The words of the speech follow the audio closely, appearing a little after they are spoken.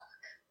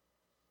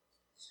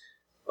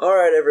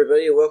Alright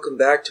everybody, welcome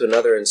back to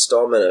another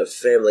installment of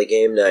Family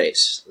Game Night.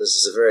 This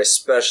is a very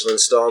special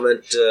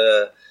installment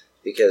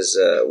because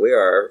we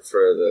are,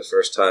 for the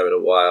first time in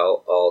a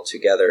while, all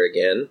together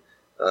again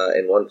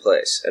in one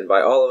place. And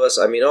by all of us,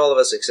 I mean all of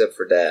us except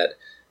for Dad.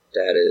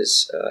 Dad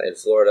is in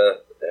Florida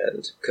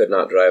and could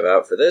not drive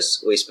out for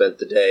this. We spent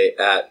the day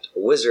at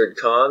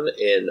WizardCon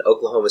in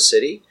Oklahoma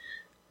City,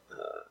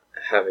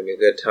 having a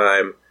good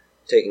time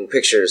taking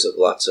pictures of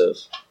lots of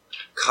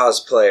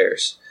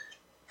cosplayers.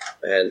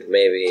 And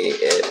maybe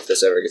if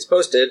this ever gets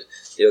posted,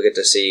 you'll get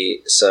to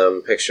see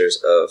some pictures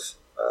of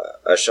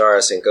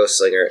Asharis and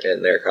Ghostslinger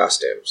in their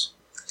costumes.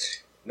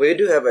 We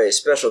do have a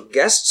special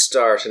guest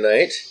star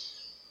tonight.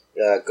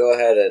 Go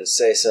ahead and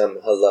say some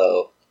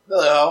hello.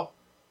 Hello.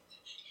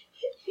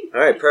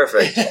 Alright,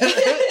 perfect.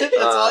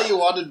 That's all you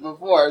wanted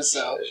before,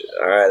 so...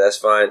 Alright, that's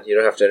fine. You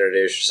don't have to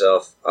introduce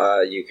yourself.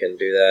 You can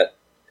do that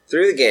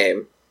through the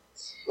game.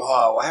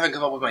 Oh, I haven't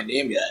come up with my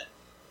name yet.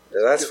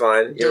 That's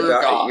fine. You're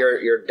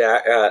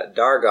Dargon.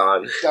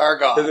 Dargon.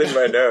 Is in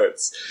my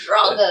notes.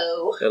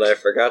 Bravo. And I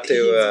forgot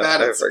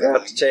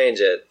to change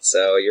it.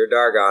 So you're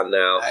Dargon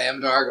now. I am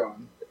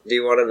Dargon. Do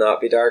you want to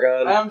not be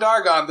Dargon? I am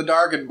Dargon, the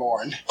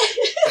Dargonborn.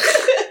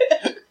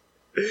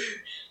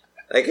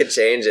 I could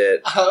change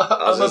it.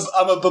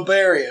 I'm a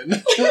barbarian.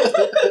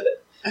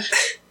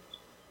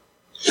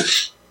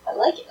 I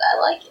like it.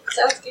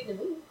 Sounds good to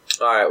me.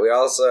 Alright,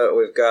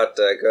 we've got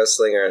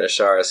Ghostslinger and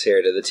Asharis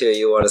here. Do the two of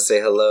you want to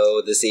say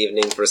hello this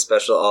evening for a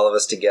special All of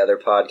Us Together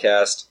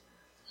podcast?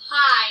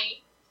 Hi.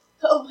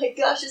 Oh my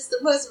gosh, it's the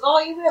most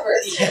volume ever.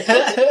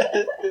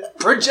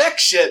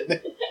 Projection.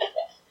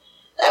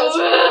 That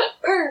was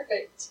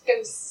perfect.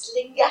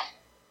 Ghostslinger.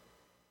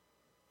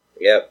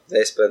 Yep,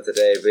 they spent the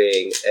day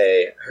being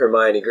a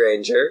Hermione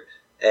Granger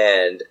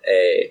and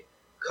a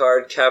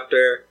card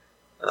captor.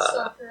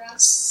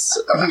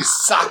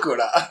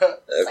 Sakura.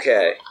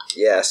 Okay,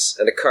 yes,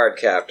 and a card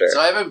captor. So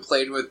I haven't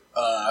played with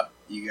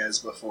you guys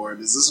before.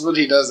 Is this what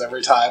he does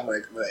every time,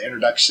 like the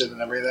introduction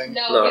and everything?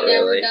 No, Not he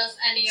never really. does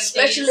any of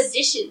special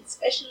editions.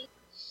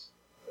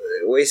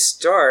 We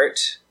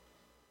start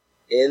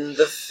in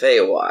the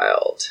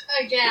Feywild.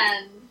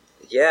 Again.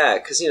 Yeah,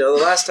 because, the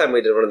last time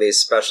we did one of these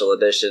special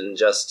edition,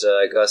 just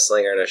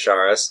Ghostslinger and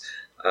Asharis,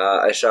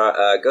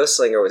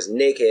 Ghostslinger was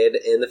naked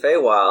in the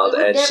Feywild,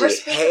 and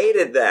she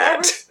hated that.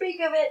 Never speak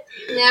of it.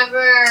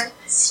 Never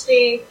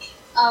speak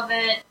of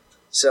it.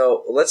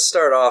 So, let's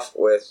start off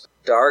with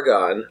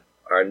Dargon,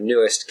 our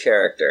newest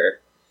character.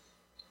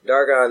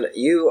 Dargon,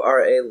 you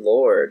are a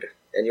lord,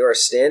 and you are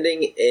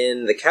standing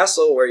in the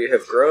castle where you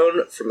have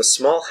grown from a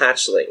small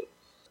hatchling.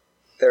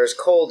 There is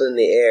cold in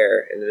the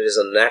air, and it is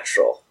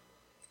unnatural.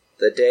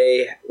 The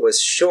day was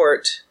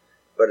short,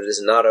 but it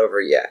is not over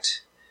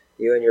yet.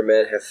 You and your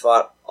men have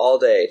fought all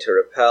day to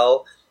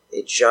repel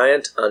a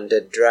giant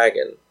undead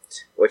dragon,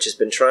 which has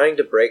been trying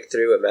to break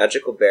through a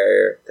magical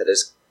barrier that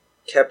has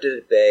kept it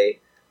at bay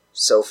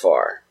so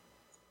far.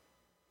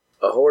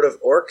 A horde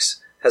of orcs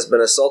has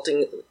been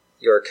assaulting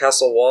your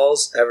castle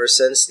walls ever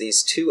since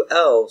these two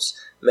elves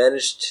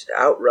managed to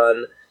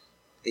outrun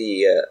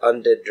the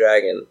undead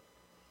dragon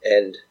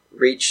and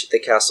reach the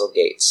castle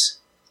gates.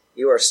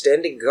 You are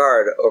standing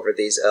guard over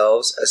these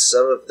elves as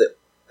some of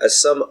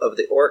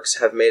the orcs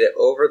have made it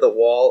over the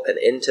wall and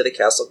into the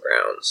castle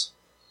grounds.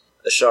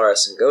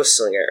 Asharis and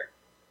Ghostslinger,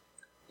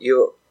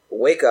 you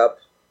wake up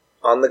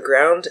on the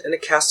ground in a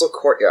castle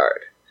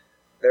courtyard.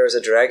 There is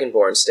a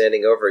dragonborn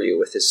standing over you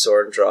with his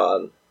sword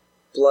drawn,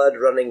 blood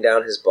running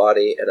down his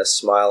body and a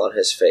smile on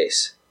his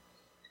face.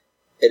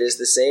 It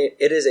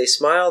is a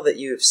smile that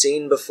you have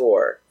seen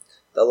before.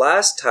 The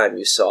last time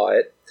you saw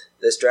it,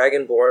 this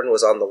dragonborn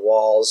was on the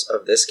walls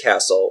of this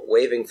castle,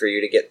 waving for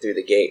you to get through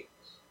the gate,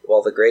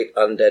 while the great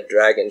undead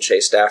dragon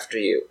chased after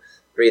you,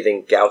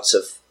 breathing gouts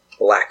of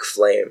black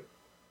flame.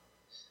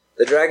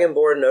 The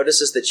dragonborn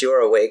notices that you are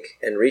awake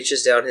and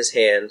reaches down his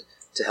hand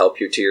to help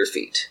you to your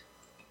feet.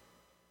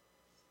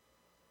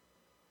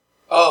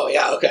 Oh,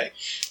 yeah, okay.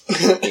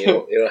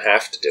 You don't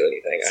have to do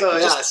anything.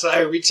 So I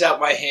reach out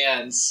my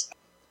hands,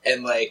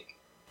 and,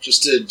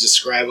 just to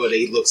describe what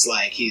he looks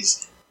like,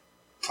 he's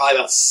probably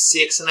about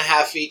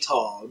 6.5 feet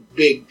tall,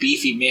 big,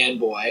 beefy man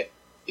boy,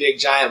 big,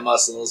 giant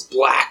muscles,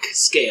 black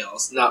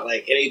scales, no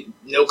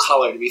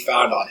color to be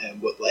found on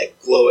him, with,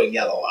 glowing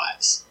yellow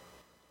eyes.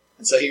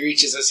 And so he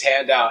reaches his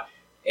hand out,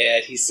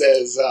 and he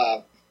says,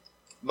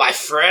 "My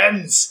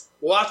friends,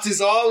 what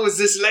is always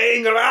this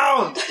laying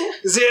around?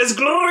 There's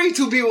glory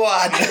to be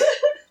won!"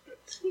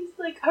 He's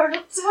like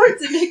Arnold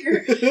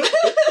Schwarzenegger.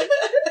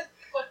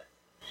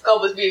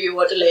 Always baby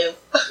want to live.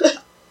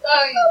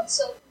 I'm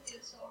so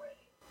confused already.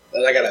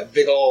 And I got a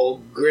big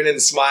old grinning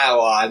smile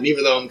on,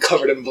 even though I'm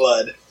covered in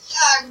blood.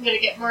 I'm gonna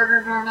get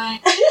murdered, aren't I?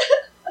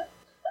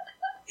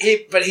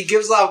 But he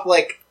gives off,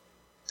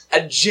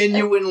 a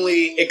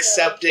genuinely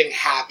accepting,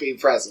 happy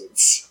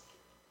presence.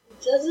 He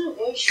doesn't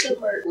wish to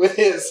murder. With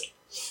his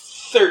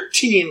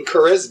 13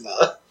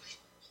 charisma.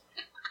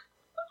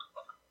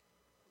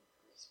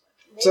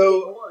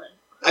 So,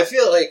 I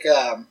feel like,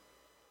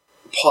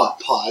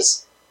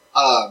 pause.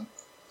 I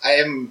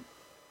am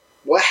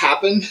what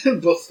happened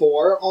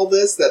before all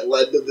this that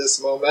led to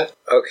this moment?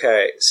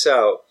 Okay,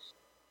 so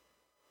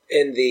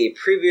in the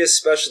previous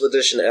special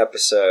edition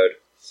episode,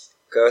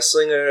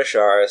 Ghostlinger and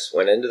Asharis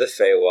went into the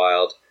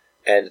Feywild,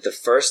 and the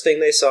first thing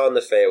they saw in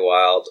the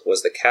Feywild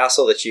was the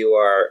castle that you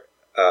are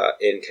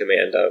in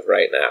command of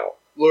right now.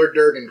 Lord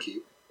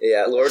Durgankeep.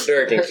 Yeah, Lord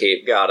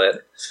Durgankeep, got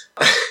it.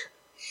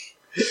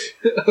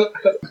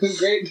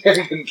 Great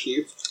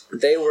Durgankeep.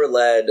 They were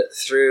led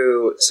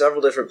through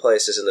several different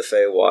places in the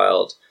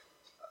Feywild.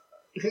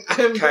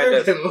 I'm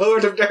Durgan,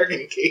 Lord of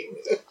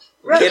Durgankeep.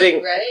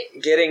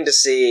 Getting to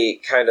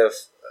see kind of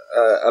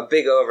a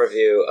big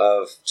overview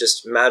of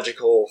just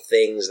magical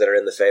things that are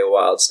in the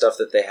Feywild, stuff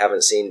that they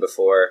haven't seen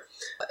before,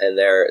 and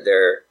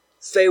their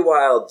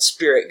Feywild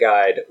spirit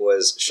guide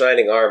was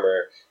Shining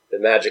Armor, the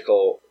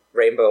magical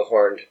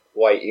rainbow-horned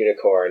white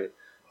unicorn.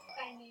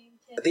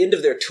 At the end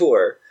of their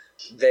tour,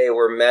 they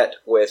were met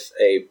with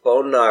a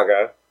Bone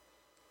Naga,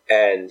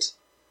 and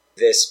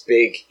this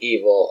big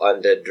evil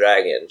undead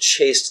dragon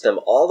chased them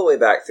all the way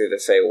back through the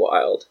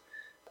Feywild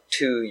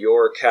to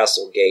your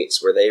castle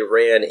gates, where they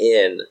ran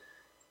in,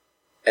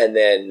 and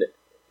then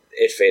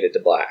it faded to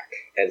black,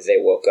 and they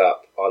woke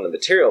up on the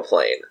material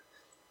plane.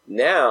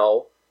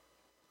 Now,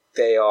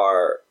 they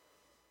are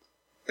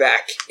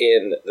back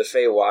in the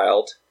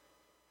Feywild,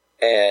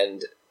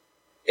 and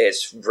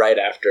it's right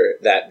after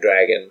that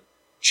dragon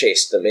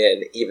chased them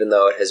in, even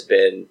though it has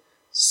been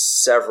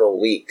several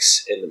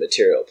weeks in the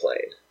material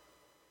plane.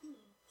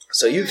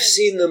 So you've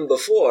seen them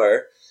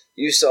before.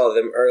 You saw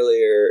them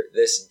earlier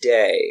this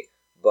day,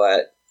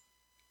 but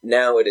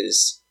now it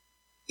is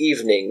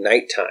evening,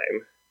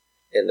 nighttime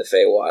in the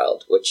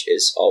Feywild, which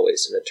is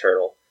always an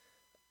eternal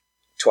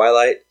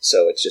twilight,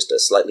 so it's just a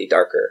slightly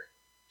darker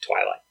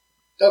twilight.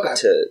 Okay.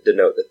 To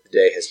denote that the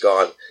day has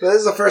gone. So this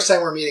is the first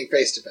time we're meeting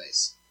face to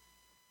face.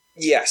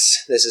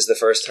 Yes, this is the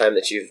first time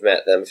that you've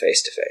met them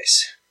face to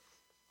face.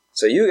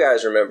 So you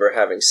guys remember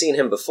having seen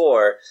him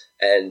before,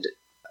 and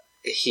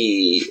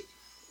he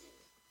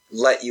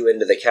let you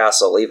into the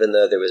castle, even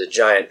though there was a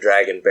giant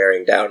dragon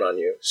bearing down on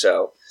you.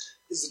 So,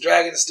 is the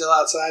dragon still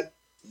outside?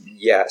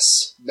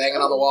 Yes.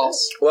 Banging on the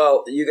walls?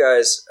 Well, you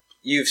guys,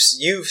 you've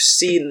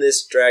seen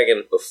this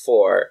dragon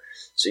before,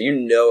 so you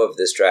know of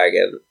this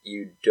dragon.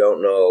 You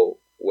don't know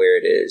where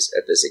it is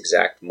at this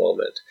exact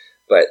moment,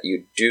 but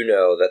you do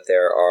know that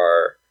there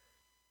are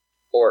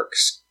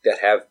orcs that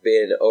have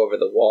been over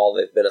the wall.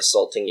 They've been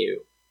assaulting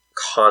you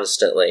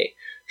constantly,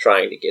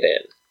 trying to get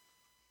in.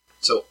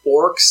 So,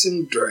 orcs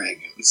and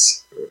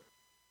dragons.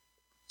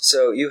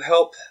 So you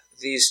help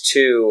these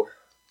two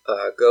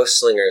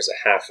Ghostslingers,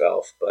 a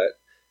half-elf, but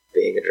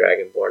being a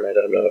dragonborn, I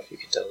don't know if you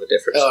can tell the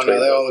difference. Oh, between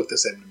no, they them. all look the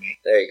same to me.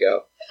 There you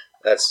go.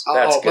 That's a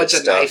good bunch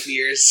stuff. of knife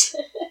ears.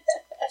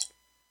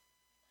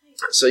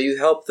 So you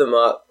help them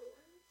up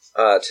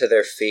to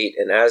their feet,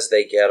 and as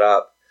they get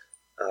up,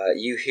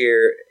 you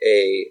hear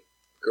a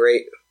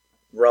great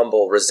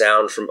rumble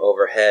resound from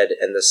overhead,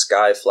 and the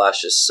sky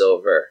flashes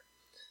silver.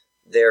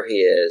 There he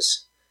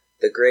is,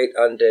 the great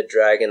undead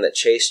dragon that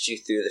chased you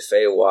through the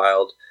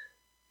Feywild.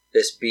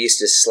 This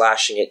beast is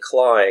slashing and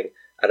clawing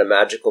at a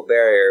magical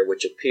barrier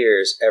which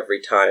appears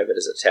every time it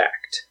is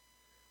attacked.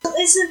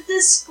 Isn't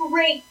this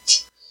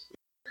great?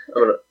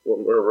 I'm gonna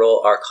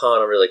roll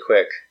Arcana really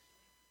quick.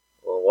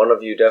 Well, one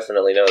of you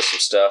definitely knows some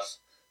stuff.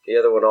 The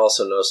other one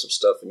also knows some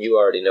stuff, and you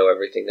already know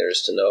everything there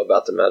is to know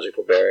about the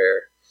magical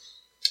barrier.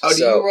 Oh,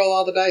 do you roll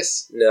all the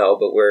dice? No,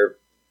 but we're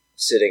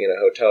sitting in a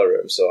hotel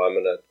room, so I'm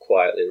gonna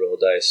quietly roll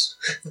dice.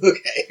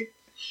 Okay.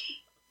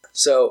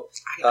 So,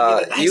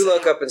 you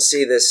look up and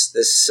see this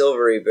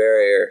silvery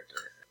barrier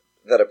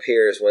that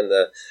appears when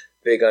the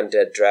big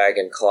undead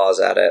dragon claws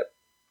at it.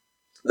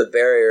 The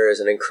barrier is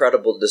an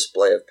incredible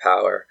display of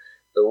power.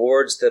 The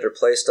wards that are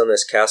placed on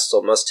this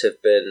castle must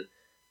have been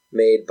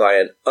made by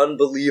an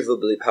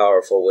unbelievably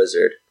powerful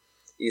wizard.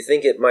 You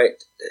think it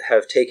might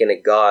have taken a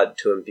god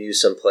to imbue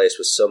some place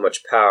with so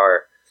much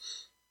power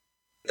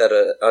that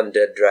an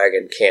undead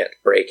dragon can't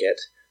break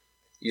it.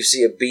 You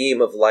see a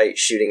beam of light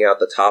shooting out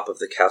the top of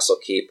the castle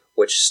keep,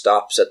 which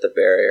stops at the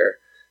barrier.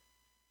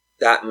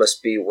 That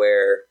must be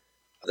where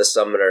the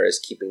summoner is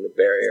keeping the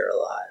barrier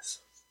alive.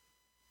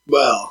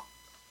 Well,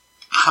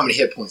 how many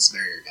hit points the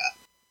barrier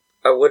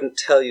got? I wouldn't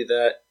tell you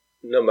that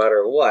no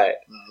matter what.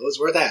 It was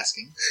worth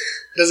asking.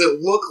 Does it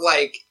look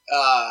like...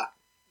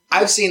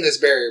 I've seen this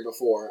barrier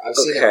before. I've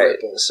seen it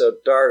ripple. So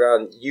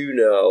Dargon, you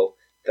know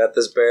that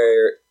this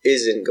barrier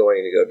isn't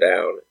going to go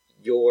down.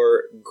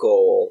 Your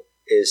goal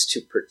is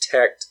to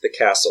protect the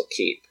castle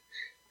keep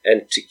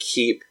and to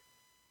keep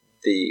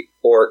the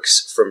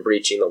orcs from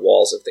breaching the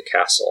walls of the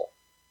castle.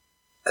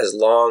 As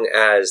long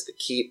as the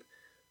keep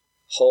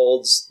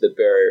holds, the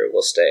barrier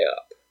will stay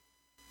up.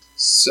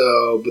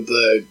 So, but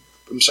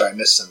I'm sorry, I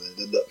missed something.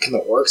 Can the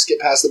orcs get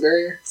past the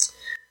barrier?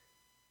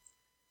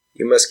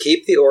 You must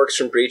keep the orcs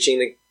from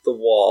breaching the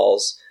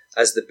walls,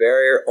 as the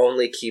barrier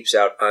only keeps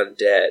out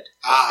undead.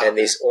 And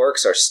these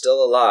orcs are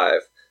still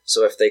alive,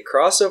 so if they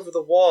cross over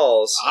the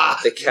walls,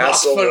 the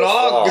castle will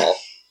fall.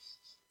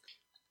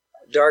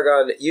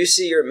 Dargon, you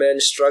see your men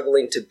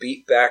struggling to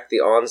beat back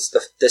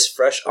this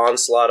fresh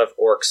onslaught of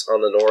orcs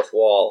on the north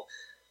wall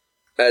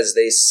as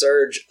they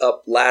surge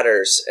up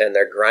ladders and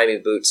their grimy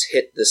boots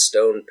hit the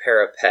stone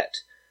parapet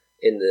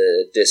in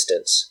the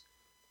distance.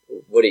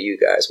 What do you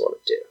guys want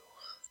to do?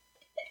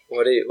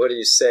 What do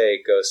you say,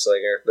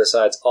 Ghostslinger,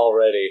 besides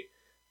already?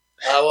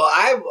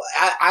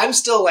 I'm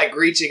still like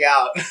reaching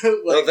out.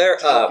 Well, they're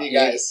to help up. you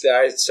guys.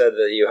 I said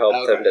that you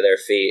helped them to their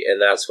feet,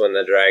 and that's when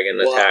the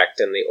dragon attacked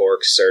and the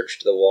orcs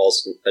surged the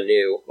walls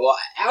anew. Well,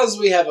 as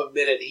we have a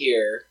minute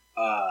here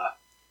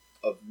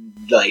of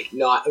like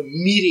not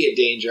immediate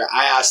danger,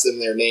 I asked them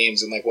their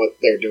names and like what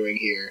they're doing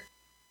here.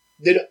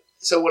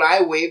 So when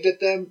I waved at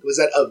them, was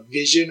that a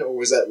vision or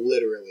was that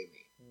literally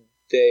me?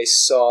 They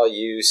saw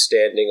you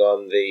standing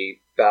on the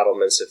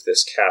battlements of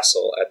this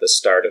castle at the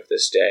start of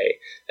this day,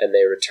 and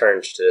they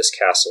returned to this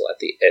castle at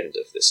the end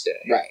of this day.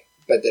 Right,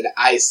 but did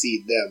I see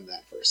them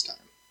that first time?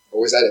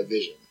 Or was that a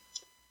vision?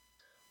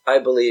 I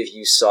believe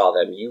you saw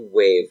them. You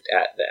waved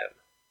at them.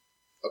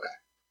 Okay.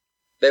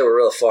 They were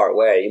real far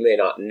away. You may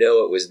not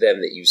know it was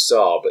them that you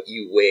saw, but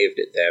you waved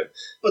at them.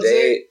 But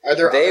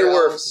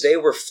They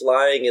were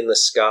flying in the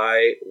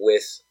sky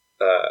with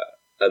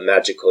a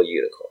magical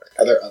unicorn.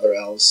 Are there other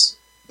elves?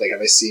 Like,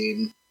 have I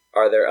seen...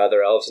 Are there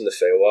other elves in the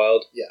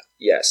Feywild? Yeah.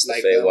 Yes, the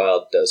Like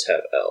Feywild does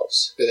have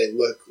elves. Do they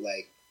look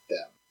like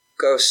them?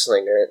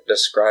 Ghostslinger,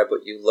 describe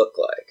what you look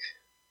like.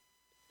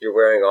 You're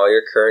wearing all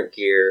your current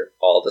gear,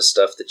 all the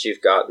stuff that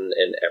you've gotten,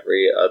 and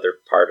every other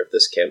part of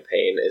this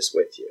campaign is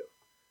with you.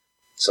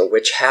 So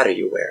which hat are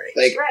you wearing?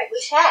 Like, Right,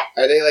 which hat?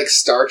 are they like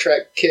Star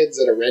Trek kids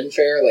at a Ren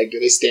Fair? Like,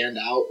 do they stand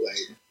out?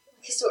 Like,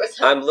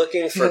 I'm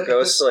looking for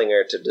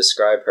Ghostslinger to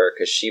describe her,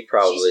 because she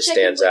probably She's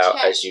checking stands which out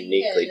hat as she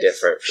uniquely is.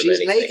 different from she's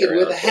anything naked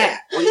with around a here.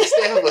 hat. We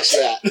established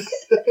that.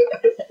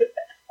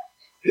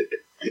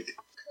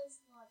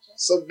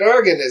 So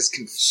Durgan is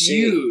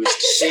confused,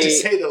 She- to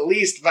say the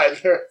least, by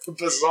their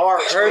bizarre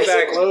choice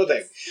of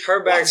clothing.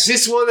 Her back.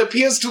 This one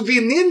appears to be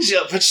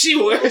ninja, but she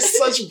wears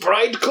such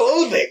bright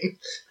clothing.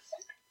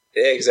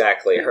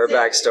 Exactly. Her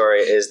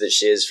backstory is that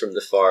she is from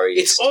the Far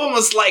East. It's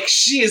almost like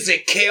she is a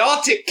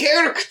chaotic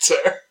character.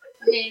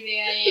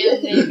 Maybe I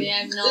am, maybe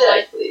I'm not.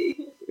 Exactly.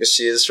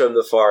 She is from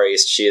the Far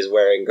East. She is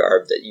wearing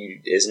garb that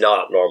is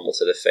not normal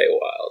to the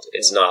Feywild.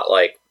 It's not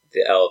like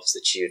the elves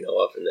that you know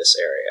of in this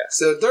area.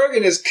 So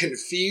Durgan is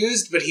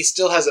confused, but he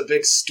still has a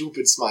big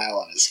stupid smile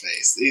on his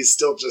face. He's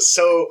still just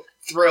so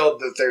thrilled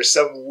that there's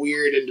some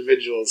weird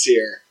individuals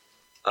here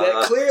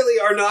that clearly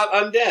are not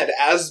undead,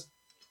 as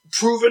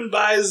proven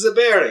by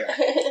Zabaria.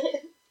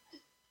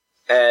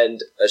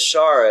 And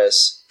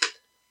Asharis,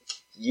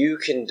 you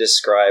can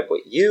describe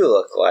what you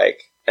look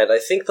like. And I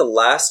think the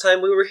last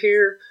time we were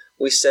here,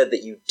 we said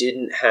that you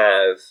didn't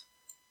have...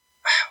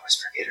 I always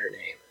forget her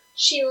name.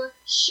 Sheila.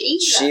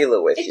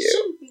 Sheila with It you.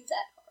 shouldn't be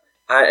that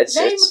hard.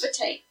 Name of a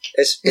tank.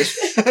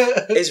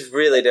 It's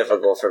really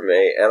difficult for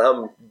me, and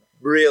I'm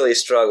really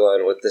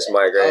struggling with this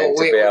migraine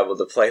to be able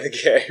to play the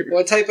game.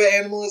 What type of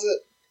animal is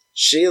it?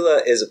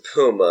 Sheila is a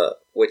puma,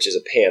 which is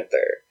a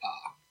panther.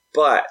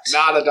 But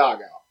Not a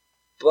doggo.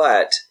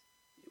 But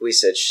we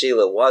said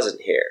Sheila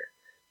wasn't here.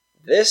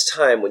 This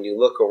time, when you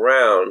look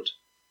around,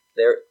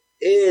 there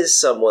is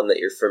someone that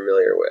you're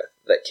familiar with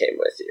that came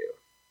with you.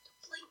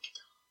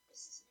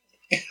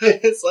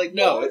 It's like,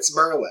 no, it's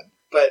Merlin.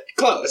 But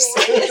close.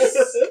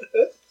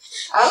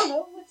 I don't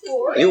know. What's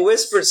it? You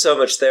whispered so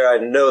much there, I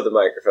know the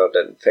microphone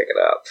didn't pick it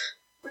up.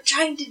 We're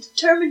trying to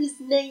determine his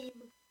name.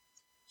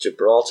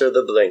 Gibraltar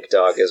the Blink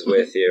Dog is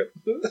with you.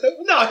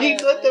 No, he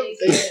let them...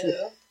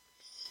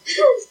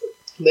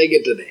 They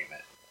get to name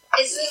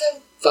it. Is it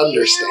a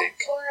Thunderstank.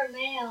 male or a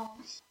male?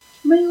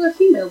 Male or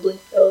female blink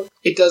dog.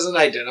 It doesn't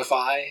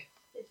identify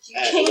You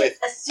can't with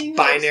assume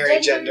binary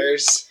its gender.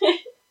 genders.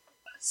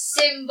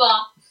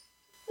 Simba.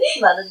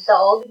 Not a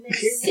dog.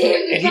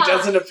 He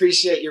doesn't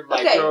appreciate your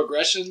Okay.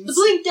 microaggressions. The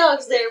blink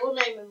dog's there. We'll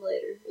name him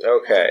later.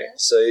 Okay,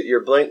 so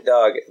your Blink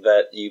Dog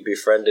that you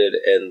befriended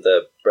in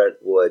the Brent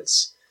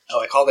Woods Oh,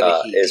 I called it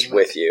a he. is Damn it.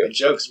 with you. The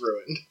joke's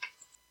ruined.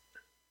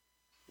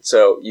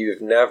 So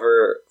you've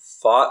never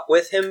fought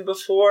with him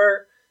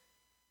before,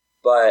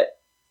 but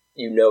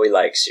you know he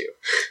likes you.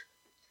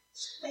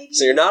 Maybe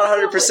So you're not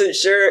 100%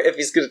 sure if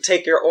he's going to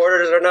take your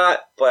orders or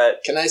not,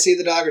 but Can I see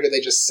the dog, or do they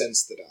just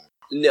sense the dog?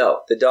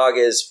 no, the dog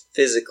is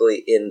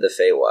physically in the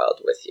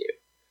Feywild with you.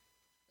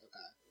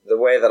 The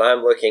way that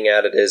I'm looking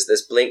at it is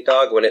this Blink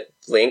Dog, when it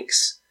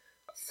blinks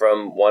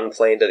from one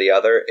plane to the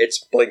other,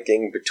 it's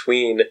blinking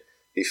between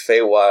the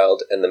Feywild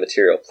and the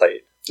material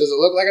plane. Does it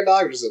look like a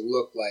dog, or does it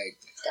look like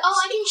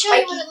Oh, I can show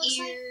you what it looks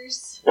spiky like.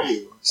 ears.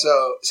 you?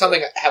 So,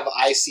 have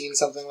I seen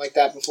something like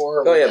that before?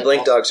 or Oh would yeah, that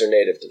Blink also- Dogs are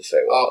native to the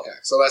Feywild. Okay,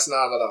 so that's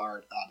not another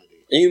oddity.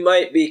 You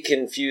might be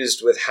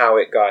confused with how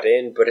it got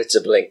in, but it's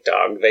a Blink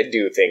Dog. They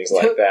do things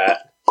like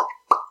that.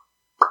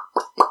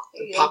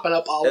 Yeah. Popping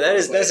up all And over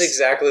that's the place.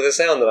 exactly the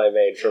sound that I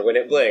made for when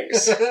it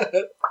blinks.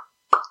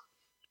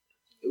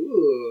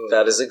 Ooh.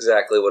 That is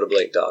exactly what a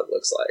Blink Dog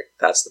looks like.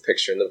 That's the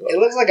picture in the book. It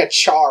looks like a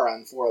char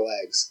on 4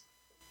 legs.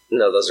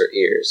 No, those are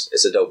ears.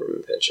 It's a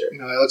Doberman pinscher.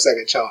 No, it looks like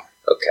a char.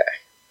 Okay.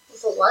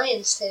 with a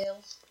lion's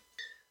tail.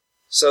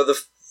 So the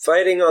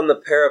fighting on the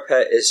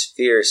parapet is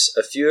fierce.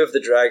 A few of the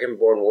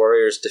Dragonborn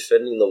warriors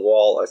defending the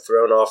wall are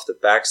thrown off the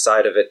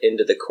backside of it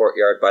into the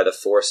courtyard by the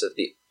force of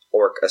the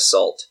orc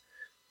assault.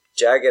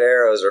 Jagged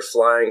arrows are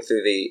flying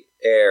through the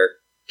air,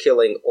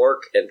 killing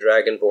orc and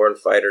Dragonborn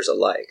fighters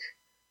alike.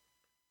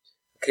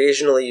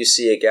 Occasionally you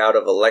see a gout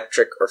of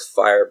electric or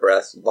fire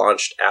breath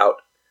launched out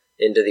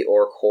into the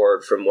orc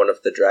horde from one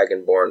of the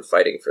Dragonborn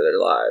fighting for their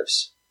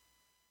lives.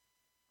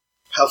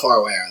 How far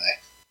away are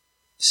they?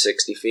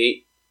 60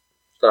 feet.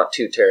 Not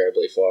too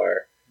terribly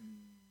far.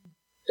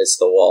 It's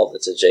the wall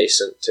that's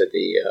adjacent to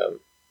the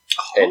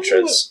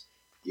entrance.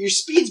 Your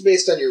speed's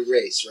based on your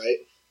race, right?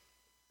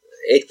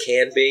 It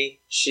can be.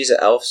 She's an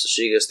elf, so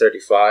she goes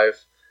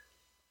 35.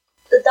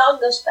 The dog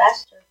goes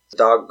faster. The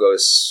dog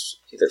goes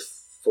either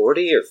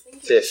 40 or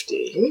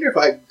 50. I wonder if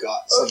I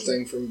got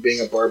something from being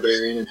a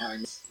barbarian and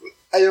having...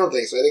 I don't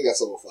think so. I think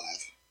that's level 5.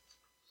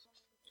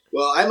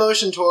 Well, I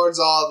motion towards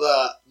all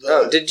the...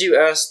 Oh, did you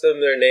ask them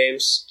their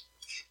names?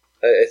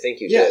 I think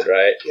you did,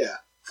 right? Yeah.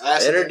 I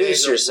asked them their Introduce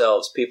names.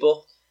 yourselves,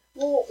 people.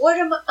 Well, what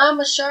am I? I'm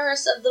a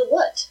Sharis of the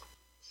what?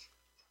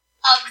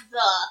 Of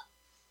the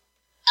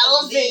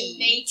elven The-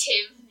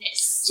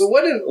 nativeness. So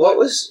what did...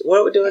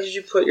 What did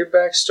you put your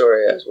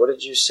backstory as? What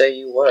did you say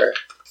you were?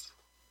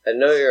 I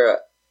know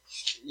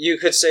you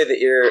could say that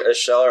you're a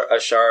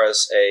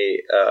Sharis,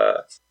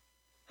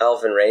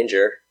 elven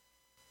ranger.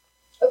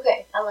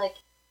 Okay,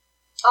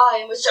 I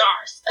am a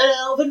Sharis, an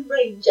elven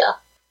ranger.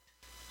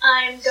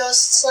 I'm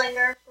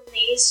Ghostslinger from the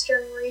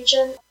eastern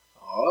region.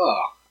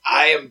 Oh,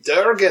 I am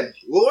Durgan,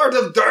 Lord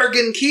of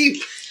Durgan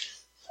Keep.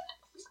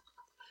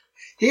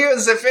 Here in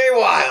the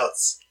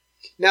Feywilds.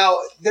 Now,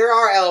 there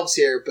are elves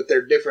here, but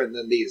they're different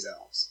than these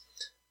elves.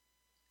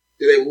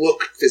 Do they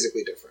look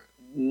physically different?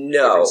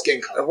 No. Different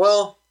skin colors?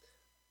 Well,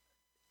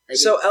 Are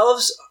so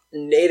elves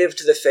native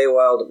to the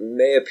Feywild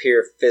may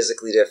appear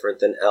physically different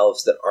than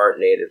elves that aren't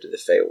native to the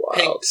they Feywild.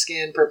 pink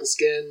skin, purple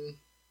skin,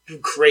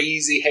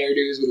 crazy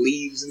hairdos with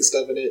leaves and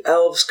stuff in it.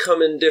 Elves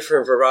come in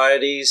different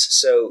varieties,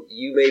 so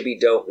you maybe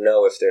don't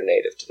know if they're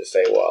native to the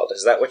Feywild.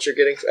 Is that what you're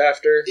getting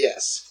after?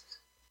 Yes.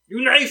 You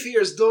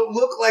Knifears don't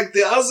look like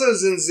the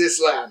others in this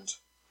land.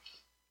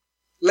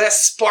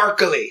 Less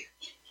sparkly.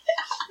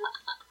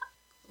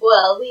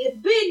 Well, we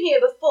have been here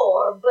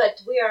before,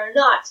 but we are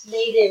not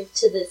native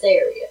to this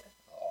area.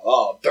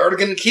 Oh,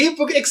 Durgan Keep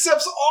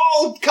accepts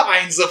all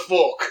kinds of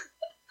folk.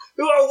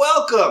 You are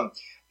welcome,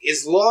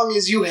 as long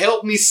as you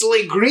help me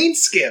slay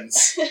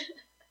greenskins.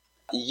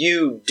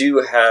 You do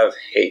have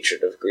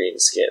hatred of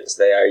greenskins.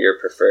 They are your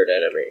preferred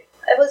enemy.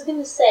 I was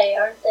gonna say,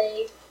 aren't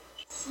they?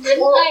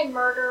 Didn't Well, I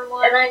murder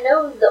one? And I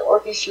know the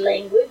Orcish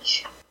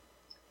language.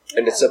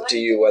 And it's up to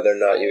you whether or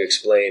not you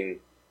explain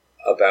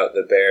about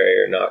the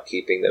barrier not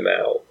keeping them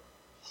out.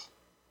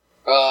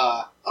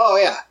 Oh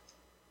yeah.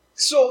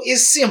 So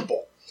it's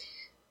simple.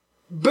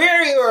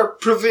 Barrier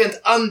prevent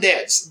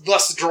undeads,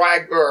 thus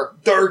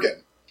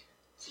Durgan.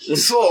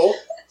 So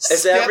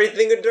Is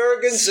everything a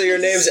Durgan, so your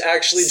name's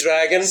actually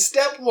Dragon?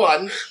 Step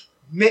 1.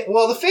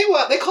 Well, the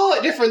Feywild, they call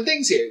it different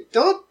things here.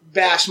 Don't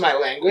bash my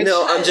language.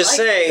 No, I'm just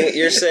saying,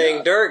 you're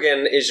saying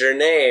Durgan is your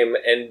name,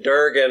 and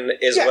Durgan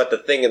is Yeah. what the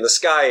thing in the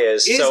sky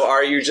is, so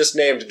are you just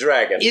named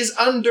Dragon? Is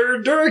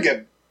under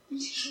Durgan.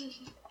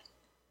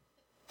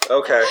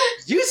 Okay.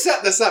 You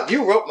set this up.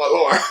 You wrote my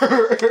lore.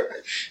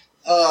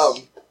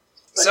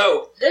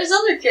 So There's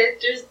other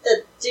characters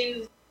that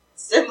do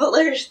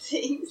similar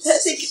things. I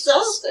think it's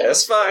awesome.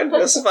 That's fine,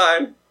 that's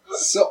fine.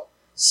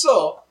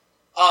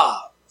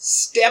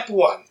 Step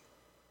 1.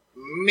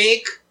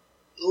 Make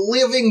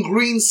living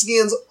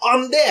greenskins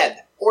undead.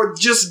 Or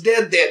just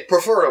dead,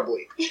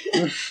 preferably.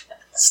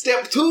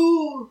 Step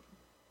 2.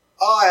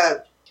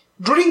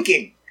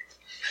 Drinking.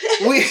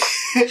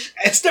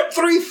 And step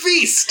 3,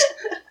 feast.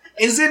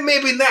 And then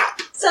maybe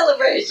nap.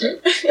 Celebration.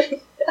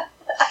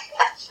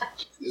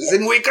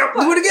 Then wake up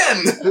and do it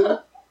again.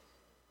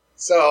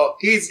 So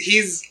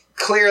he's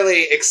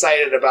clearly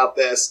excited about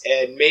this,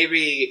 and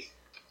maybe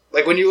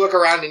like when you look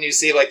around and you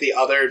see like the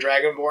other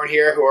Dragonborn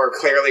here who are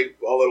clearly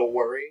a little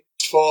worried,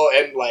 full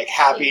and like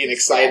happy and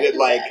excited,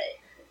 like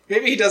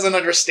maybe he doesn't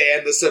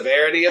understand the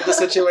severity of the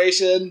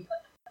situation.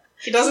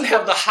 He doesn't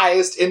have the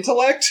highest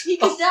intellect. He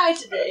could die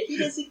today. He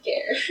doesn't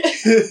care.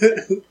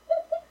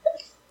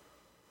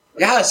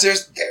 Yes,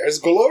 there's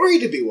glory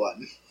to be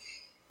won.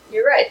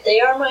 You're right. They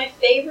are my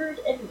favored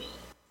enemy.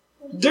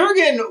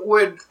 Durgan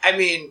would,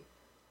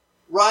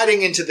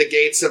 riding into the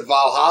gates of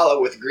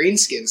Valhalla with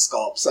greenskin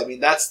sculpts,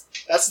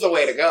 that's the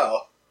way to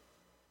go.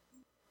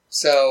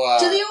 So,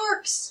 To the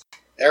orcs.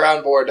 they're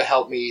on board to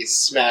help me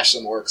smash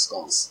some orc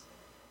skulls.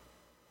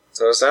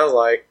 So it sounds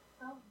like.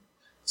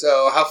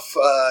 So,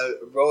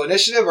 roll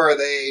initiative, or are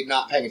they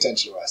not paying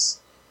attention to us?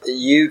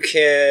 You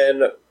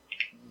can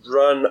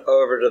run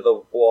over to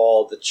the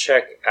wall to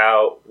check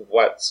out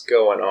what's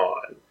going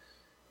on.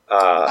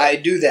 I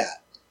do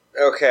that.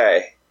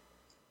 Okay.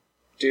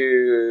 Do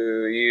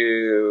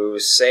you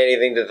say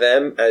anything to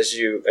them as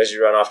you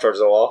run off towards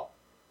the wall?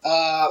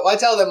 Well, I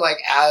tell them,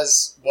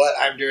 as what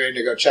I'm doing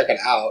to go check it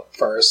out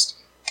first.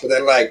 But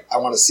then, like, I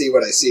want to see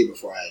what I see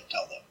before I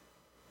tell them.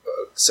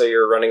 So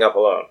you're running up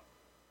alone.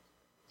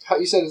 How,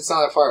 you said it's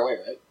not that far away,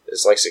 right?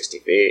 It's like 60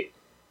 feet.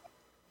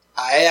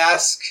 I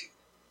ask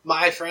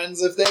my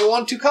friends if they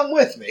want to come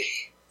with me.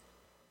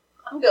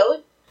 I'm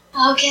going.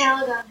 Okay,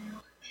 I'll go now.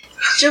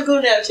 She'll go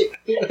now too.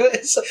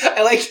 So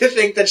I like to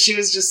think that she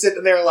was just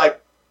sitting there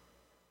like,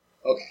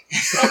 okay.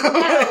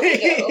 Now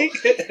we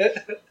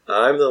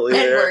I'm the And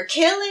leader. we're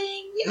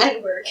killing.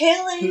 And we're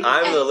killing.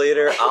 I'm the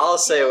leader. I'll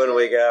say when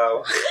we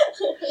go.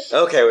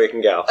 Okay, we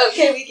can go.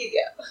 Okay, we can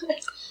go.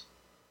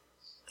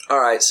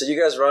 Alright, so you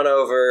guys run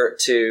over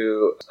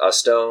to a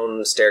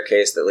stone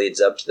staircase that leads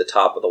up to the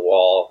top of the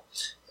wall.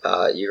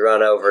 You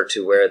run over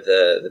to where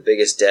the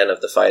biggest den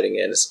of the fighting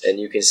is, and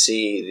you can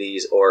see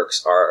these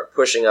orcs are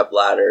pushing up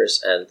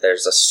ladders, and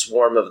there's a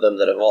swarm of them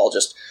that have all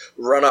just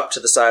run up to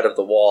the side of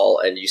the wall,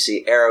 and you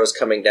see arrows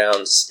coming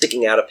down,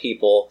 sticking out of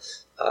people.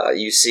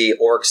 You see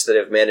orcs that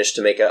have managed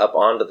to make it up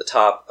onto the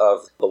top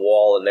of the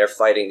wall, and they're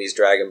fighting these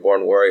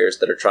dragonborn warriors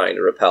that are trying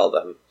to repel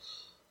them.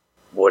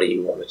 What do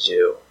you want to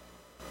do?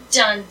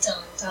 Dun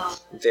dun dun.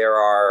 There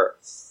are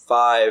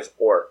 5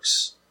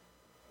 orcs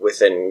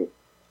within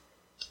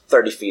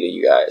 30 feet of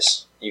you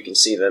guys. You can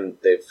see them.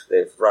 They've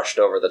rushed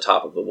over the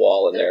top of the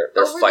wall, and they're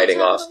Over the fighting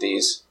top off of the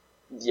these.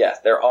 Yeah,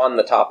 they're on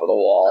the top of the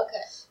wall,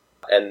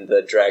 Okay. and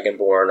the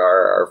dragonborn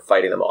are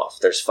fighting them off.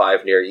 There's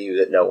 5 near you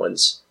that no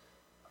one's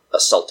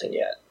assaulting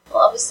yet.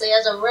 Well, obviously,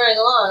 as I'm running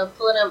along, I'm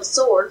pulling out my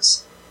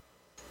swords.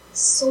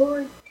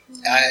 Sword.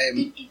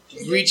 I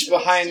reach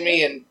behind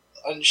me and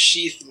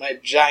unsheath my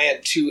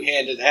giant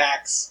 2-handed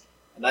axe,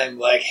 and I'm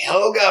like,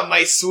 Helga,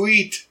 my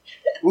sweet,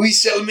 we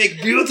shall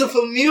make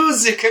beautiful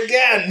music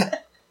again.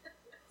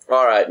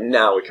 Alright,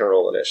 now we can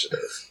roll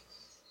initiative.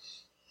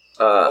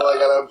 Oh, I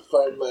gotta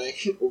find my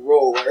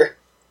roller.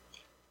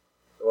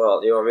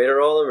 Well, you want me to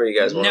roll them, or you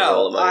guys want to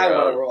roll No, them on I your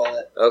want own? to roll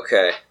it.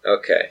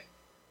 Okay.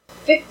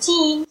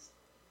 15.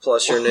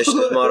 Plus your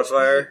initiative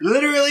modifier?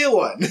 Literally a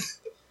 1.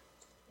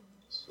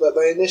 But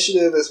my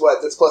initiative is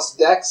what? That's plus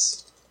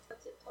dex?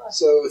 What's it plus?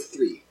 So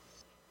 3.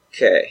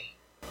 Okay.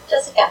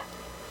 Jessica.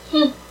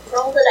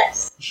 Roll the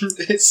dice.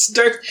 It's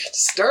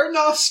starting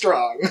off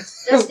strong.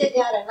 Jessica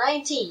got a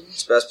 19.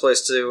 It's the best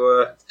place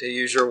to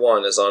use your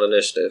 1 is on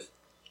initiative.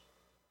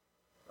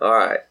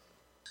 Alright.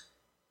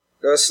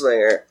 Go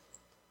Slinger.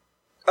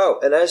 Oh,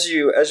 and as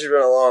you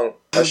run along,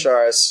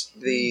 Asharis,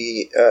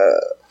 the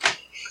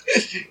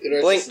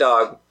Blink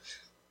Dog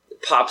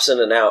pops in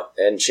and out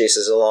and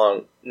chases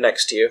along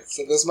next to you.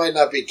 So this might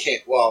not be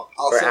Well,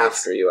 Or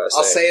after you,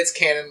 I'll say it's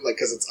canon, like,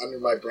 because it's under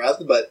my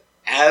breath, but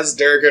as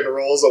Durgan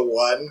rolls a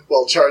 1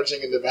 while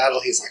charging into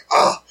battle, he's like,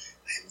 I'm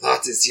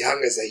not as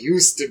young as I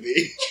used to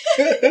be.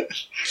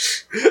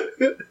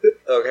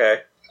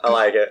 Okay, I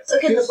like it. So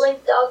can the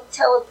blink dog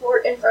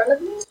teleport in front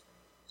of me?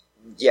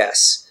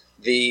 Yes,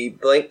 the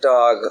Blink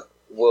Dog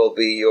will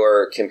be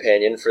your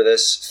companion for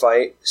this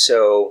fight,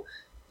 so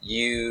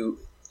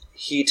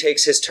he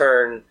takes his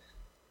turn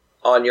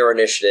on your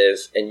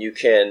initiative, and you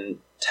can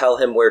tell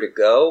him where to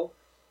go.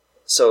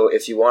 So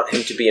if you want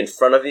him to be in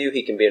front of you,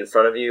 he can be in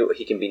front of you.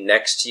 He can be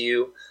next to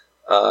you.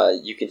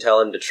 You can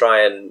tell him to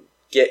try and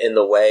get in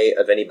the way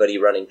of anybody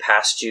running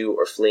past you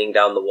or fleeing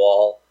down the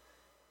wall.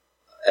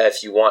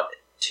 If you want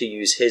to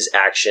use his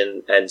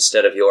action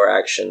instead of your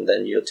action,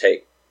 then you'll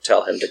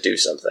tell him to do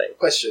something.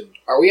 Question,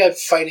 are we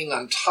fighting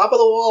on top of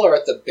the wall or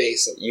at the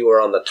base of the You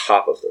are on the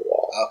top of the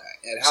wall.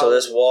 Okay. And how So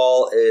this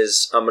wall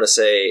is, I'm going to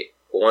say,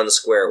 1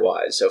 square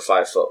wide, so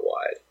 5 foot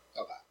wide.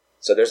 Okay.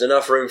 So there's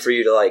enough room for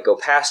you to like go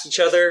past each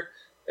other,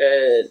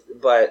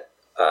 but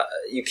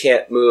you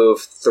can't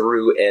move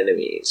through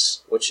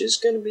enemies, which is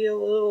going to be a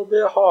little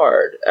bit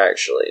hard,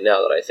 actually,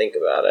 now that I think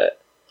about it.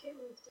 Can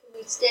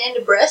we stand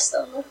abreast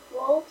on the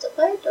wall to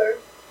fight, or?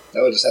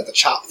 No, we'll just have to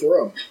chop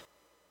through them.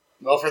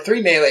 Well, for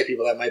 3 melee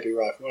people, that might be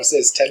rough. You want to say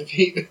it's 10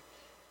 feet?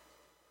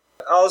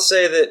 I'll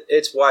say that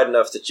it's wide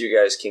enough that you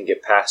guys can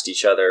get past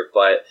each other,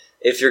 but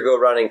if you're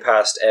running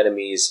past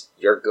enemies,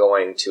 you're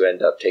going to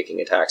end up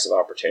taking attacks of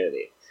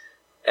opportunity.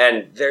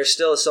 And they're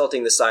still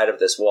assaulting the side of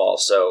this wall,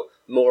 so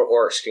more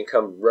orcs can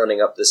come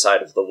running up the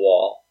side of the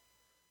wall.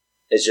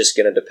 It's just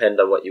going to depend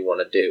on what you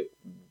want to do.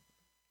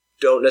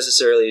 Don't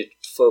necessarily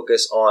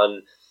focus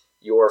on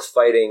you're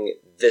fighting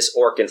this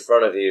orc in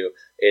front of you.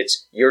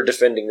 It's you're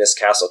defending this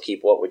castle keep.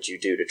 What would you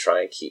do to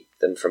try and keep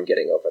them from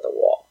getting over the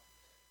wall?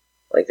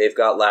 Like, they've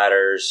got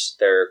ladders,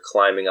 they're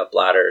climbing up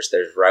ladders,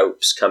 there's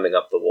ropes coming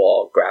up the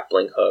wall,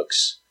 grappling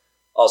hooks,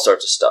 all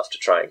sorts of stuff to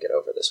try and get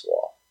over this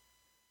wall.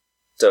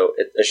 So,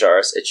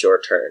 Asharis, it's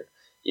your turn.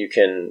 You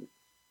can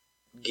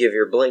give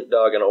your Blink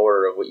Dog an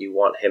order of what you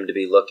want him to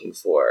be looking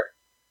for.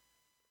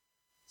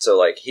 So,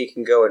 like, he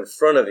can go in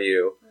front of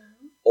you,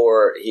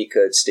 or he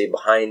could stay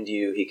behind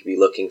you, he could be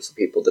looking for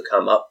people to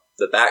come up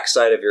the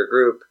backside of your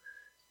group.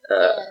 Yeah,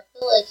 I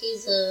feel like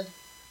he's a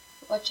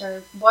watch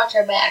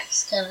our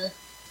backs kind of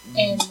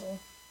animal.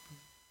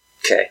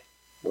 Okay,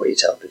 what do you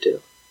tell him to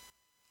do?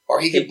 Or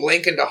he could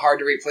blink into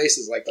hard-to-reach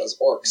places like those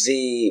orcs.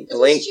 The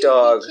Blink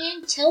Dog, He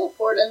can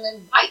teleport and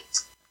then bite.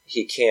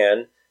 he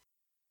can.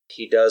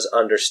 He does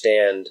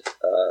understand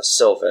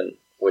Sylvan,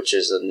 which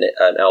is an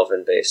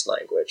elven-based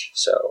language.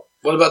 So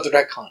What about the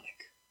Draconic?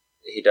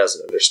 he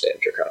doesn't understand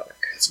Draconic.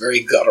 It's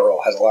very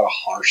guttural, has a lot of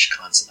harsh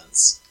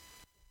consonants.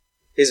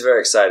 He's very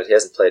excited. He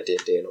hasn't played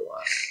D&D in a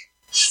while.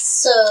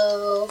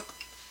 So,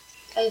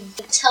 I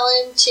tell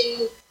him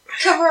to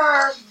cover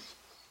our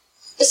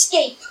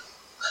escape.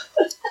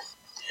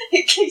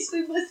 In case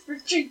we must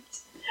retreat.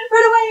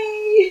 Run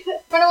away!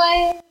 Run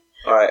away!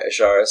 Alright,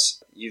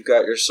 Asharis, you've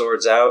got your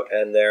swords out,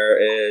 and there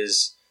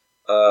is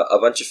a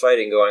bunch of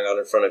fighting going on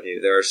in front of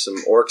you. There are some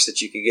orcs that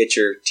you could get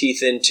your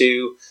teeth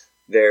into.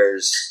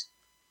 There's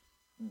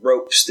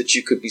ropes that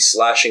you could be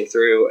slashing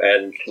through,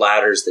 and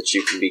ladders that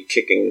you can be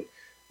kicking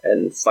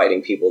and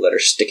fighting people that are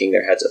sticking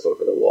their heads up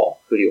over the wall.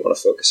 Who do you want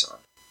to focus on?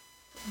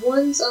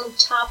 One's on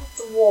top of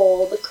the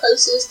wall, the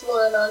closest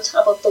one on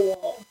top of the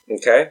wall.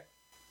 Okay.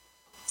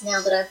 Now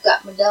that I've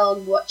got my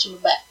dog watching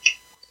my back.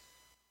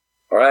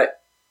 Alright.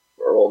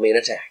 Roll me an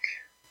attack.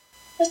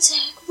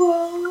 Attack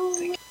roll!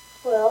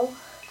 Well,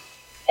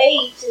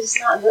 8 is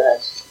not good.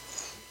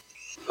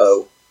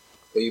 Oh.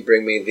 Will you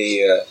bring me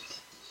the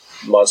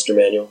monster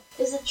manual?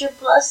 Is it your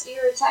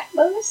attack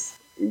bonus?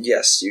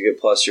 Yes, you get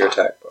plus your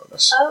attack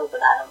bonus. Oh,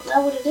 but I don't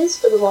know what it is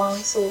for the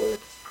longsword.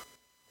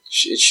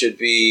 It should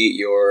be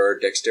your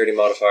dexterity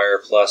modifier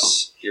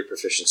plus your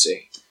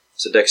proficiency.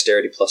 So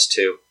dexterity plus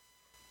 2.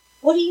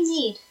 What do you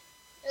need?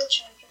 No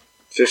charger.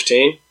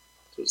 15?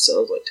 That's what it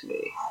sounds like to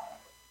me.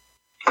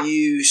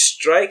 You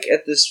strike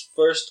at this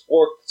first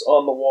orc that's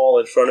on the wall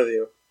in front of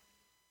you,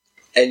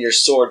 and your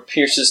sword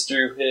pierces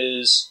through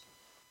his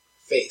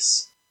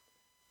Face.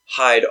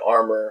 hide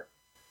armor,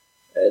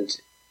 and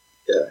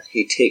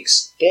he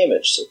takes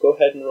damage. So go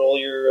ahead and roll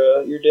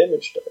your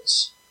damage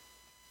dice.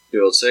 You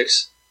rolled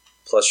 6,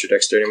 plus your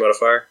dexterity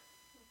modifier.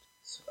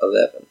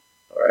 11.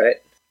 Alright.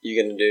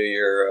 You gonna do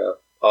your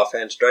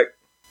offhand strike?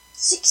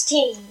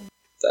 16.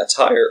 That's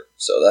higher,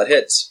 so that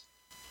hits.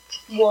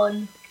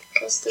 1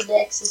 plus the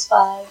dex is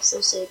 5,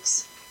 so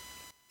 6.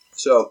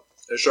 So,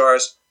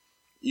 Asharis,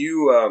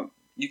 you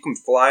come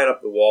flying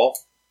up the wall,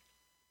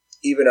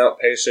 even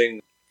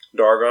outpacing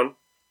Dargon,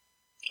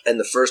 and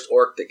the first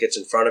orc that gets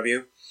in front of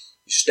you,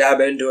 you stab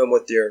into him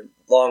with your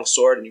long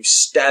sword, and you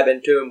stab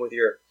into him with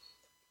your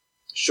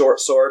short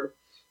sword,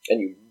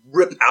 and you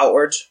rip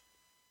outwards,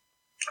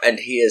 and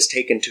he is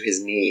taken to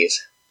his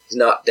knees. He's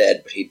not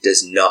dead, but he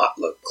does not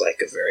look like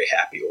a very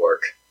happy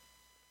orc.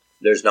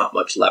 There's not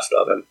much left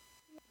of him.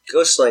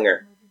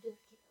 Ghostslinger,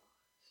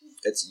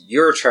 it's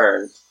your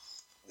turn.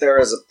 There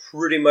is a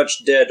pretty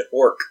much dead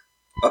orc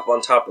up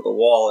on top of the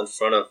wall in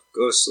front of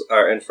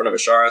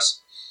Asharis.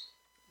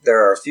 There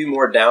are a few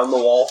more down the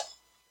wall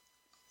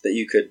that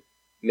you could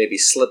maybe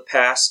slip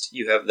past.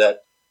 You have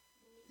that.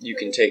 You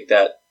can take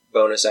that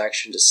bonus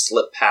action to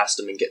slip past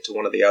them and get to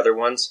one of the other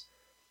ones,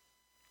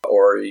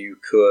 or you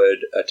could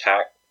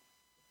attack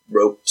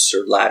ropes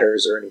or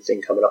ladders or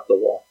anything coming up the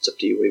wall. It's up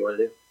to you. What do you want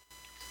to do?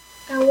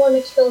 I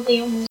want to kill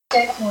the only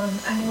dead one.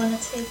 I want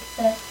to take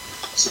that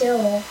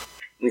kill.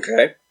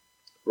 Okay.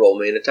 Roll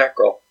me an attack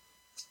roll.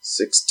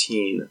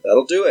 16.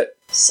 That'll do it.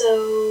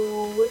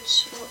 So,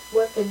 which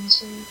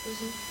weapons are you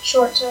using?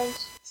 Short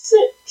swords?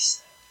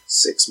 6.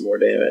 6 more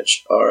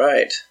damage.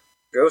 Alright.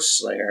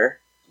 Ghostslinger,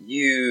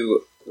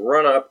 you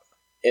run up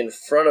in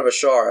front of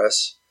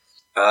Asharis,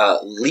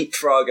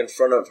 leapfrog in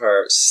front of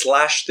her,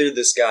 slash through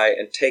this guy,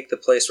 and take the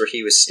place where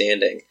he was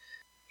standing.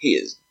 He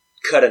is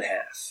cut in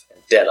half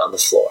and dead on the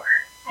floor.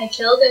 I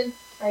killed him.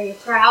 Are you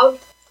proud?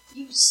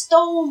 You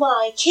stole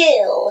my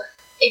kill.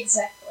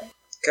 Exactly.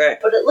 Okay.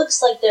 But it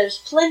looks like there's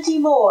plenty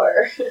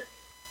more.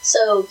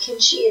 So, can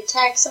she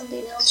attack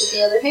something else with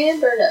the other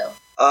hand, or no?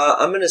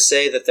 I'm going to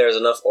say that there's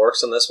enough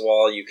orcs on this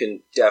wall, you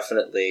can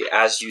definitely,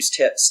 as you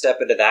step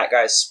into that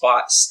guy's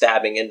spot,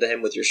 stabbing into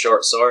him with your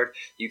short sword,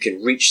 you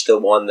can reach the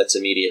one that's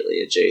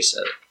immediately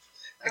adjacent.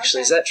 Actually,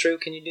 Okay. is that true?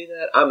 Can you do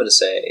that? I'm going to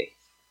say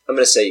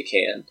you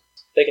can.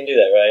 They can do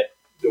that, right?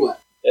 Do what?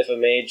 If a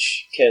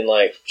mage can,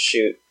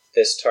 shoot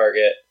this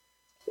target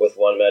with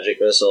one magic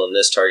missile and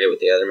this target with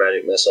the other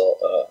magic missile,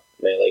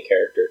 a melee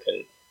character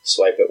can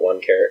swipe at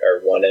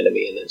one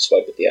enemy and then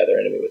swipe at the other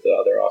enemy with the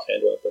other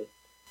offhand weapon.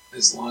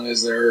 As long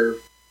as they're...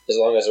 As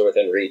long as they're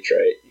within reach,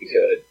 right? You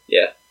could.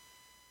 Yeah.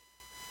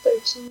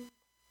 13.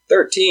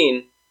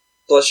 13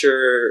 plus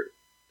your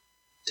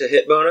to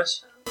hit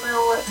bonus? I don't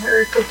know what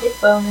her to hit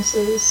bonus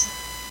is.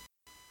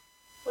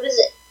 What is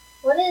it?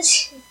 What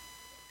is it?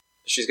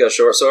 She's got a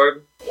short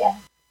sword? Yeah,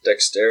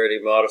 Dexterity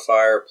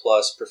modifier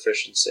plus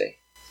proficiency.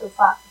 so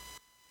 5.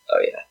 Oh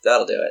yeah,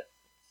 that'll do it.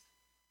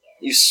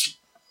 You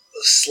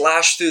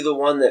slash through the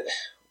one that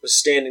was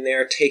standing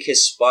there, take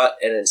his spot,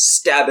 and then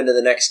stab into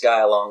the next guy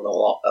along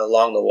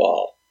the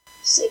wall.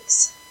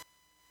 6.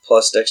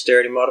 Plus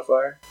dexterity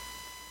modifier?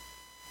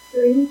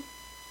 3.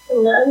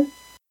 So 9.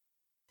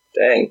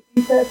 Dang.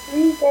 You got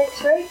 3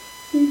 dex, right?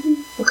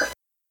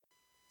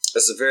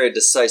 That's a very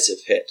decisive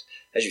hit.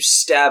 As you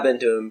stab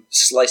into him,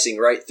 slicing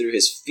right through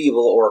his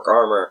feeble orc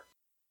armor,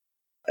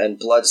 and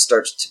blood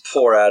starts to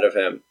pour out of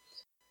him,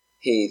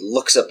 he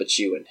looks up at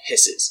you and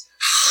hisses.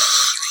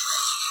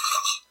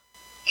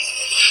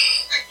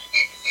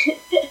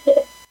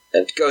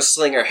 And And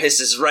Ghostslinger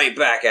hisses right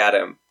back at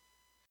him.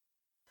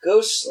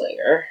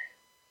 Ghostslinger,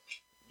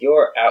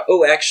 you're out.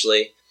 Oh,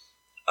 actually,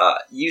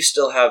 you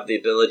still have the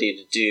ability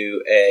to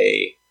do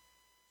a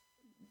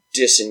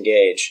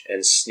disengage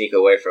and sneak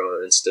away from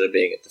him instead of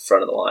being at the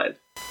front of the line.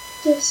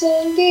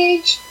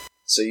 Disengage.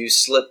 So you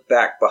slip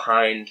back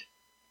behind.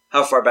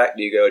 How far back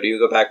do you go? Do you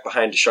go back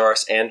behind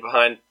Asharis and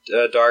behind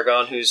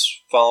Dargon,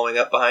 who's following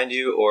up behind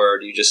you, or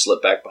do you just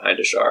slip back behind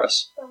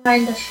Asharis?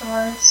 Behind the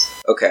shards.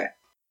 Okay.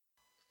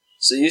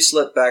 So you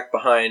slip back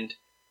behind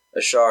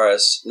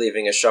Asharis,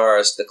 leaving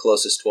Asharis the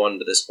closest one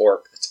to this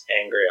orc that's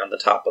angry on the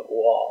top of the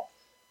wall.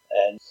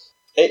 And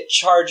it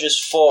charges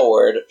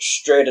forward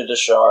straight at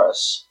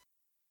Asharis.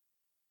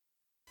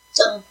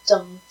 Dun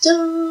dun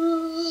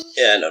dun.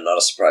 Yeah, no, not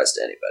a surprise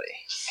to anybody.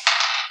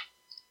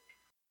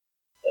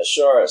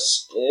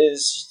 Asharis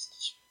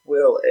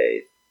will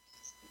a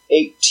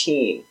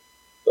 18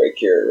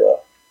 break your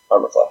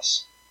armor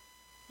class.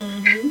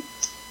 Mm-hmm.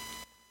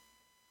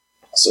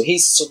 So he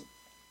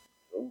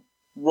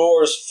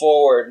roars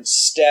forward,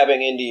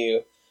 stabbing into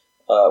you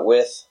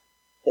with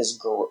his,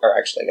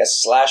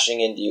 slashing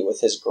into you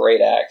with his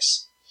great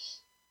axe,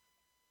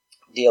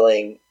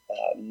 dealing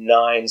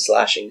 9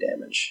 slashing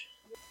damage.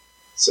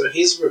 So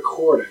he's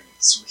recording,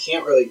 so we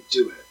can't really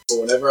do it. But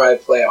whenever I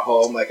play at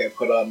home, like I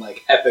put on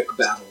like epic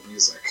battle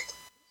music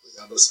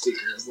like, on the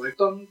speakers, like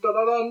dun dun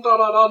dun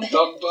dun dun dun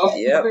dun dun.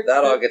 Yep,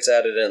 that all gets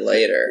added in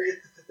later.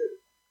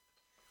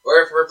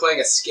 Or if we're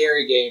playing a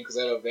scary game, because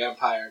I had a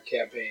vampire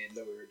campaign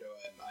that we were doing,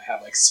 I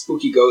have like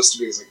spooky ghost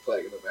music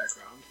playing in the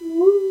background.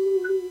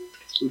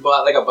 We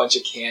bought like a bunch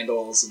of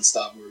candles and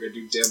stuff. We were gonna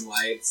do dim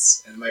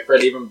lights, and my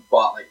friend even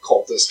bought like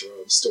cultist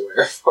robes to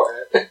wear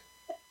for it.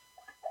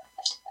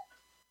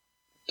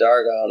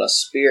 Dargon, a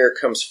spear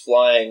comes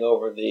flying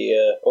over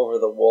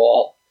the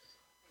wall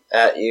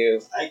at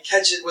you. I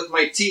catch it with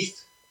my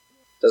teeth.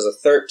 Does a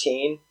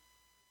 13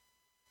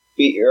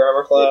 beat your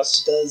armor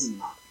class? It does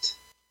not.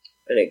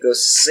 And it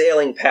goes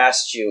sailing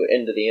past you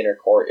into the inner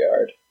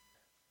courtyard.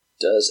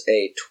 Does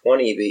a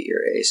 20 beat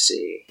your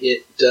AC?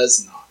 It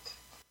does not.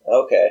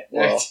 Okay,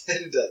 well,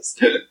 It does.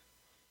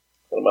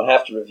 I'm gonna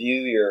have to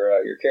review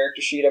your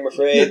character sheet. I'm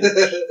afraid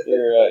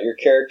your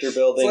character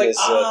building It's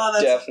is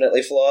like,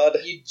 definitely flawed.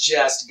 You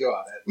just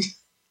got it.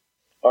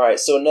 All right,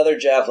 so another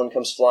javelin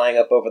comes flying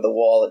up over the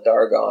wall at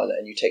Dargon,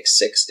 and you take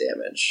 6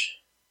 damage.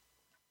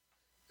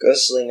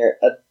 Ghostslinger,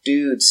 a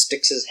dude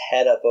sticks his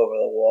head up over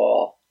the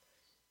wall.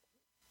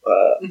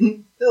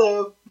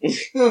 Hello.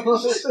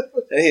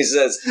 And he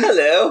says,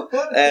 hello,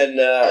 and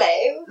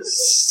Hello.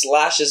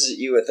 slashes at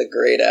you with a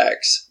great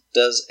axe.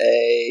 Does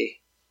a...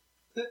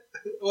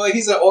 Well,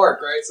 he's an orc,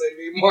 right? So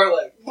he'd be more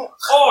like,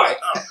 oi!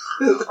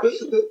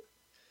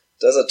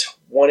 Does a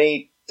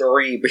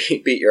 23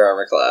 beat your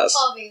armor class?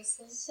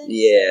 Obviously.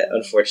 Yeah,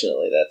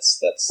 unfortunately,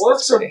 that's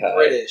Orcs are pretty high.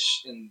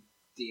 British in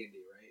D&D,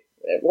 right?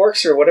 It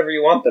works for whatever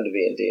you want them to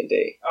be in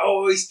D&D.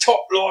 Oh, he's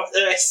top like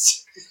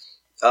this.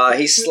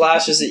 He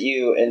slashes at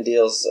you and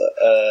deals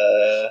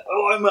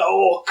Oh, I'm an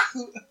orc.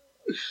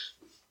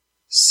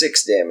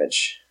 6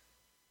 damage.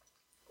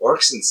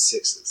 Orcs and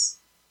 6s.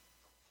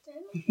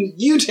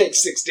 You take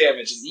 6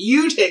 damage, and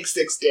you take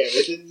 6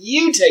 damage, and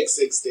you take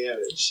 6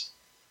 damage.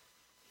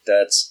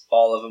 That's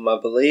all of them, I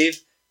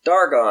believe.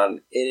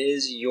 Dargon, it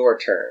is your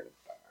turn.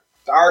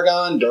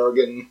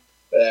 Dargon.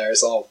 There,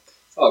 it's all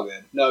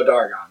good. No,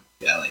 Dargon.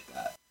 Yeah, I like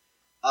that.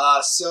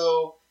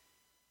 So,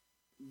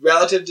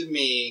 relative to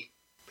me,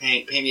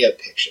 paint me a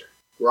picture.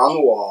 We're on the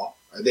wall.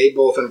 Are they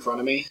both in front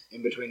of me?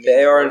 In between me?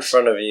 They are in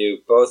front of you.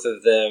 Both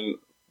of them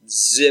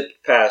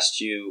zipped past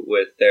you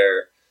with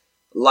their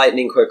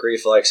lightning quick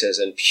reflexes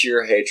and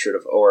pure hatred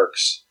of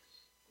orcs,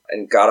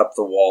 and got up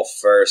the wall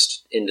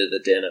first into the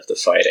din of the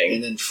fighting.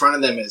 And in front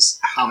of them is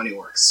how many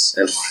orcs?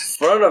 In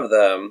front of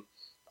them,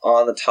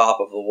 on the top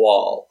of the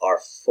wall, are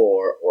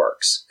 4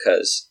 orcs,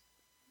 because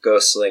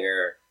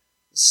Ghostslinger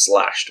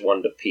slashed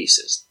one to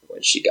pieces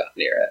when she got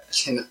near it.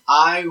 Can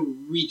I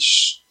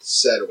reach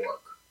said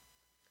orc?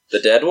 The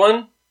dead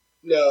one?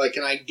 No, like,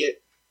 can I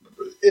get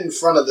in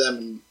front of them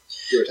and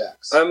do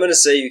attacks? I'm going to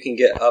say you can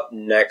get up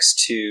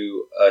next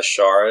to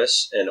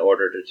Asharis in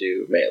order to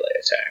do melee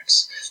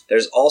attacks.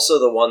 There's also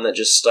the one that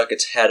just stuck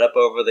its head up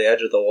over the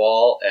edge of the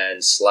wall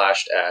and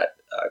slashed at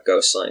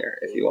Ghostslinger,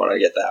 if you want to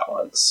get that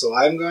one. So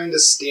I'm going to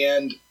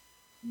stand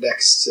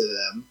next to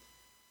them,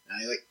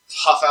 and I, like,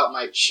 puff out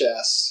my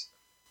chest,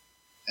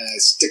 and I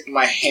stick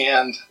my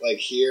hand, like,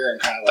 here, and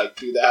kind of, like,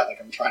 do that,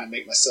 like I'm trying to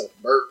make myself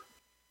burp.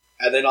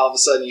 And then all of a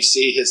sudden you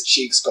see his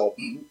cheeks go,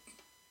 and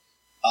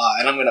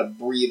I'm going to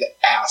breathe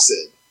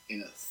acid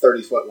in a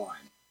 30-foot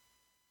line.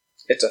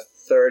 It's a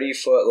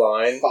 30-foot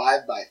line.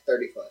 5 by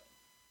 30 foot.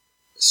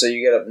 So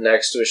you get up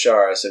next to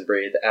Asharis and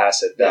breathe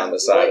acid down the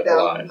side of the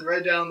line.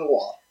 Right down the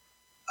wall.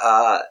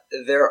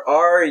 There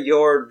are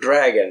your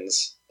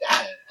dragons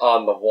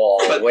on the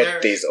wall But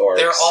with these orcs.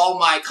 They're all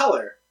my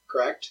color,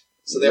 correct?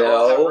 So they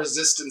all have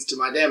resistance to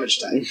my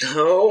damage type.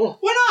 No.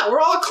 Why not? We're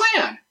all a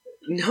clan.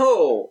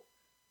 No.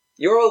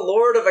 You're a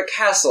lord of a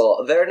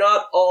castle. They're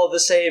not all the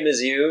same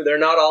as you. They're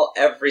not all,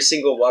 every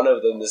single one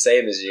of them, the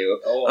same as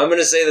you. Oh. I'm going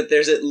to say that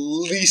there's at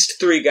least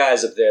 3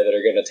 guys up there that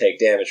are going to take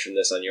damage from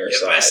this on your You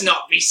side. best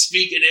not be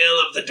speaking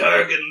ill of the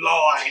Durgan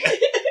line.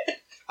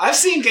 I've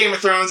seen Game of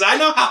Thrones. I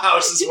know how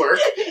houses work.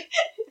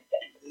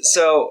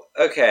 So,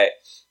 okay.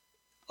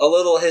 A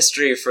little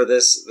history for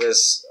this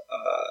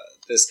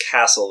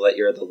castle that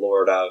you're the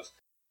lord of.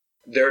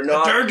 They're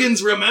not... The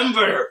Durgans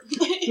remember!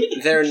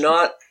 They're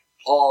not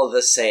all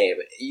the same.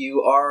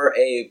 You are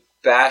a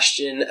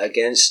bastion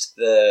against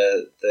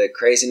the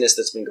craziness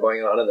that's been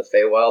going on in the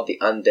Feywild, the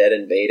undead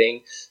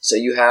invading. So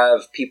you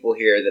have people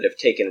here that have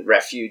taken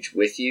refuge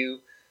with you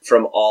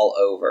from all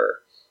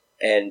over.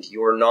 And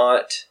you're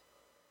not...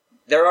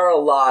 There are a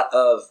lot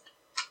of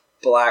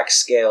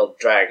black-scaled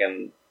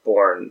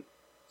dragonborn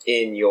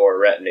in your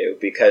retinue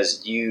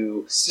because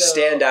you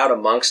stand out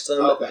amongst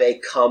them. Okay. They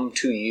come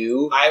to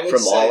you I would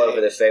from all say over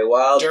the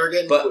Feywild.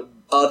 Durgan but would,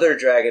 other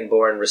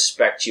dragonborn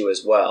respect you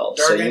as well,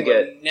 so Durgan you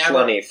get would never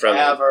plenty from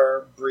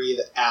ever breathe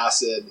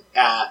acid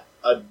at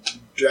a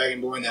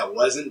dragonborn that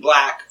wasn't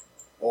black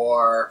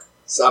or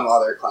some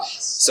other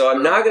class. So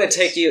I'm not going to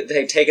take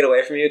it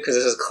away from you because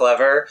this is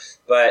clever,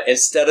 but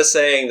instead of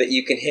saying that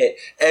you can hit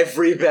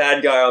every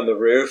bad guy on the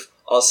roof,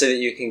 I'll say that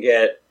you can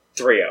get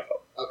 3 of them.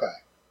 Okay.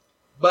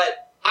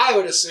 But I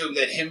would assume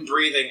that him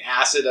breathing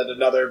acid at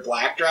another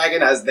black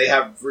dragon, as they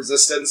have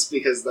resistance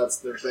because that's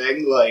their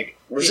thing, like...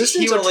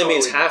 Resistance he would only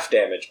means totally- half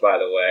damage, by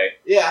the way.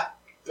 Yeah,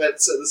 but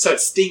so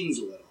it stings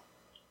a little.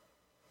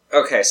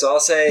 Okay, so I'll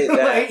say that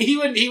Like, he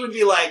would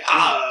be like,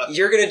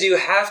 you're going to do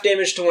half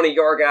damage to one of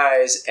your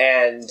guys,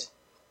 and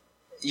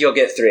you'll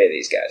get 3 of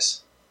these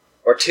guys.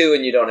 Or 2,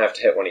 and you don't have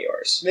to hit one of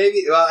yours.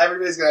 maybe, well,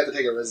 everybody's gonna have to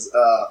take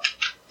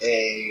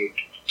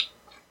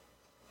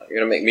You're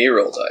going to make me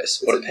roll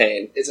dice. What a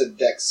pain. it's a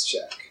dex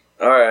check.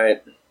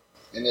 Alright.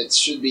 And it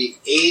should be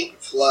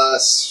 8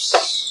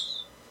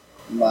 plus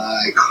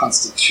my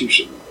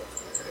constitution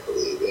modifier, I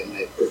believe, and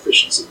my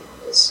proficiency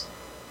bonus.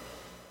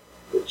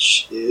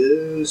 Which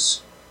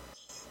is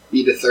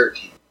be to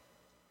 13.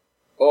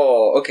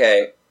 Oh,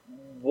 okay.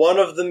 One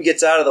of them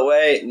gets out of the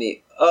way, and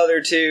the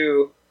other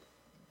 2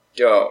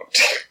 don't.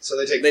 So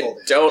they take They full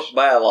damage. don't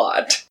by a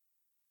lot.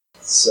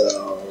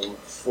 So,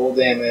 full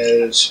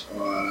damage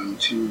on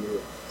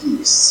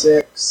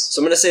 2d6.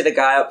 So I'm going to say the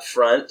guy up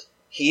front,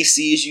 he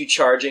sees you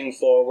charging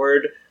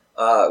forward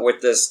with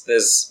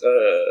this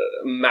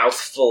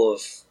mouthful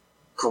of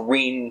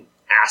green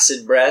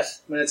acid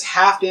breath. When it's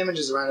half damage,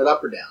 is it rounded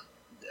up or down?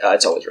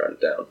 It's always rounded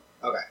down.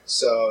 Okay,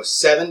 so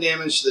 7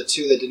 damage to the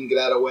 2 that didn't get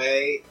out of the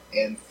way,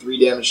 and 3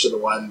 damage to the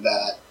one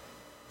that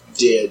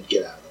did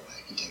get out of the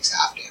way. He takes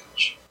half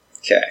damage.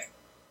 Okay.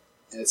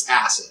 And it's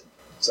acid,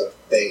 so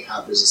they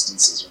have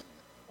resistances.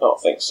 I don't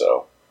think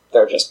so.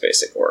 They're just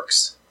basic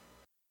works.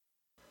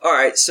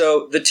 Alright,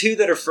 so the 2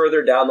 that are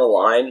further down the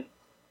line,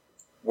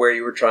 where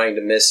you were trying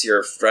to miss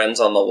your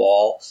friends on the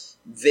wall,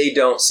 they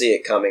don't see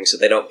it coming, so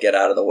they don't get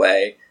out of the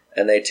way,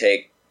 and they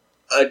take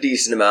a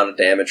decent amount of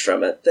damage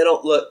from it. They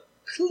don't look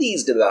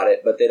pleased about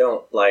it, but they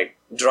don't,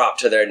 drop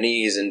to their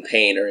knees in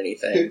pain or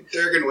anything.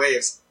 Durgan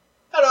waves.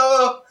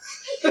 Hello!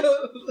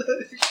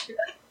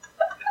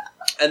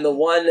 And the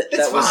one It's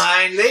that was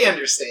fine, they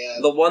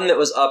understand. the one that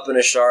was up in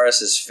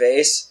Asharis'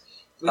 face,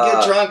 We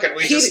get drunk and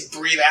we he- just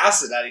breathe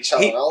acid at each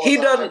other all the he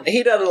time.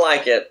 doesn't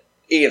like it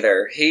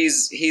either.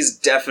 He's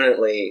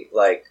definitely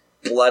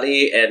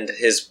bloody, and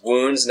his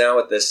wounds now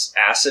with this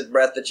acid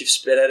breath that you've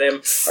spit at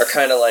him are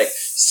kind of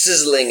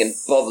sizzling and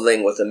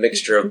bubbling with a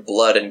mixture of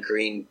blood and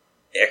green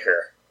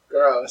ichor.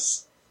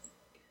 Gross.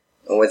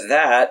 And with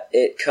that,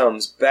 it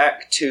comes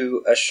back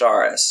to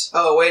Asharis.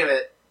 Oh, wait a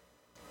minute.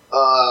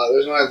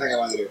 There's one other thing I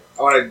want to do.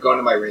 I want to go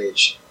into my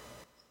rage.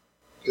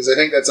 Because I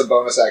think that's a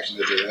bonus action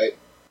to do, right?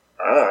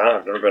 I don't know,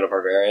 I've never been a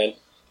barbarian.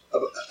 A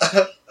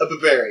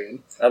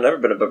barbarian. I've never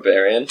been a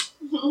barbarian.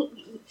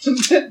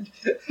 Durgan.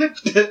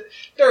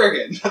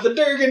 The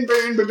Durgan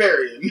Baron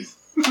Barbarian.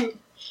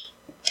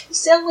 You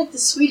sound like the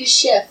Swedish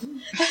chef.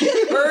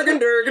 Bergen,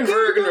 Durgan,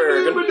 Bergen,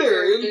 Durgan.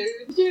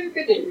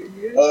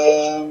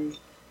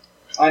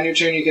 On your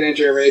turn, you can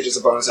enter a rage as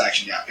a bonus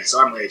action. Yeah, okay,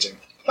 so I'm raging.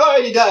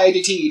 Tidy.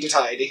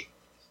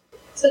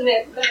 So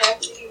never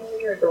happening when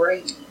you're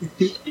great.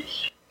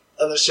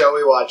 On the show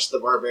we watched, the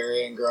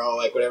barbarian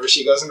girl, whenever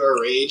she goes into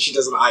a rage, she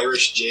does an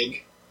Irish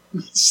jig.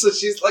 So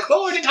she's like,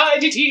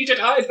 tidy.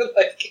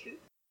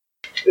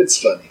 It's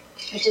funny.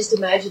 I just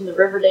imagine the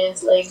river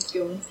dance legs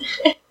going.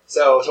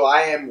 So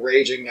I am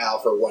raging now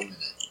for 1 minute.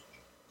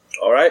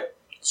 Alright,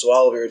 so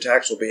all of your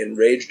attacks will be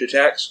enraged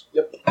attacks?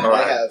 Yep.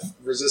 Alright. I have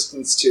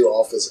resistance to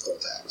all physical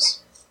attacks.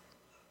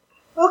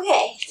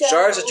 Okay, so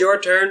Shars, it's your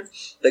turn.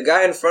 The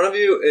guy in front of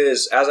you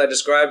is, as I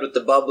described, with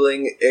the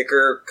bubbling,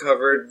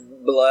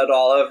 ichor-covered blood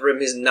all over him.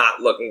 He's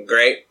not looking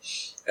great.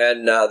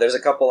 And there's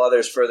a couple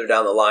others further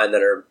down the line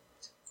that are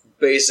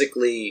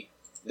basically...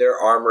 Their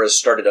armor has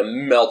started to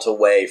melt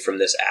away from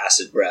this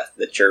acid breath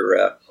that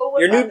your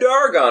new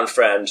Dargon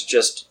friend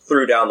just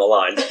threw down the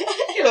line.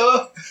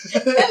 Hello.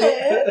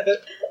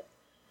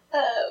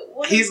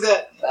 What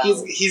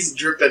He's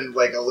dripping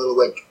a little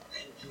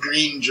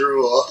green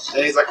drool.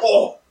 And he's like,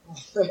 oh!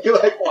 And he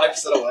like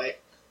wipes it away.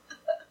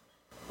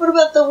 What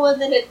about the one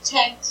that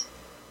attacked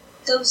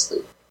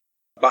Ghostly?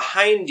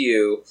 Behind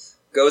you,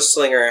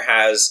 Ghostslinger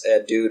has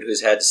a dude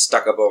whose head's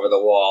stuck up over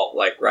the wall,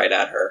 like right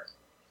at her.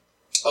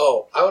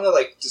 Oh, I want to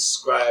like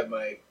describe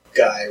my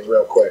guy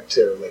real quick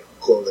too, like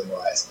clothing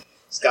wise.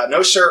 He's got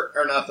no shirt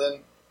or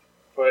nothing,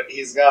 but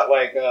he's got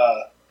like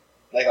a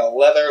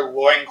leather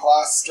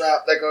loincloth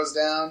strap that goes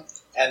down,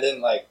 and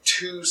then like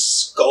 2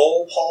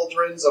 skull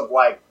pauldrons of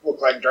like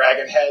look like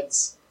dragon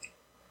heads,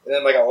 and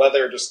then like a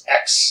leather just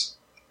X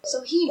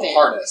So He-Man.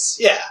 harness.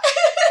 Yeah,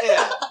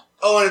 yeah.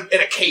 Oh,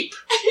 and a cape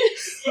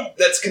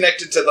that's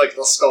connected to like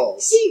the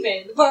skulls,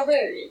 He-Man, the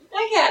barbarian.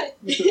 I got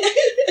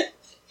it.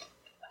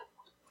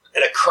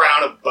 and a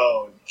crown of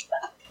bone.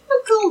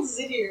 How cold is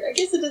it here? I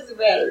guess it doesn't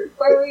matter.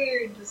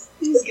 Barbarian,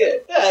 he's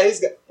good. Yeah, he's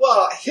good.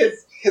 Well,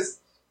 his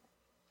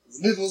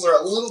nipples are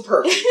a little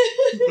perky.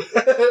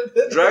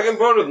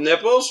 Dragonborn with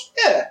nipples?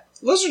 Yeah.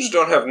 Lizards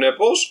don't have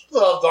nipples.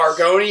 Well, the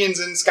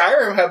Argonians in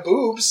Skyrim have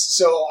boobs,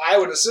 so I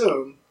would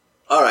assume.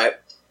 Alright,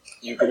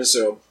 you can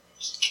assume.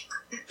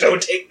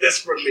 Don't take this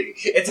from me.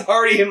 It's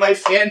already in my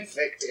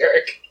fanfic,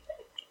 Derek.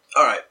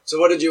 Alright, so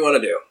what did you want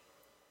to do?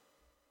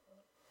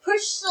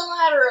 Push the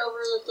ladder over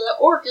that the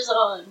orc is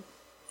on.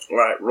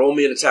 Alright, roll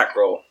me an attack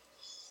roll.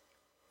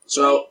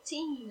 So,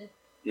 19.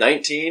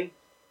 19.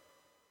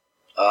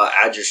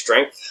 Add your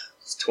strength.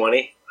 It's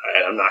 20.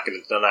 Alright, I'm not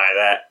going to deny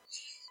that.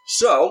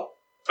 So,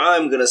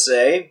 I'm going to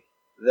say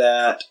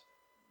that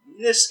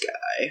this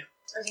guy...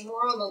 Are there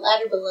more on the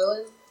ladder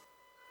below him?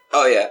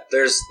 Oh yeah,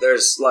 there's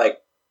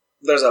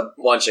a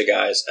bunch of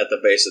guys at the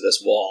base of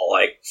this wall.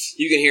 Like,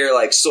 you can hear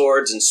like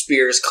swords and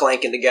spears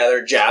clanking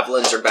together,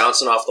 javelins are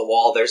bouncing off the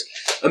wall.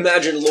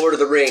 Imagine Lord of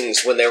the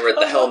Rings when they were at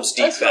the Helm's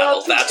Deep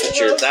battle. That's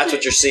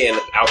what you're seeing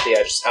out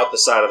the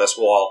side of this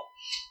wall.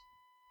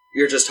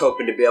 You're just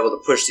hoping to be able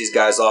to push these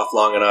guys off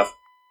long enough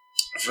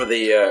for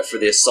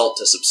the assault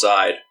to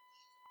subside.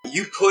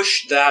 You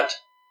push that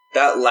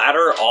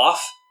ladder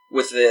off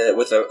with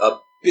a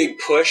big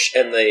push,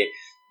 and the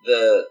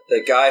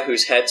guy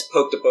whose head's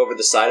poked up over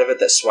the side of it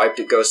that swiped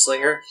at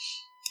Ghostslinger,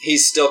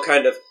 he's still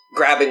kind of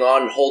grabbing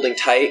on and holding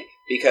tight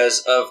because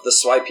of the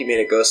swipe he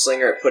made at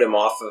Ghostslinger. It put him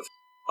off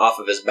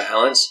of his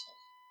balance.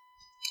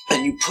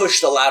 And you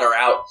push the ladder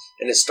out,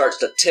 and it starts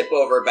to tip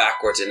over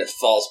backwards, and it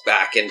falls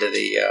back into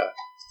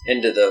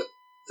the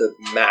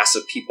mass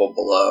of people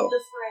below.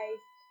 The fray.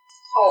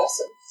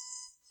 Awesome.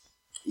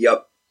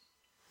 Yep.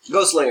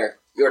 Ghostslinger,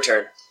 your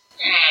turn.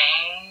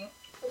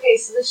 Okay,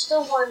 so there's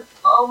still one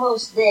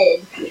almost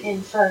dead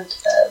in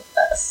front of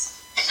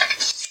us.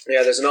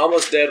 Yeah, there's an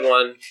almost dead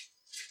one.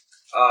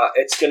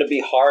 It's going to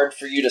be hard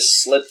for you to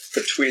slip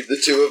between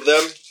the two of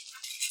them,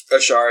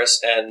 Asharis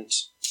and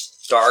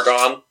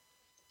Dargon,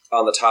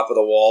 on the top of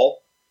the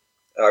wall,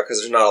 because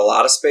there's not a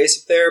lot of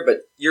space up there,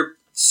 but you're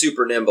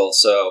super nimble,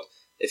 so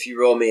if you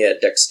roll me a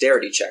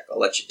dexterity check, I'll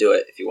let you do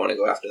it if you want to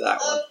go after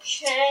that one.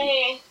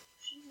 Okay.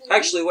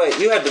 Actually, wait,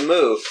 you had to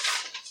move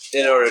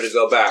in order to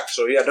go back,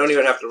 so yeah, don't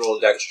even have to roll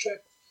a dex check.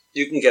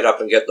 You can get up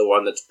and get the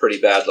one that's pretty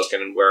bad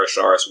looking and where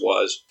Asharis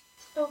was.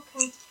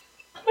 Okay.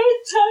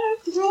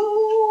 Attack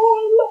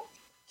roll.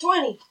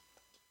 20.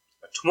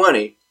 A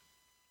 20?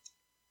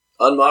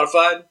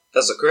 Unmodified?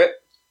 That's a crit?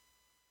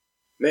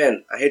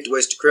 Man, I hate to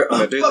waste a crit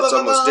on a dude that's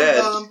almost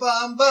dead.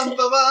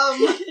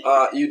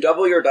 You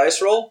double your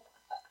dice roll,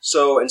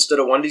 so instead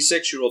of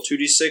 1d6, you roll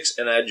 2d6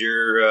 and add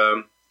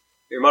your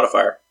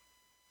modifier.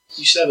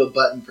 You should have a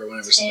button for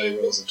whenever somebody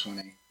rolls a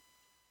 20.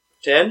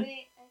 10?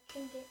 Wait, I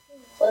can get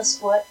you.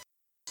 Plus what?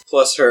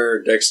 Plus her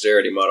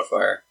dexterity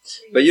modifier.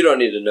 But you don't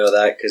need to know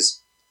that,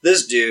 because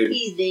this dude,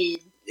 He's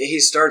dead. he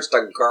starts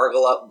to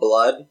gargle up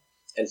blood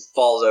and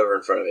falls over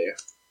in front of you.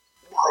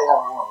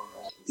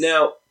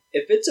 Now,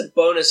 if it's a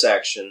bonus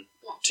action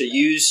to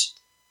use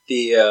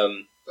the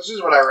This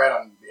is what I read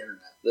on the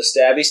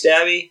internet.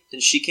 stabby, then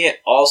she can't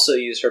also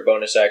use her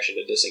bonus action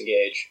to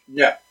disengage.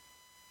 Yeah.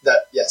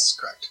 Yes,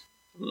 correct.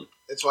 Hmm.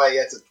 That's why you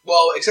have to...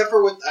 Well, except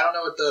for with... I don't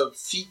know what the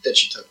feat that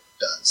she took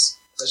does.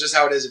 That's just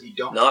how it is if you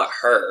don't... Not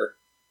her.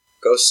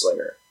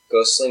 Ghostslinger.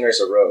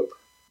 Ghostslinger's a rogue.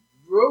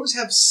 Rogues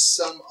have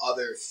some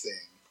other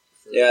thing.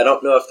 Yeah, I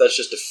don't know if that's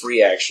just a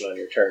free action on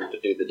your turn to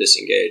do the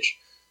disengage.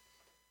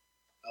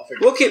 I'll figure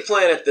We'll keep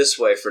playing it this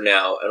way for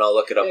now, and I'll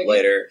look it up Yeah,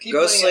 later. keep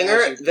playing it as you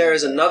Ghostslinger, can. there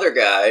is another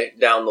guy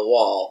down the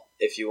wall,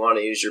 if you want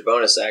to use your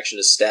bonus action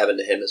to stab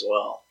into him as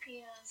well.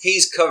 Yes.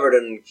 He's covered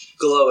in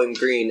glowing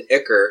green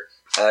ichor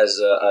as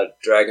a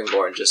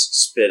Dragonborn just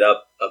spit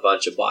up a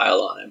bunch of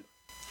bile on him.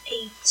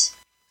 8.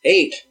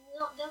 8.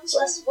 No, that was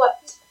Plus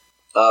what?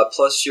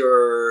 Plus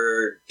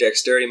your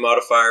dexterity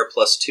modifier,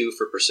 plus 2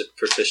 for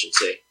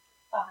proficiency.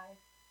 5.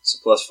 So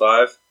plus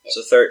 5.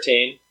 So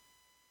 13.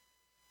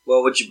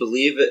 Well, would you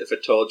believe it if I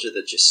told you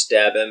that you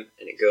stab him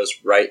and it goes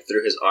right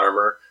through his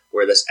armor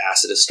where this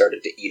acid has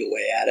started to eat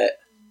away at it?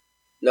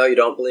 No, you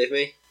don't believe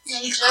me?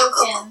 I'm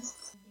joking.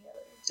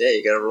 Yeah,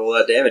 you gotta roll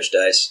that damage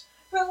dice.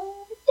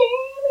 Roll the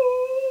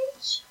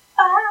damage.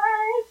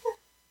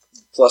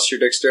 5. Plus your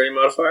dexterity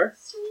modifier?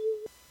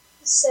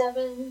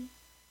 7.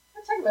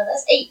 I'm talking about?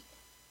 That's 8.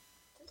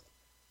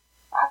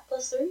 5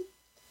 plus 3?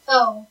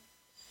 Oh.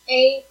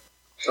 8.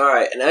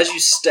 Alright, and as you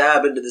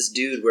stab into this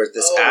dude where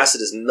this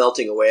acid is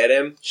melting away at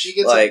him, She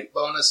gets like, a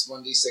bonus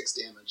 1d6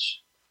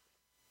 damage.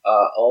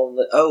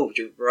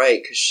 you're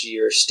right, because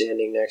you're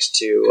standing next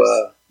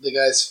to, the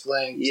guy's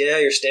flanked. yeah,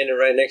 you're standing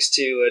right next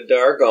to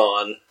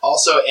Dargon.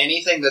 Also,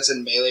 anything that's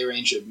in melee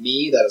range of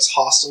me that is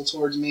hostile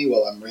towards me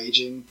while I'm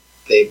raging,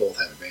 they both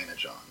have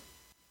advantage on.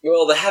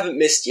 Well, they haven't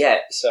missed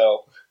yet,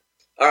 so...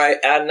 Alright,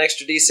 add an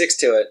extra d6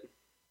 to it.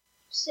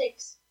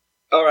 6.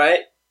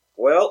 Alright,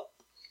 well,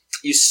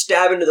 you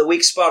stab into the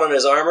weak spot on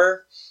his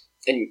armor,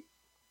 and you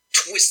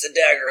twist the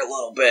dagger a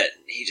little bit,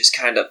 and he just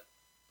kind of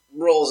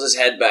rolls his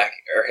head back,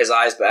 or his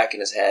eyes back in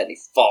his head, and he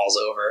falls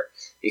over.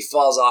 He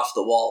falls off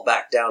the wall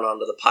back down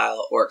onto the pile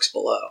of orcs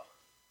below.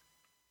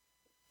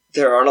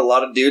 There aren't a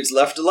lot of dudes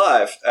left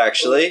alive,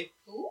 actually.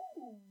 Ooh.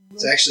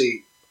 It's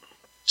actually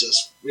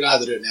just, we don't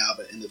have to do it now,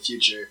 but in the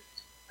future,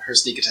 her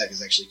sneak attack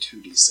is actually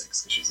 2d6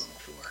 because she's level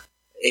 4.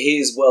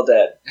 He's well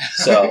dead,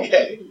 so...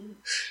 Okay.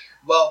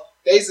 Well,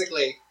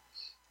 basically,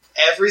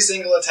 every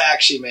single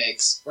attack she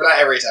makes, or not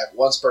every attack,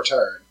 once per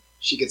turn,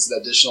 she gets an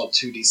additional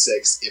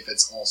 2d6 if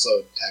it's also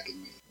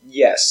attacking me.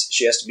 Yes,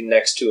 she has to be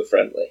next to a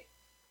friendly.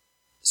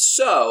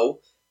 So,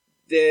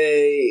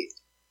 Pretty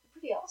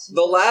awesome.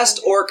 the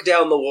last orc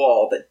down the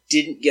wall that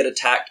didn't get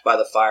attacked by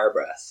the fire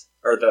breath,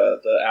 or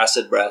the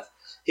acid breath,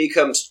 he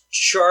comes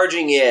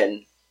charging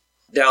in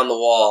down the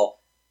wall,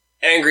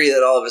 angry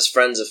that all of his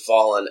friends have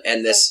fallen,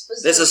 and this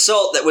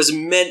assault that was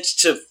meant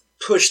to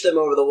push them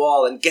over the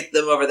wall and get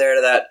them over there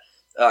to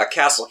that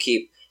castle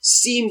keep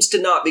seems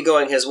to not be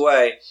going his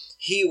way.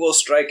 He will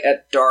strike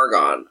at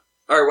Dargon.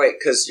 Or wait,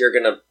 because you're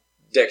going to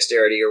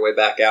dexterity your way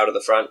back out of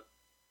the front?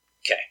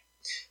 Okay.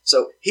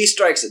 So, he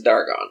strikes at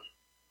Dargon.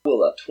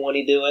 Will a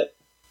 20 do it?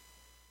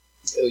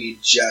 Oh, you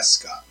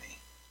just got me.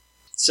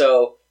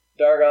 So,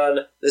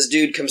 Dargon, this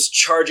dude comes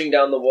charging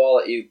down the wall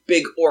at you.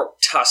 Big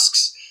orc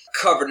tusks,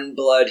 covered in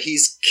blood.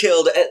 He's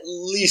killed at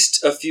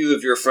least a few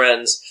of your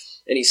friends.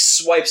 And he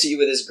swipes at you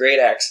with his great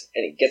axe,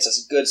 and he gets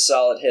a good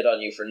solid hit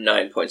on you for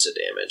 9 points of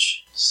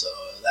damage. So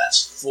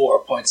that's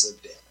 4 points of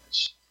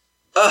damage.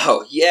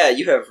 Oh, yeah,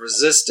 you have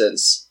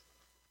resistance.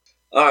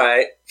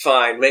 Alright,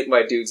 fine, make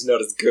my dudes not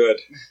as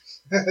good.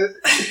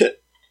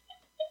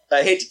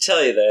 I hate to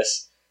tell you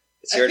this.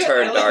 It's your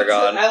turn,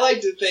 Dargon. I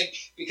like to think,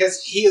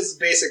 because he is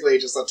basically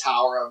just a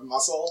tower of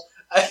muscle,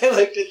 I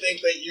like to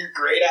think that your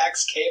great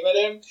axe came at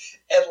him,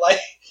 and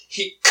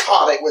he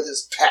caught it with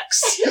his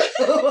pecs.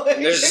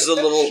 And there's just a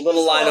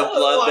little line of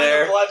blood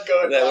there,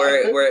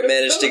 where it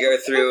managed to go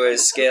through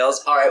his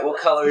scales. Alright,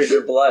 what color is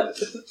your blood?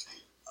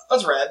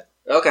 That's red.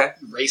 Okay.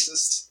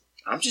 Racist.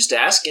 I'm just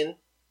asking.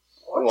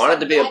 I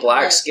wanted to be a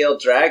black-scaled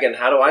dragon.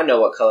 How do I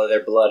know what color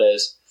their blood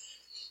is?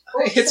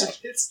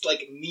 It's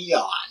like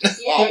neon.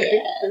 Yeah.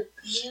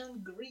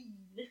 Neon green.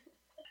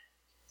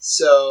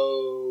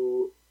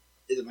 So,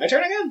 is it my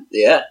turn again?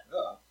 Yeah.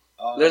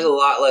 Oh. There's a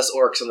lot less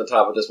orcs on the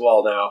top of this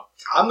wall now.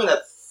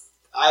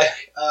 I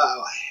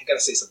gotta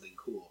say something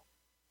cool.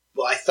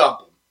 Well, I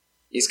thump him.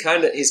 He's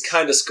kind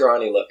of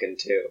scrawny looking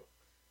too.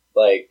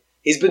 Like,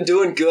 he's been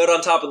doing good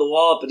on top of the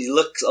wall, but he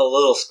looks a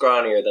little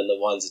scrawnier than the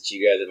ones that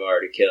you guys have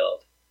already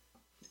killed.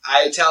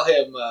 I tell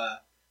him,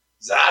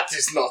 that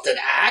is not an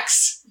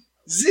axe.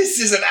 This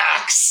is an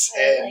axe.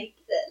 I like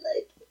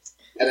that.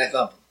 And I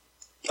thump him.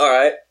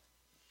 Alright.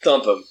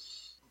 Thump him.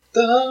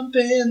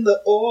 Thumping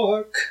the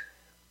orc.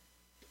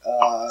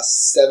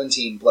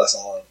 17 plus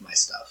all of my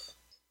stuff.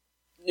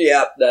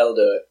 Yeah, that'll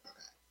do it.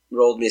 Okay.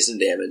 Rolled me some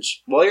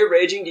damage. While you're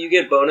raging, do you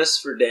get bonus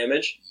for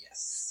damage?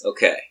 Yes.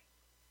 Okay.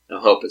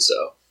 I'm hoping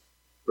so.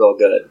 Roll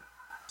good.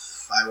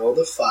 I rolled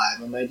a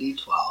 5 on my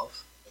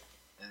d12,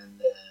 and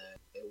then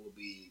it will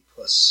be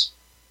plus...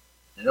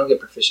 I don't get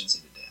proficiency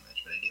to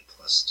damage, but I get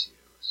plus 2,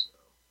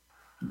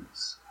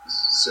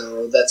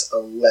 so that's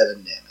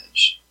 11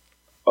 damage.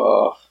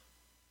 Oh.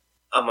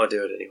 I'm gonna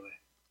do it anyway.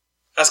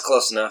 That's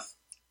close enough.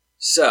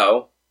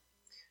 So,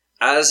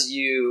 as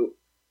you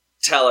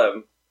tell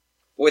him,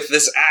 with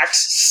this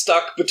axe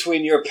stuck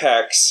between your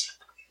pecs,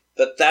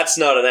 that's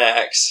not an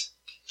axe,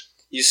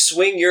 you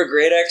swing your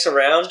great axe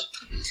around,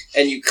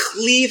 and you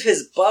cleave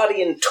his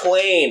body in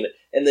twain,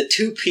 and the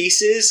two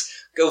pieces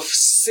go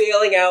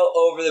sailing out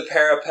over the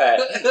parapet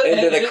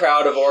into the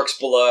crowd of orcs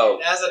below.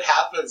 And as it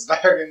happens,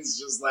 Dargon's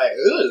just like,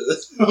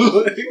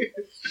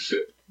 ugh.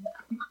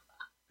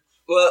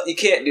 Well, you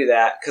can't do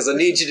that, because I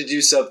need you to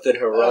do something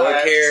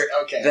heroic here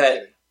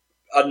that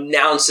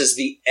announces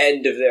the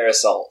end of their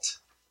assault.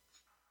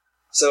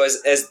 So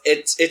as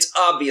it's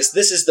obvious,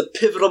 this is the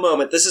pivotal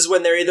moment. This is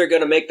when they're either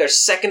going to make their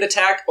second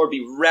attack or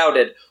be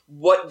routed.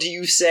 What do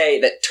you say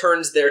that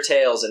turns their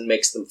tails and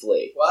makes them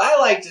flee? Well, I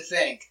like to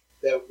think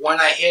that when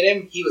I hit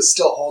him, he was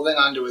still holding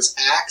onto his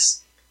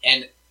axe,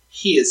 and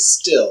he is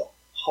still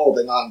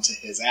holding onto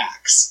his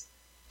axe.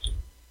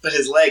 But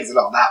his legs and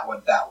all that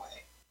went that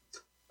way.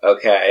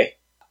 Okay.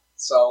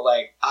 So,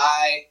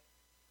 I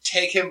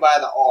take him by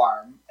the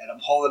arm, and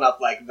I'm holding up,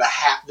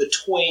 the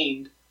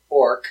twained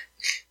orc.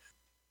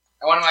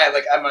 And what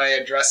am I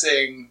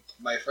addressing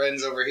my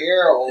friends over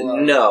here?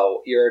 Or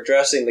No, you're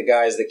addressing the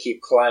guys that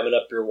keep climbing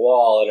up your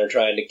wall and are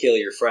trying to kill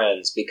your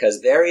friends,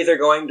 because they're either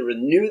going to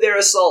renew their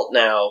assault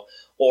now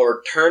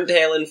or turn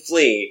tail and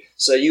flee,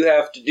 so you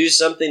have to do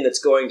something that's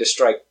going to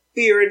strike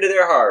fear into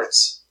their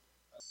hearts.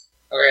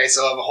 Okay,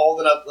 so I'm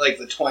holding up like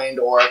the twined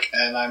orc,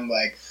 and I'm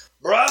like,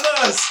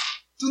 brothers,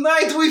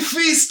 tonight we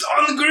feast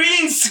on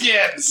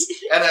greenskins,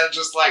 and then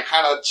just like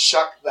kind of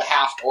chuck the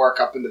half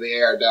orc up into the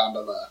air down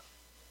to the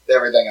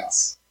everything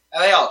else,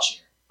 and they all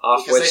cheer.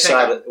 Off Because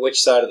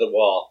which side of the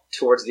wall?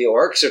 Towards the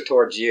orcs or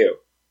towards you?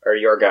 Or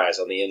your guys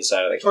on the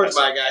inside of the Towards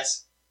castle? my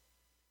guys.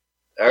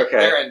 Okay.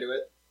 They're into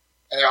it,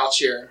 and they're all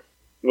cheering.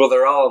 Well,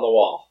 they're all on the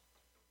wall.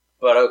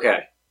 But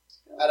okay.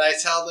 And I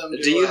tell them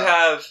to... Do you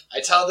have...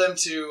 I tell them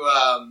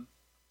to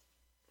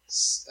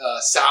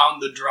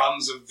sound the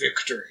drums of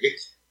victory.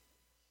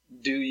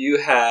 Do you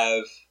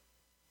have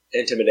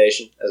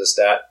intimidation as a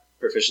stat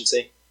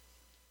proficiency?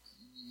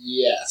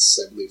 Yes,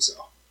 I believe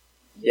so.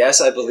 Yes,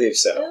 I believe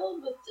so.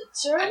 Filled with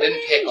I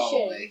didn't pick all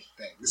determination.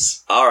 my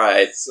things.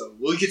 Alright. So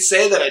we could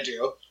say that I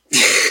do.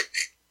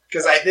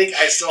 Because I think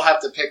I still have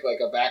to pick like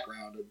a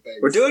background and things.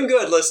 We're doing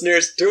good,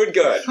 listeners. Doing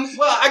good.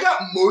 Well, I got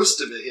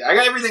most of it here. I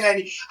got everything I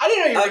need. I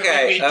didn't know you were going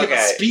to make me give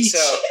a speech.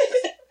 So,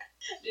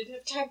 Didn't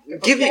have time to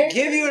give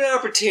prepare. you an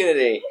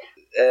opportunity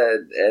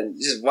and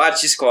just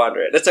watch you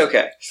squander it. That's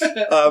okay.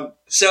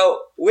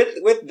 So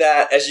with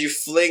that, as you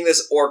fling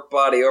this orc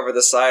body over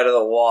the side of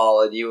the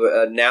wall and you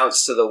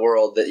announce to the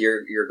world that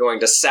you're going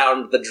to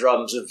sound the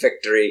drums of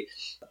victory,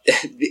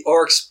 the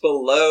orcs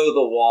below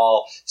the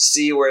wall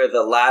see where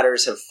the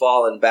ladders have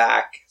fallen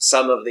back.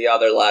 Some of the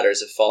other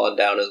ladders have fallen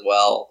down as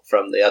well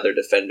from the other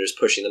defenders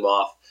pushing them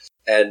off,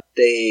 and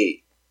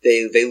they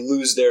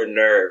lose their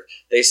nerve.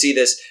 They see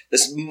this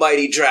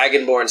mighty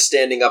dragonborn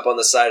standing up on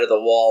the side of the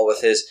wall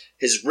with his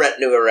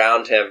retinue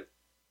around him.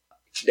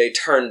 They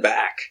turn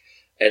back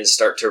and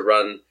start to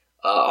run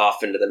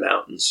off into the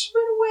mountains.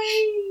 Run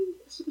away!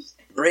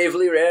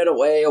 Bravely ran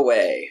away.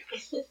 Wait.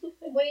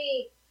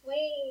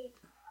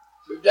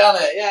 We've done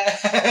it, yeah.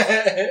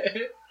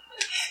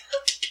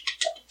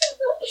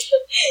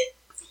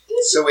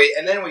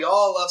 And then we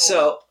all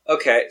level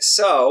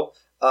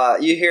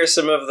up. You hear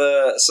some of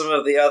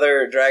the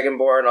other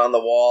dragonborn on the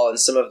wall and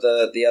some of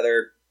the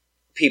other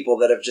people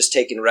that have just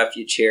taken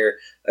refuge here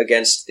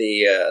against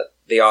the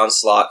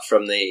onslaught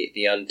from the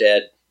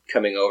undead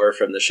coming over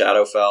from the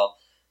Shadowfell.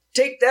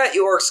 Take that,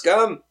 you orc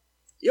scum!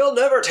 You'll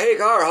never take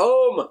our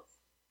home!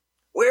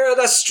 We're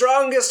the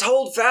strongest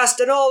holdfast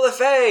in all the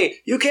Fae!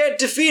 You can't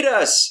defeat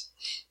us!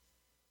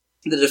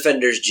 The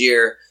defenders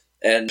jeer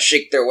and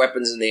shake their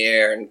weapons in the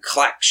air and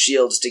clack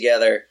shields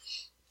together,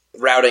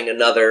 routing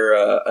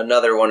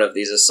another one of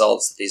these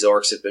assaults that these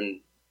orcs have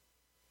been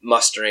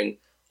mustering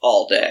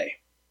all day.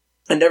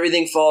 And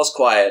everything falls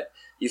quiet.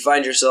 You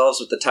find yourselves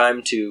with the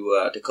time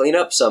to clean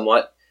up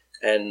somewhat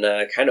and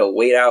kind of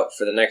wait out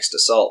for the next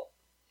assault.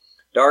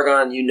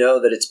 Dargon, you know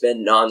that it's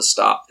been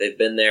non-stop. They've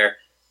been there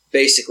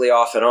basically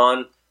off and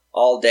on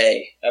all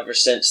day, ever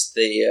since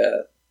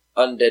the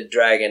undead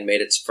dragon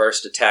made its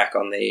first attack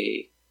on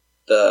the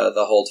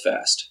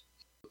holdfast.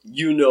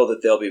 You know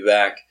that they'll be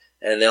back,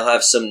 and they'll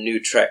have some new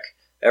trick.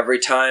 Every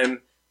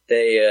time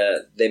they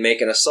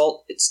make an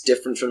assault, it's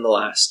different from the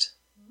last.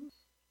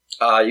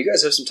 You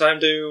guys have some time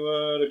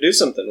to do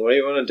something. What do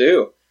you want to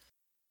do?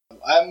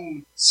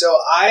 I'm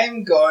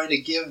going to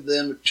give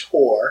them a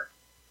tour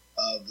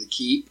of the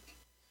keep,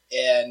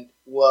 and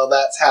while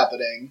that's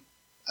happening,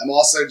 I'm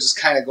also just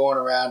kind of going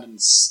around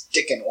and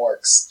sticking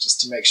orcs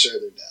just to make sure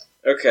they're dead.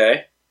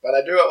 Okay. But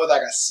I do it with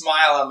like a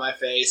smile on my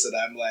face, and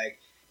I'm like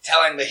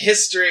telling the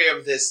history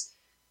of this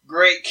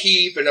great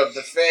keep and of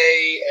the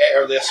Fae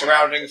or the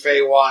surrounding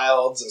Fae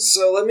wilds. And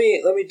So let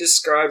me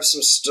describe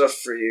some stuff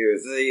for you.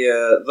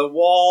 The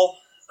wall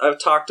I've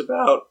talked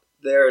about.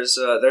 There's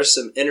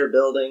some inner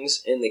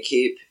buildings in the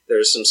keep.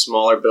 There's some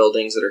smaller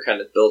buildings that are kind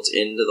of built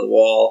into the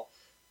wall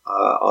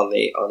on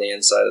the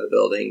inside of the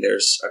building.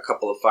 There's a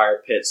couple of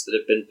fire pits that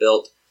have been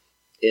built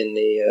in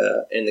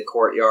the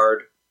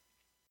courtyard.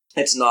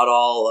 It's not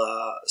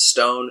all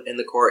stone in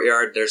the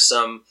courtyard. There's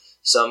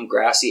some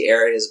grassy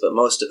areas, but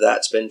most of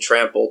that's been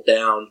trampled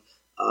down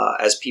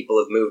as people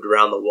have moved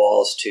around the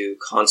walls to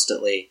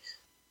constantly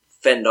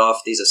fend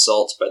off these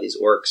assaults by these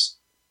orcs.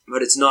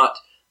 But it's not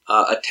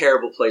a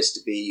terrible place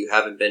to be. You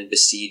haven't been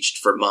besieged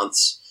for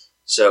months,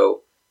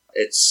 so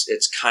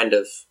it's kind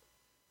of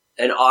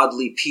an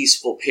oddly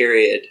peaceful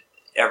period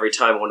every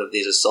time one of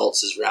these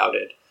assaults is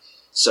routed.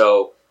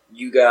 So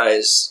you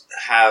guys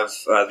have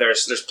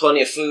there's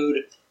plenty of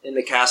food in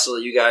the castle.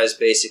 You guys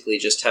basically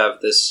just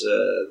have this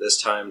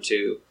time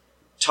to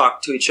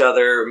talk to each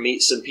other,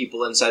 meet some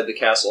people inside the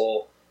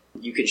castle.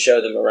 You can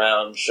show them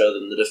around, show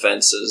them the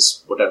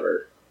defenses,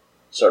 whatever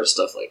sort of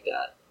stuff like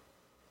that.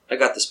 I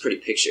got this pretty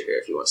picture here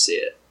if you want to see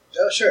it.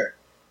 oh, sure.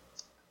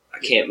 I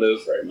can't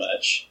move very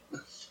much.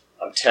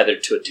 I'm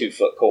tethered to a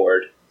 2-foot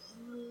cord.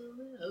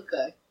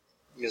 Okay.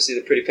 You can see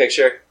the pretty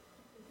picture?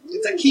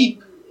 It's a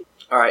keep.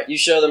 Alright, you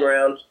show them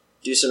around,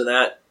 do some of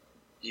that.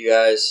 You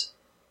guys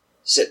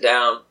sit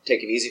down,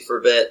 take it easy for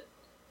a bit.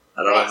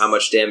 I don't know how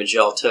much damage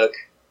y'all took.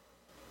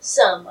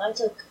 Some. I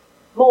took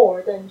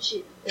more than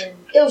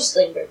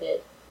Ghostlinger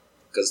did.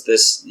 Because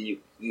this, you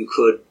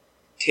could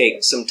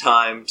take some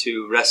time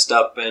to rest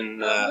up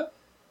and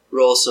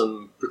roll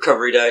some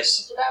recovery dice.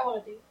 That's what I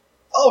want to do.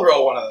 I'll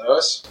roll one of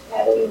those.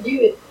 How do we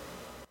do it?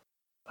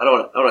 I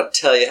don't want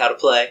to tell you how to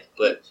play,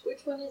 but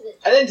Which one is it?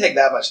 I didn't take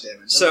that much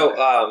damage.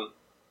 so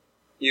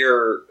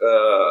your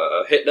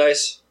hit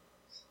dice,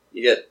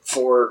 you get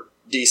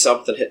 4d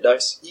something hit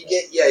dice you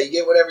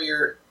get whatever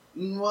your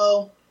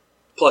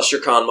plus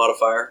your con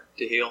modifier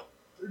to heal.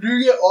 Do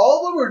you get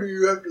all of them, or do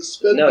you have to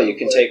spend? No, them? you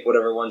can take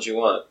whatever ones you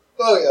want.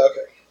 Oh yeah,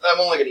 okay. I'm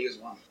only going to use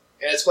one,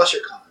 and it's plus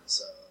your con.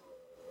 So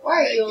Why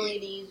are you only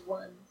going to use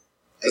one?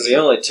 Because he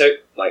only took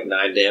like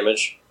 9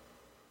 damage.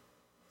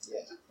 Yeah.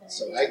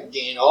 So I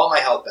gain all my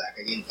health back.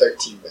 I gain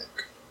 13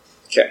 back.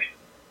 Okay.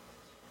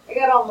 I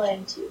got all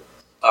mine too.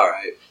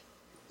 Alright.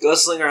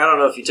 Ghostlinger, I don't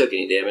know if you took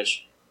any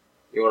damage.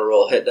 You want to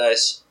roll hit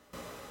dice?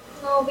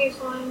 No, I'll be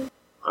fine.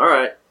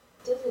 Alright.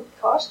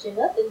 Doesn't cost you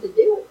nothing to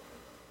do it.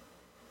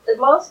 The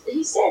monster,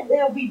 he said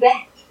they'll be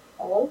back.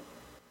 Hello?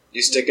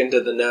 You sticking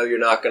to the no, you're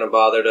not going to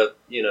bother to,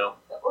 The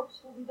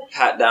orcs will be back.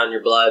 pat down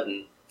your blood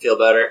and feel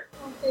better.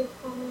 I'll be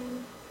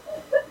fine.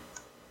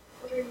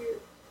 What are your...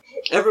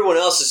 Everyone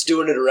else is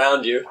doing it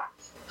around you.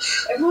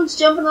 Everyone's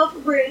jumping off a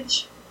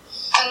bridge.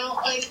 I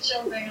don't like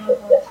jumping off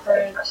the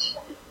bridge.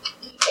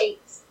 He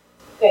aches.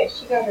 Okay,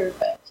 she got hers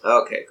back.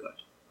 Okay, good.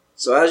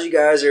 So as you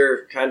guys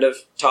are kind of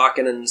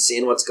talking and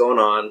seeing what's going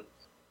on,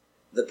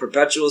 the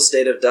perpetual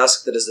state of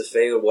dusk that is the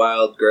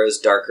Feywild grows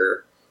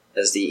darker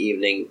as the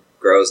evening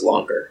grows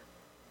longer.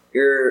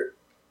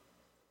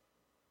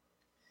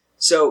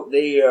 So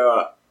the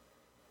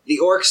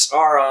orcs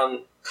are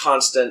on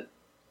constant,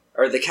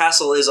 or the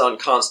castle is on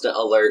constant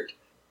alert.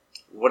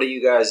 What do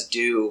you guys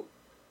do?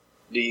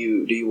 Do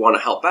you want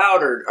to help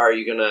out, or are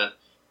you gonna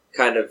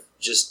kind of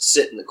just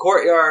sit in the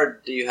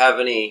courtyard? Do you have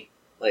any,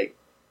 like,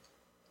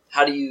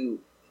 what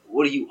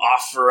do you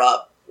offer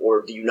up,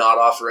 or do you not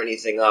offer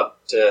anything up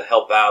to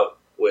help out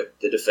with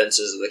the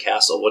defenses of the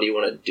castle? What do you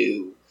want to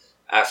do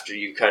after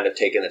you've kind of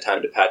taken the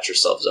time to patch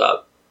yourselves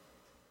up?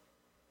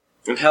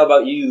 And how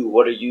about you?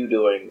 What are you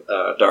doing,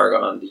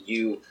 Dargon? Do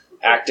you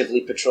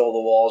actively patrol the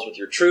walls with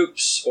your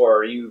troops, or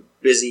are you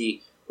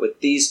busy with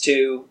these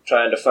two,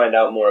 trying to find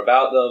out more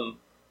about them?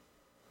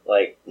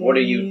 Like, what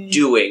are you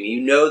doing? You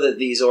know that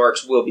these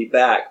orcs will be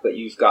back, but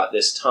you've got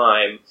this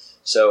time,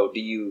 so do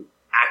you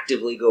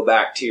actively go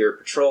back to your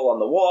patrol on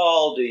the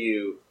wall? Do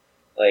you,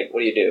 what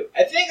do you do?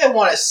 I think I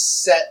want to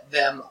set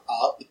them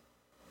up,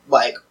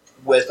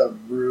 with a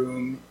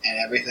room and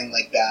everything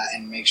like that,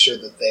 and make sure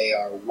that they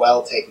are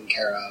well taken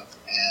care of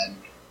and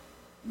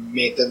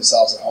make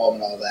themselves at home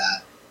and all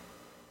that.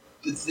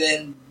 But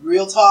then,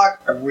 real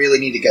talk, I really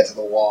need to get to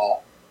the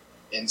wall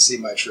and see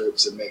my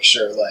troops and make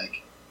sure,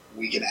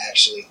 we can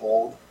actually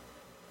hold.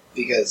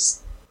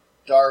 Because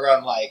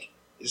Dargon,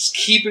 is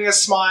keeping a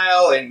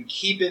smile and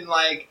keeping,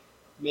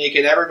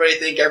 making everybody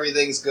think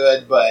everything's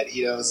good, but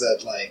he knows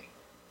that,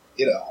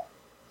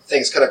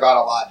 things could have gone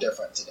a lot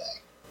different today.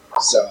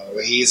 So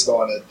he's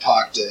going to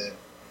talk to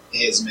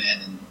his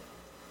men and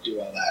do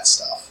all that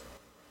stuff.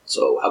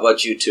 So, how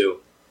about you two?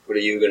 What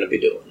are you going to be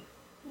doing?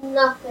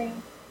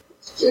 Nothing.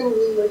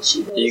 Generally what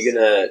she does.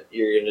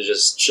 You're gonna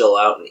just chill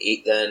out and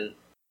eat then?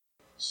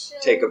 Chill.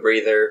 Take a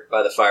breather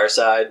by the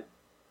fireside?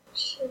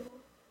 Chill.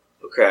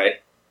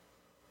 Okay.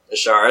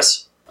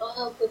 Asharis? I'll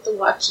help with the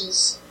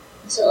watches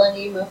until I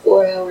need my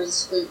 4 hours of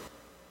sleep.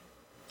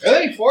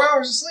 Really? 4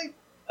 hours of sleep?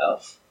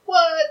 Elf.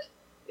 What?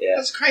 Yeah.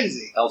 That's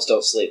crazy. Elves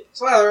don't sleep.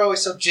 That's why they're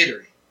always so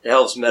jittery.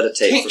 Elves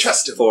meditate Can't for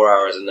trust 'em. 4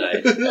 hours a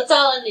night. That's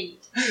all I need.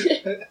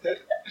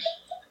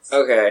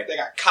 Okay. They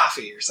got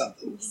coffee or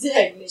something.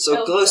 Exactly.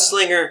 So,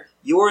 Ghostslinger,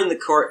 you're in the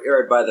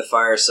courtyard by the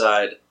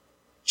fireside,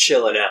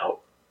 chilling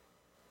out.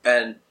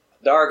 And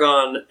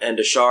Dargon and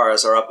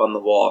Asharis are up on the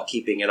wall,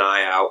 keeping an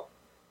eye out.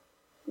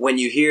 When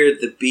you hear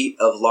the beat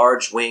of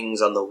large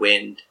wings on the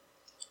wind,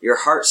 your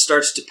heart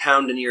starts to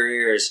pound in your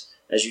ears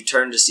as you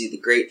turn to see the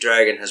great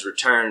dragon has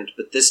returned,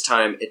 but this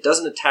time it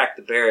doesn't attack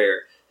the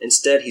barrier.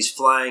 Instead, he's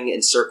flying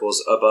in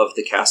circles above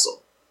the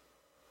castle.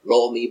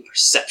 Roll me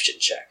perception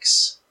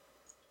checks.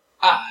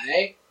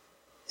 I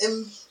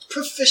am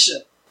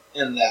proficient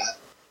in that.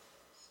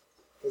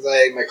 Because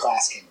my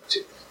class came with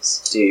 2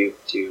 things. Do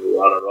you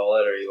want to roll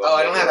it, or you want? Oh,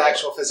 I me don't to have roll it?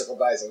 actual physical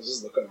dice. I was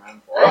just looking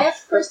around for I them.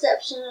 have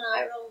perception and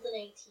I rolled an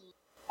 18.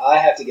 I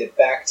have to get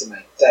back to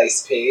my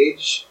dice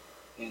page,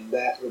 and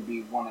that would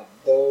be one of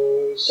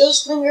those.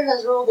 Ghostlinger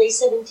has rolled a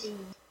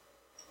 17.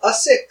 A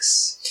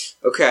 6.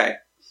 Okay.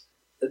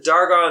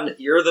 Dargon,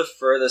 you're the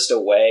furthest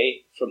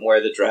away from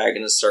where the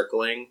dragon is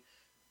circling,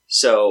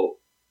 so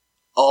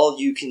all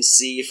you can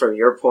see from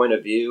your point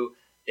of view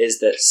is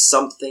that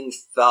something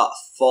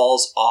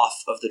falls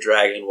off of the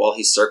dragon while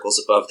he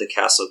circles above the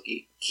castle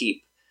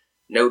keep.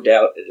 No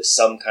doubt it is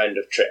some kind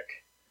of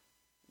trick.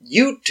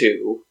 You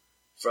two,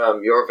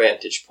 from your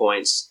vantage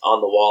points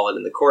on the wall and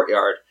in the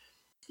courtyard,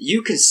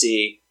 you can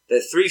see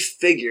that 3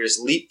 figures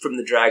leap from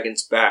the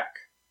dragon's back.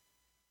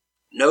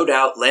 No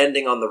doubt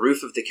landing on the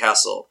roof of the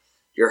castle,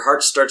 Your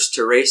heart starts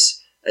to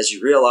race as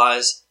you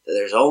realize that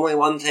there's only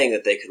one thing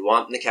that they could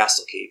want in the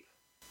Castle Keep.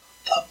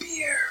 The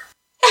beer.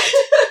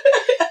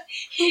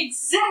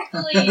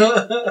 Exactly.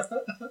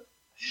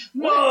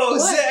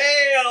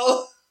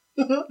 Mosale!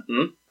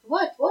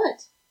 What?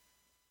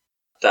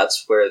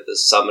 That's where the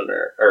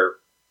summoner, or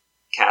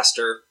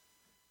caster,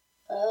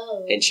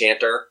 Oh.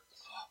 enchanter,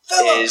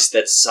 Philip! is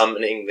that's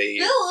summoning the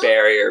Philip!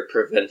 barrier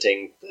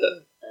preventing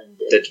the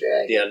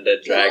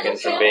undead dragon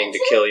from being to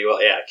kill you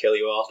all. Yeah, kill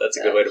you all. That's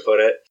a good way to put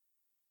it.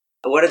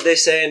 What did they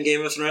say in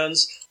Game of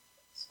Thrones?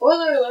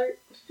 Spoiler alert.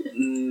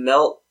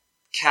 Melt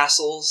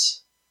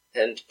castles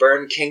and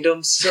burn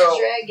kingdoms? So,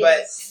 Dragons,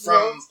 but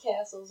from knights,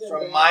 castles, and from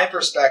dragons. my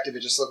perspective,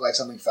 it just looked like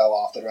something fell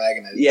off the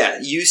dragon. Yeah,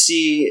 you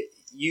see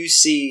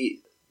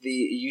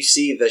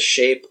the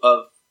shape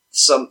of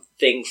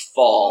something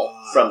fall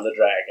from the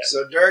dragon.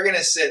 So Durgan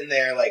is sitting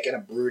there like in a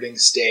brooding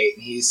state,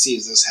 and he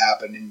sees this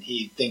happen, and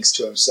he thinks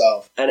to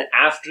himself, And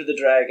after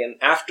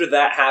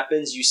that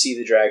happens, you see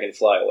the dragon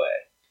fly away.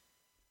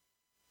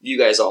 You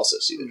guys also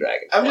see the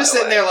dragon I'm fly just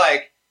sitting away. there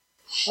like,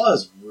 well, that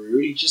was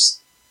rude. He just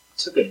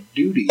took a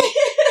duty.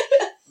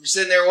 I'm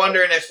sitting there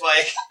wondering if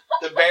like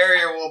the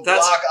barrier will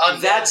block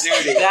undead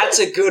duty. That's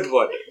a good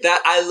one.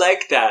 That I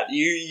like that.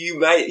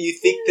 You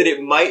think that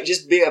it might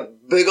just be a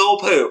big old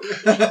poop.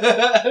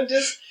 I'm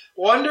just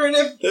wondering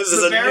if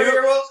the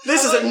barrier will.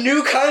 This is a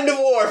new kind of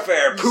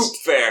warfare. Poop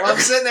fair. Well, I'm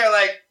sitting there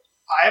like,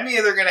 I'm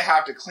either going to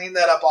have to clean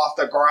that up off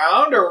the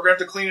ground, or we're going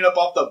to have to clean it up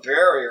off the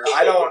barrier.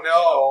 I don't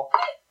know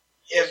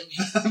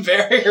if the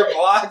barrier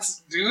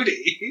blocks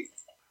duty.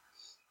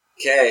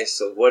 Okay,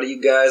 so what do you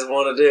guys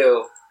want to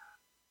do?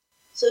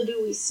 So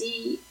do we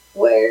see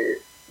where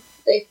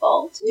they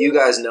fall to? You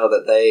guys know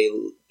that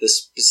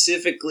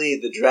specifically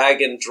the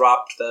dragon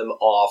dropped them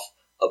off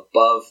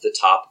above the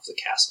top of the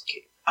castle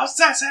keep.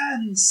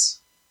 Assassins!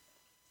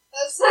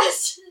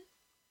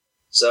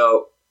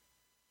 So,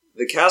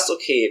 the castle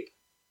keep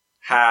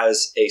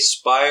has a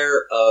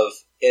spire of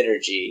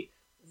energy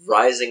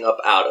rising up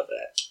out of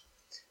it.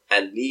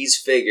 And these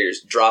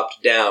figures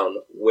dropped down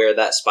where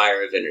that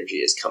spire of energy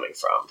is coming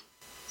from.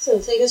 So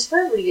it'll take us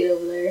forever to get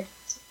over there.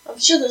 I'm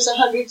sure there's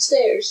 100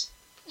 stairs.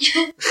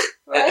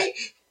 Right?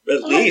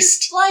 At 100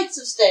 least. flights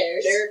of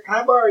stairs. Derek, can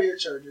I borrow your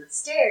charger?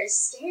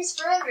 Stairs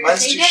forever.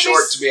 Mine's They too never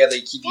short to be able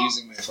to keep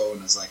using my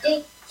phone as like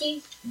a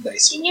They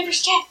dice. never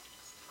stop.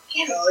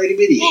 Oh, itty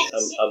bitty.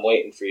 I'm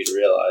waiting for you to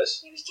realize.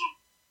 Never stop.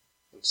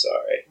 I'm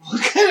sorry.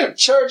 What kind of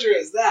charger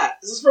is that?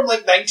 Is this from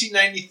like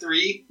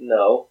 1993?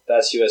 No,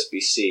 that's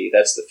USB-C.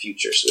 That's the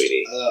future,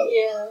 sweetie.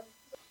 Yeah.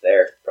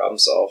 There, problem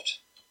solved.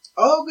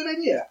 Oh, good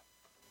idea.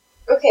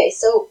 Okay,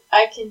 so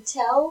I can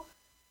tell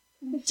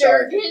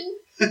Durgan.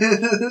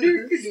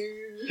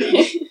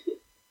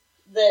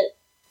 that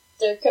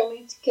they're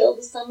coming to kill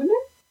the summoner.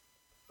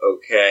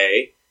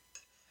 Okay.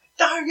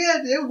 Darn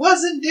it, it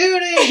wasn't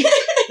duty!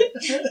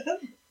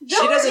 She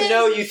doesn't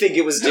know you think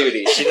it was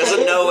duty. She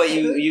doesn't know what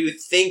you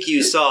think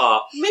you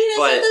saw. Meet us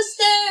But- at the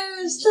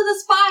stairs to the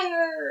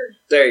spire.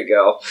 There you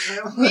go.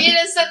 Meet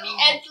us at the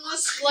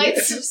endless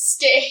flights of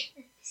stairs.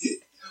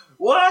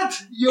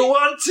 What? You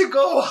want to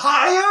go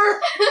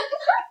higher?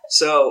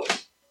 So,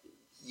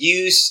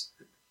 you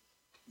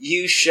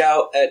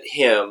shout at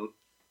him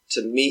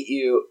to meet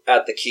you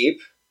at the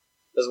keep.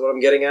 Is what I'm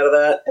getting out of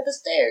that. At the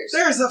stairs.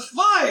 There's a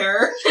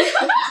fire!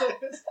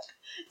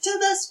 To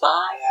the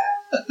spire.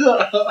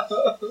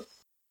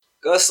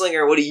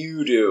 Gunslinger, what do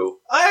you do?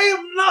 I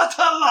am not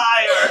a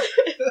liar!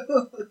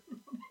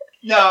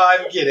 No,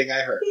 I'm kidding,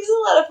 I heard. He's a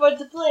lot of fun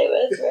to play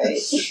with,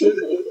 right?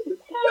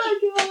 Oh,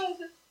 God.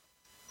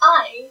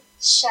 I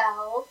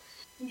shall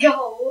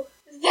go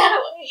that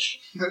way.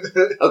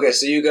 Okay,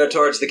 so you go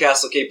towards the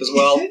castle keep as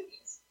well?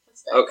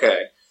 What's that?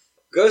 Okay.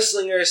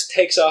 Ghostlinger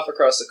takes off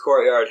across the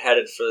courtyard,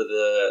 headed for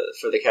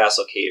the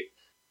castle keep.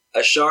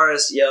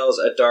 Asharis yells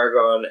at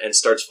Dargon and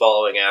starts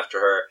following after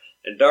her.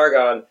 And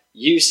Dargon,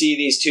 you see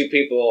these two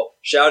people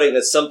shouting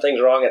that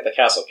something's wrong at the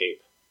castle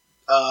keep.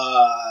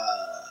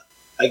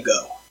 I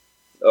go.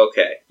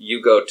 Okay,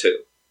 you go too.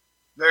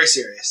 Very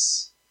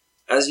serious.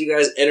 As you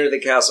guys enter the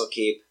castle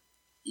keep,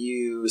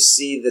 you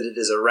see that it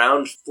is a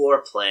round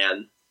floor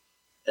plan,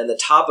 and the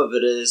top of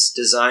it is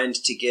designed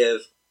to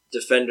give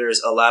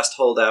defenders a last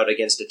holdout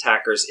against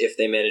attackers if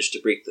they manage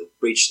to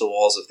breach the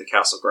walls of the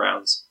castle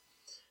grounds.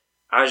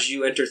 As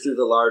you enter through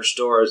the large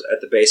doors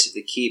at the base of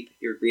the keep,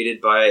 you're greeted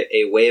by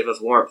a wave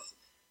of warmth,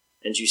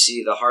 and you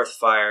see the hearth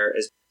fire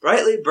is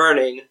brightly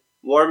burning,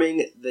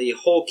 warming the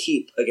whole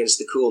keep against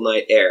the cool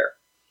night air.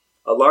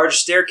 A large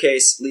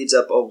staircase leads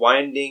up,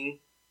 winding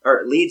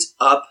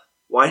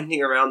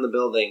around the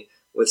building,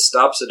 with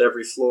stops at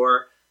every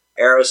floor,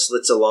 arrow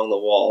slits along the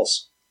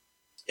walls,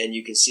 and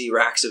you can see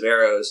racks of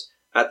arrows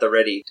at the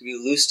ready to be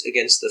loosed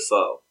against the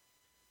foe.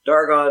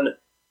 Dargon,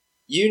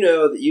 you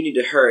know that you need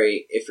to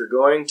hurry if you're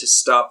going to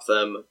stop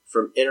them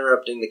from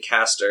interrupting the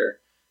caster,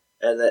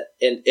 and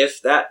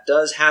if that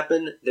does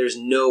happen, there's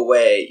no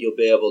way you'll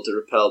be able to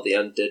repel the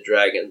undead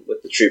dragon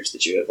with the troops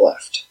that you have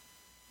left.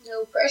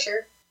 No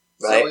pressure.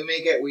 Right?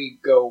 So we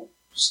go,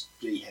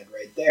 we head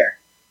right there.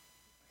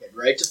 Head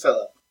right to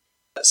Philip.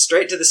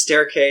 straight to the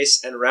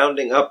staircase and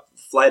rounding up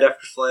flight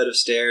after flight of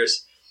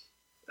stairs.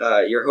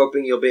 You're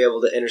hoping you'll be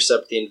able to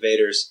intercept the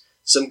invaders.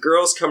 Some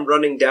girls come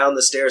running down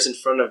the stairs in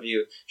front of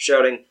you,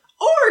 shouting,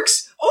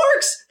 "Orcs!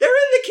 Orcs! They're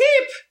in the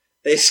keep!"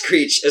 They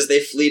screech as they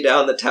flee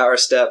down the tower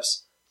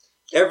steps.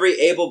 Every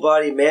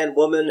able-bodied man,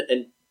 woman,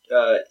 and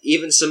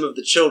even some of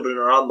the children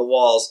are on the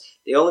walls.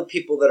 The only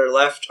people that are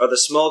left are the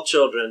small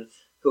children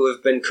who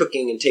have been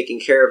cooking and taking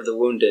care of the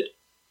wounded.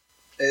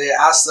 They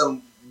ask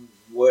them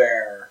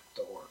where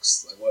the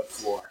orcs, like what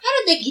floor.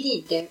 How did they get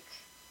in, Dirk?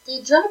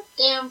 They dropped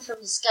down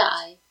from the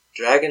sky.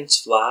 Dragons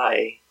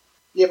fly.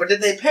 Yeah, but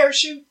did they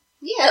parachute?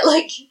 Yeah,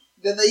 like,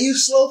 Did they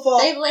use slow fall?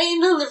 they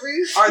land on the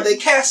roof. Are they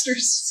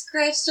casters?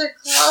 Scratch their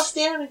claws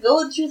down and go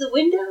in through the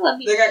window? I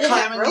mean, They got have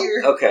climbing rope.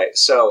 gear? Okay,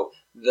 so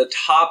the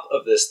top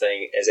of this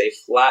thing is a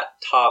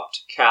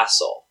flat-topped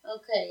castle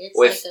Okay, it's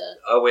with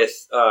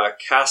like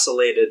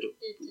castellated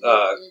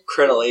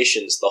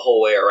crenellations the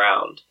whole way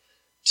around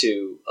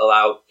to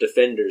allow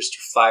defenders to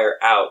fire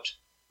out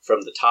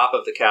from the top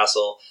of the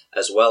castle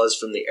as well as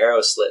from the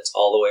arrow slits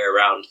all the way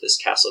around this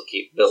castle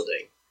keep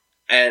building.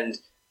 And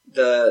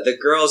the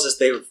girls, as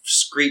they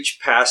screech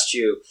past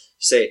you,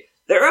 say,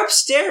 "They're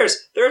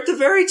upstairs! They're at the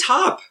very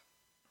top!"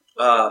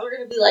 we're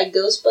gonna be like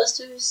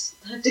Ghostbusters.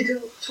 Have to go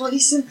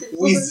 20-something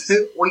floors.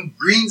 We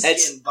green skin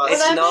It's bust.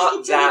 It's When I not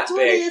make it to that the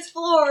big. 20th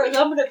floor, and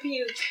I'm gonna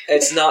puke.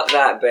 It's not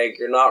that big.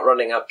 You're not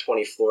running up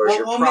 20 floors. Well,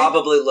 You're we'll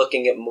probably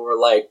looking at more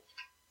like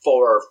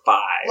 4 or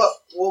 5. Look,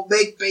 we'll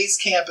make base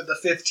camp at the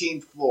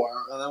 15th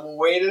floor, and then we'll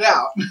wait it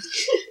out.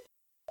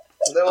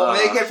 And then we'll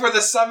make it for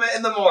the summit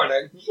in the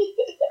morning.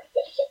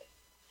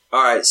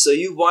 Alright, so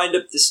you wind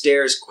up the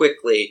stairs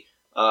quickly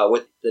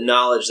with the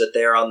knowledge that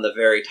they're on the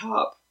very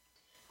top.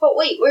 But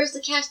wait, where's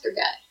the caster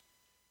guy?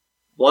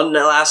 One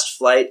last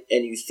flight,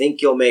 and you think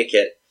you'll make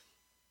it.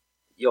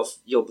 You'll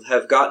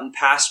have gotten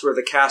past where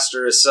the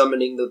caster is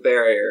summoning the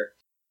barrier.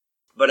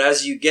 But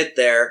as you get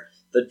there,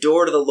 the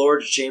door to the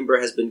Lord's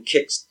chamber has been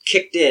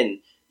kicked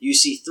in. You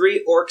see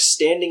 3 orcs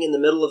standing in the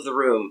middle of the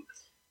room.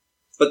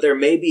 But there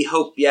may be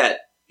hope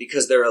yet,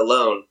 because they're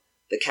alone.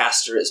 The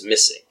caster is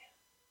missing.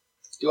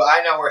 Do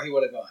I know where he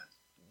would have gone?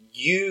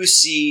 You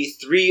see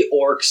 3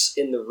 orcs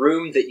in the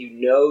room that you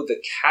know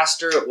the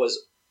caster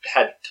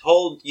had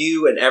told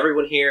you and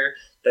everyone here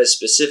that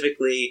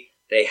specifically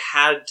they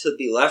had to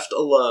be left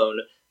alone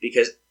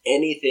because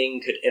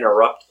anything could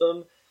interrupt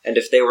them, and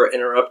if they were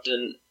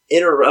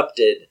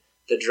interrupted,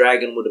 the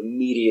dragon would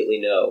immediately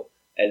know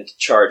and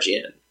charge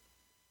in.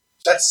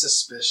 That's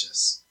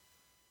suspicious.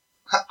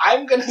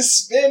 I'm gonna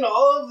spin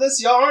all of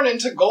this yarn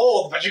into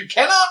gold, but you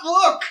cannot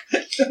look!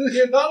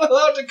 You're not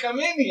allowed to come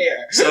in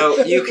here!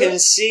 So you can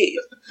see...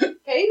 Pay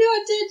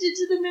no attention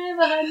to the man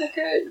behind the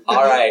curtain.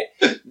 Alright,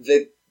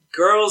 the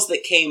girls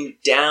that came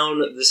down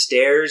the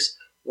stairs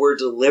were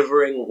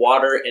delivering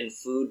water and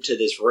food to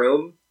this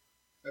room,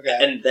 Okay.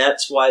 and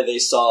that's why they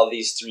saw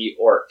these 3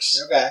 orcs.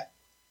 Okay.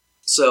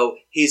 So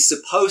he's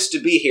supposed to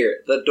be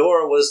here. The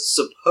door was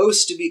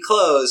supposed to be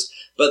closed,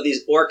 but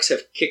these orcs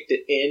have kicked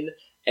it in,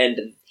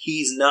 and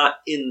he's not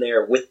in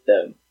there with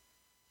them.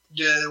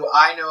 Do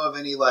I know of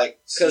any,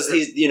 Because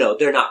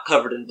they're not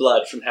covered in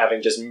blood from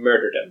having just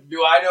murdered him.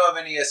 Do I know of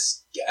any...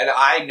 And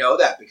I know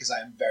that because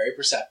I'm very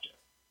perceptive.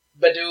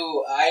 But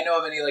do I know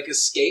of any,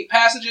 escape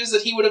passages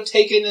that he would have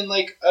taken in,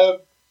 a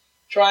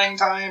trying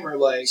time?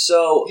 Or,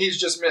 So, he's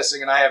just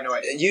missing and I have no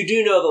idea. you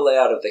do know the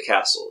layout of the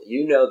castle.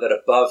 You know that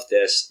above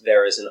this,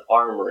 there is an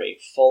armory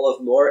full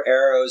of more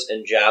arrows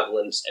and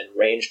javelins and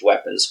ranged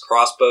weapons,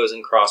 crossbows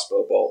and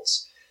crossbow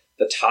bolts.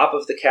 The top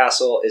of the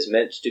castle is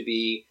meant to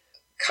be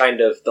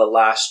kind of the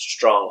last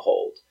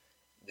stronghold.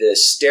 The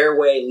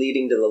stairway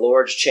leading to the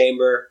Lord's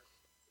chamber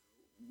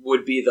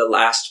would be the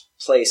last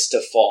place to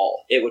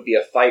fall. It would be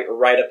a fight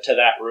right up to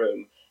that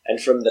room.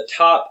 And from the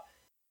top,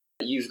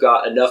 you've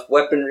got enough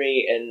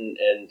weaponry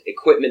and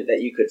equipment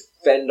that you could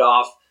fend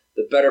off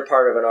the better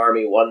part of an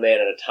army one man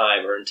at a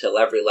time, or until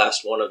every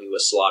last one of you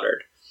was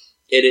slaughtered.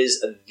 It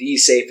is the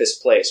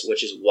safest place,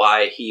 which is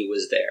why he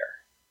was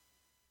there.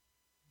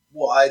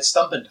 Well, it's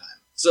stumping time.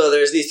 So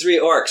there's these 3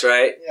 orcs,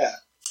 right? Yeah.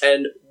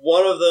 And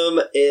one of them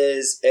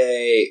is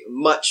a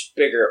much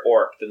bigger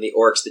orc than the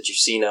orcs that you've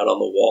seen out on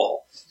the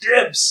wall.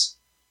 Dibs!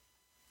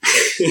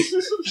 He's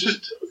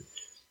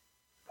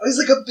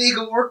like a big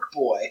orc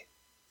boy.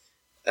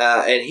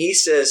 And he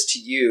says to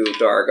you,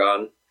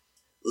 Dargon,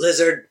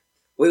 "Lizard,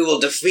 we will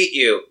defeat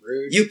you.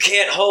 Rude. You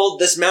can't hold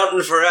this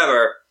mountain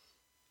forever.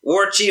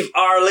 War Chief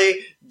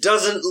Arley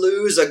doesn't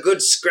lose a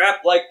good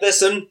scrap like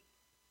this'n.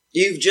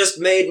 You've just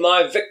made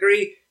my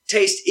victory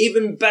taste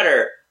even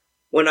better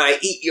when I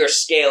eat your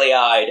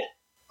scaly-eyed."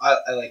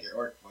 I like your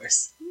orc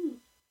voice.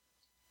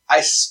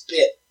 I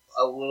spit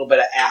a little bit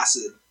of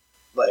acid,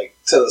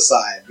 to the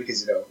side,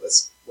 because,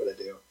 that's what I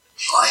do.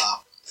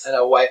 And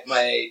I wipe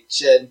my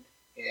chin,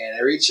 and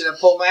I reach in and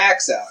pull my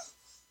axe out.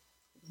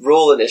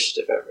 Roll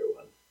initiative,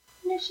 everyone.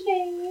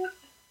 Initiative.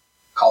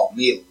 Call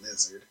me a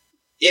lizard.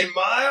 In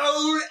my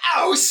own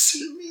house!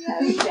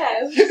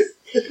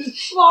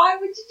 Why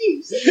would you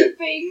do such a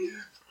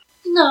thing?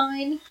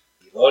 9.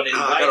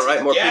 I gotta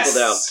write more people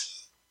down.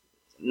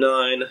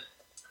 9.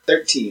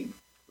 13.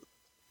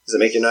 Does it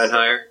make your 9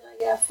 higher?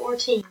 I got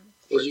 14.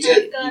 Well, you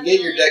get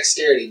your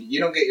dexterity. You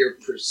don't get your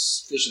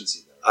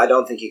proficiency, though. I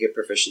don't think you get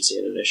proficiency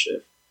in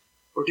initiative.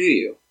 Or do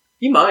you?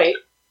 You might.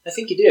 I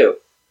think you do.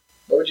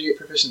 Why would you get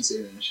proficiency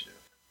in initiative?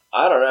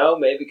 I don't know.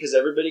 Maybe because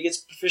everybody gets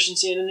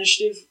proficiency in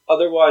initiative.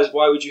 Otherwise,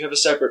 why would you have a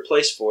separate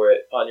place for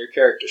it on your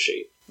character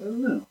sheet? I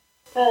don't know.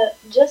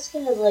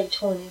 Jessica has like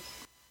 20.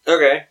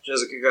 Okay,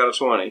 Jessica got a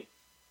 20.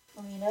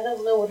 I mean, I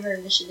don't know what her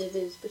initiative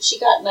is, but she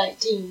got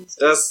 19.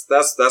 So That's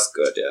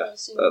good. Yeah,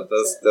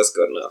 that's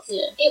good enough.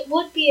 yeah. It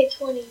would be a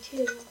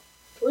 22.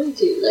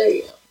 22. There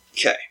you go.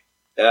 Okay.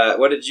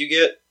 What did you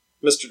get,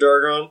 Mr.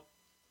 Dargon?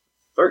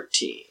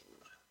 13.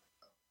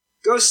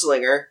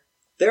 Ghostslinger.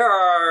 There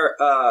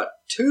are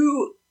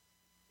 2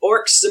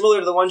 orcs similar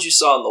to the ones you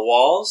saw on the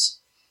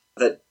walls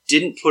that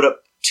didn't put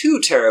up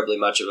too terribly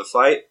much of a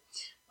fight,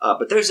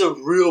 but there's a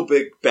real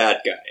big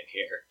bad guy in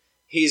here.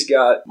 He's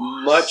got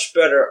much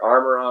better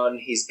armor on,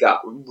 he's got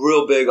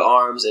real big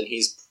arms, and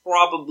he's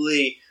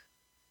probably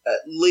at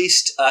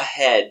least a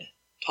head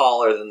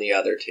taller than the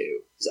other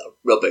 2. He's a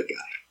real big guy.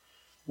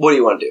 What do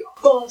you want to do?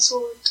 Boss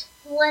sword.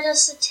 Let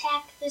us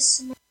attack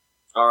this man.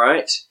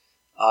 Alright.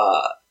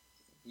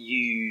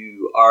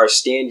 You are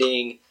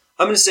standing...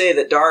 I'm going to say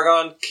that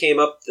Dargon came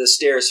up the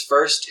stairs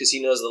first because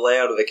he knows the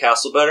layout of the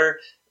castle better,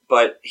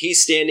 but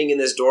he's standing in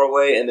this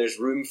doorway and there's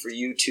room for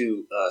you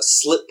to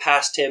slip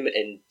past him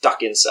and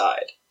duck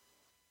inside.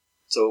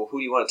 So who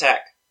do you want to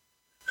attack?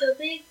 The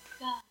big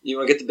guy. You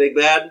want to get the big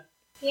bad?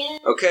 Yeah.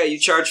 Okay, you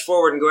charge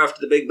forward and go after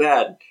the big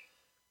bad.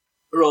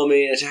 Roll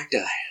me an attack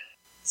die.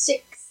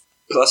 6.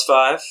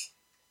 +5.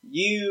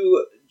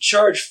 You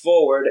charge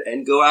forward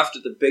and go after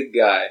the big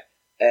guy,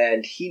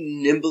 and he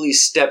nimbly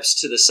steps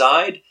to the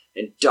side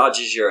and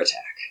dodges your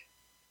attack.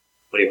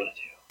 What do you want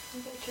to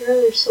do? I got your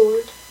other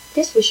sword.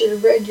 Guess we should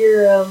have read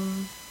your,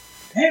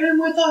 Hit him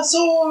with a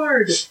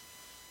sword!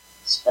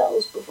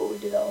 spells before we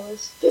did all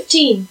this.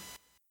 15.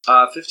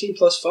 15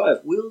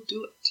 +5 will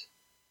do it.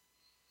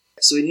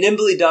 So he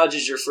nimbly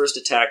dodges your first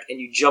attack, and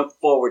you jump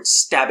forward,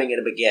 stabbing at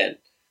him again.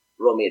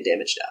 Roll me a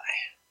damage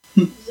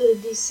die. Is it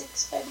a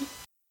d6,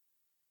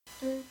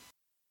 baby?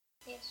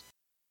 Yes.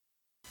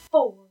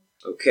 4.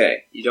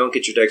 Okay, you don't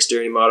get your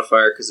dexterity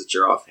modifier because it's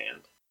your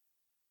offhand.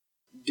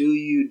 Do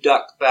you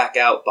duck back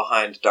out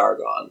behind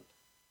Dargon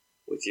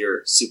with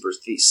your super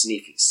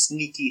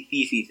sneaky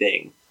thiefy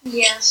thing?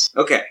 Yes.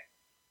 Okay.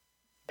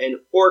 An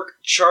orc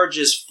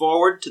charges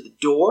forward to the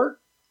door.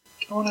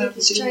 Like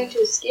he's trying to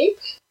escape?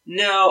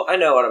 No, I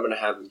know what I'm going to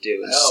have him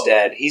do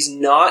instead. He's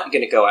not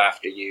going to go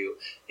after you.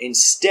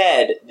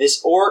 Instead,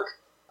 this orc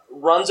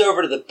runs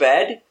over to the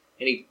bed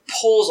and he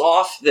pulls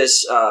off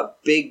this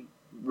big,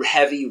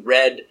 heavy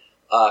red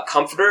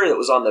comforter that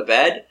was on the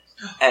bed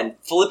and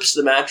flips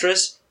the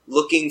mattress,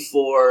 looking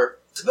for...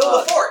 To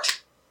build a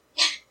fort!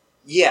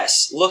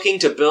 Yes, looking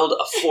to build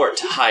a fort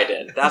to hide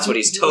in. That's what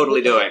he's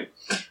totally doing.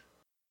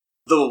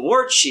 The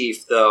war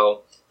chief,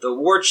 though,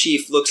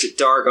 looks at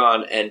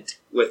Dargon and,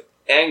 with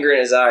anger in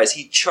his eyes,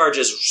 he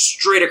charges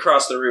straight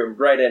across the room,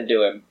 right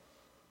into him.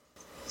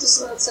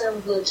 Does not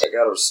sound good. I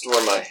gotta restore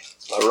my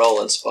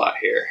rolling spot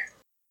here.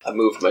 I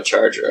moved my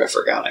charger. I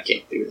forgot I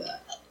can't do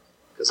that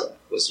because I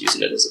was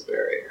using it as a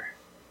barrier.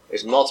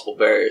 There's multiple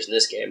barriers in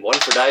this game. One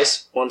for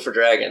dice, one for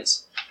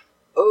dragons.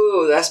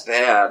 Oh, that's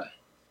bad.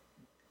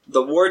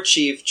 The war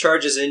chief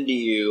charges into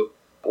you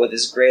with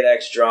his great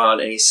axe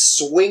drawn, and he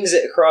swings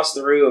it across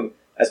the room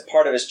as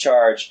part of his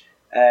charge,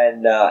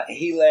 and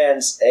he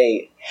lands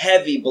a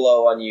heavy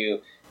blow on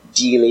you,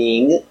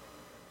 dealing...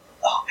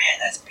 Oh man,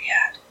 that's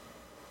bad.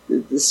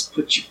 This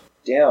puts you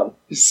down.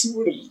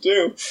 What did it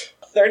do?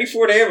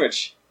 34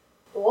 damage.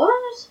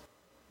 What?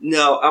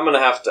 No, I'm going to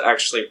have to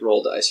actually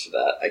roll dice for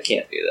that. I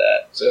can't do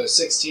that. So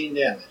 16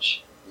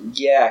 damage.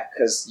 Yeah,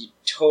 because you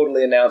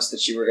totally announced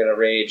that you were going to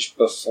rage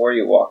before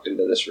you walked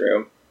into this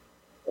room.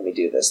 Let me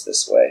do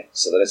this way,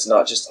 so that it's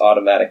not just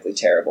automatically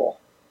terrible.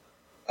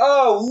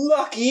 Oh,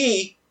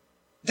 lucky!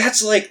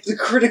 That's like the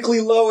critically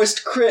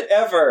lowest crit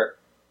ever!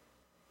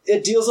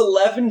 It deals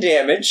 11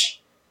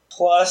 damage,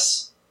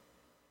 plus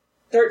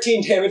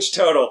 13 damage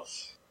total.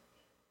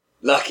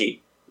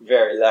 Lucky.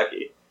 Very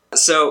lucky.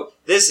 So,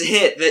 this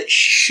hit that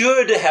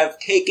should have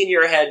taken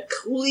your head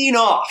clean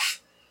off,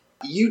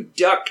 you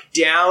duck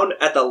down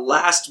at the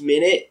last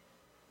minute,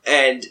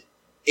 and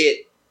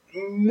it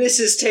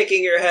misses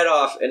taking your head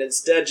off, and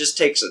instead just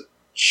takes a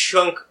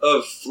chunk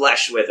of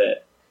flesh with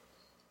it,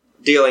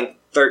 dealing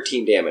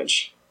 13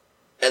 damage.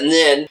 And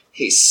then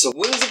he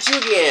swings at you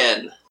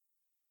again.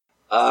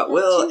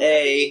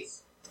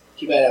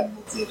 He might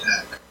have the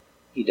attack.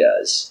 He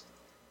does.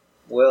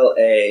 Will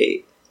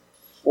a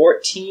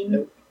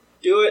 14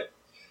 do it?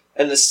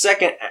 And the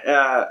second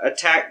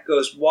attack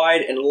goes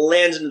wide and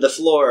lands into the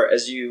floor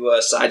as you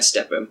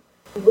sidestep him.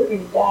 We're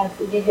gonna die if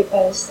we get hit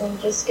by this thing,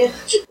 Jessica.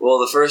 Well,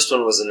 the first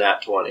one was a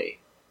nat 20,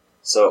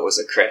 so it was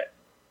a crit.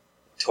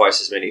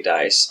 Twice as many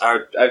dice.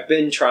 I've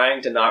been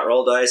trying to not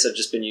roll dice. I've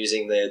just been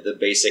using the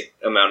basic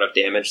amount of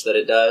damage that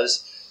it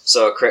does.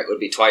 So a crit would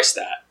be twice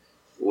that,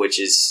 which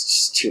is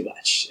just too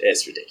much.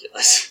 It's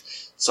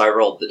ridiculous. So I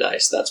rolled the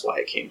dice, that's why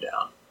it came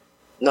down.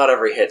 Not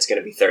every hit's going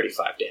to be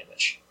 35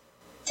 damage.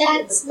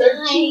 That's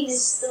 13 nice.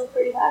 is still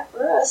pretty high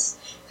for us.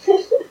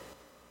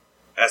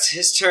 That's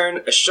his turn.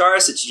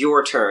 Asharis, it's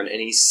your turn, and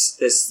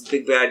this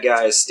big bad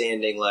guy is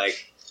standing,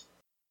 like,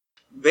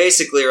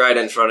 basically right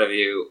in front of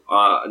you,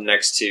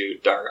 next to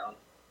Dargon.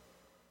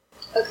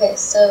 Okay,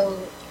 so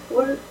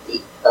what are the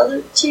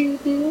other two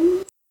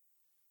doing?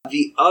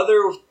 The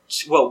other,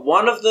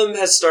 one of them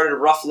has started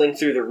ruffling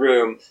through the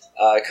room,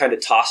 kind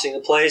of tossing the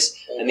place,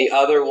 and the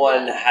other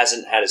one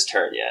hasn't had his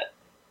turn yet.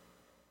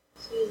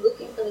 So he's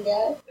looking for the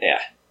guy? Yeah.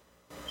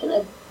 Can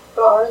I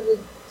bar the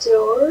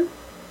door?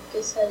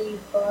 Guess how do you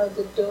bar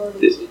the door to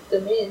keep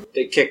them in?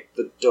 They kicked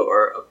the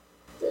door.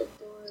 The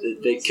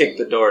door They kicked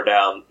the door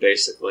down,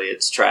 basically.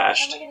 It's How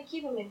trashed. am I going to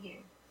keep them in here?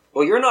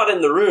 Well, you're not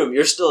in the room.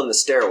 You're still in the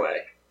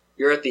stairway.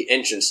 You're at the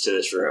entrance to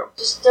this room.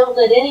 Just don't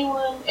let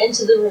anyone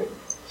into the room.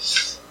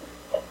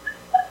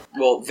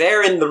 Well,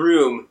 they're in the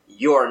room.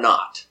 You're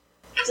not.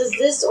 Does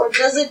this or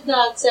does it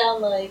not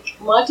sound like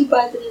Monty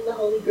Python and the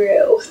Holy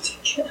Grail with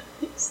the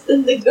guys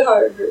in the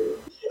guard room?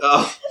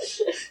 Oh.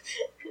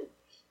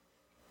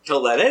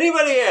 Don't let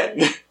anybody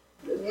in.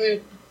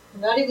 We're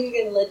not even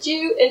going to let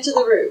you into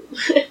the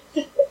room.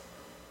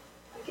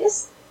 I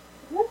guess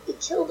I have to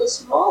kill the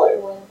smaller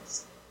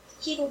ones to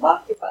keep them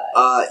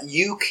occupied.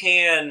 You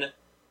can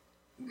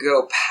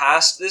go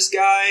past this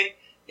guy.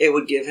 It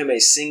would give him a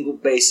single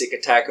basic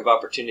attack of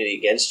opportunity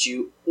against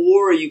you,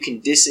 or you can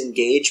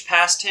disengage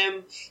past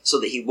him so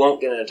that he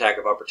won't get an attack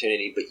of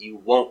opportunity, but you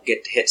won't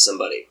get to hit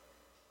somebody.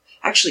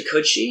 Actually,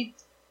 could she?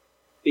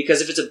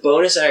 Because if it's a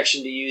bonus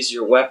action to use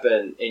your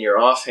weapon in your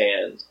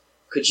offhand,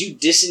 could you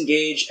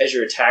disengage as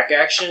your attack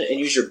action and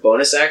use your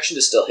bonus action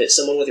to still hit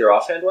someone with your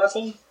offhand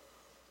weapon?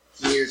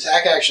 Your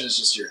attack action is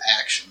just your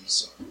action,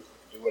 so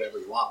do whatever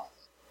you want.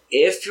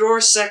 If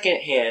your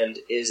second hand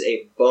is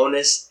a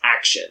bonus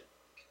action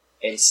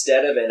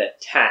instead of an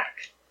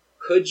attack,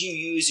 could you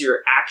use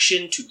your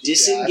action to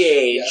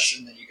disengage Yes,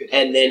 and then you could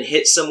and then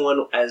hit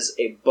someone as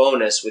a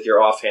bonus with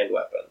your offhand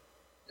weapon?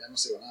 Yeah, I don't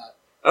see why not.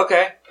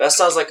 Okay, that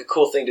sounds like a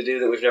cool thing to do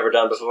that we've never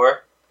done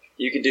before.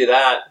 You could do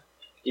that.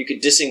 You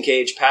could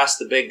disengage past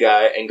the big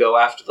guy and go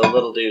after the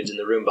little dudes in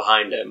the room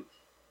behind him,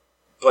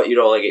 but you'd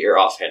only get your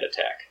offhand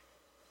attack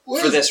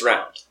for this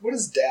round. What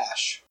is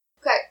dash?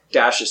 Okay.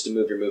 Dash is to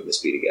move your movement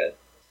speed again.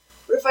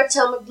 What if I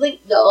tell my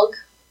blink dog,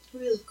 who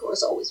is of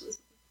course always with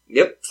me,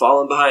 Yep,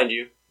 falling behind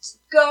you.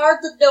 guard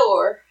the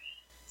door,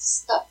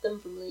 stop them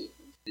from leaving?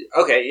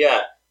 Okay,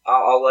 yeah.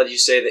 I'll let you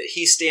say that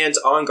he stands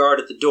on guard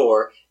at the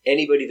door.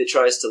 Anybody that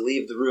tries to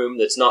leave the room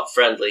that's not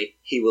friendly,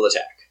 he will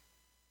attack.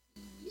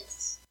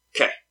 Yes.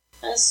 Okay.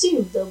 I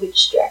assume they'll be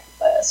distracted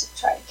by us and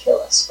try to kill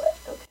us,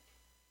 but okay.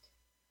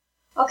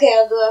 Okay,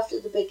 I'll go after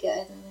the big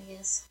guy then, I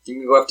guess. You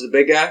can go after the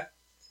big guy?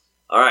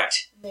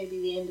 Alright. Maybe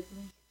the end of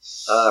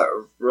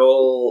me.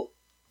 Roll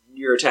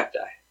your attack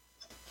die.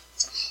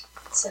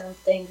 Sounds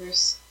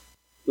dangerous.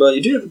 Well,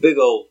 you do have a big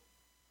old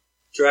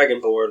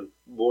dragonborn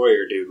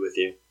warrior dude with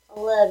you.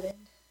 11.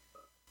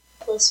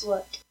 Plus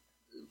what?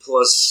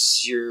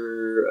 Plus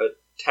your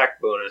attack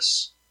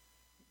bonus.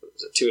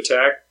 Was it 2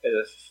 attack and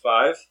a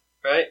 5,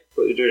 right?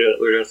 We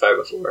were doing 5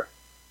 before.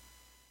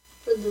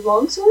 For the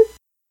longsword?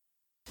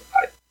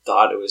 I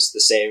thought it was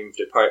the same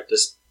to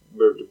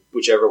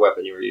whichever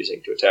weapon you were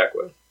using to attack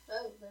with.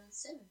 Oh, then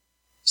 7.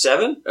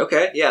 7?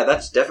 Okay, yeah,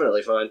 that's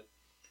definitely fine.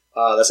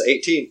 That's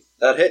 18.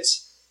 That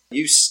hits.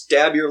 You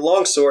stab your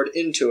longsword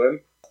into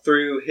him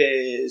through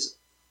his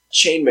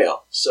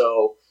chainmail.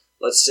 So,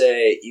 let's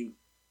say you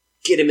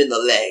get him in the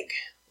leg,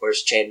 where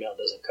his chainmail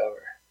doesn't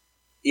cover.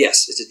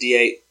 Yes, it's a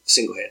D8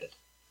 single-handed,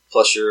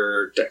 plus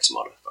your dex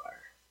modifier.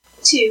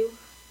 2.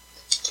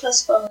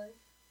 Plus 5.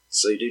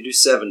 So you do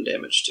 7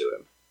 damage to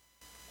him.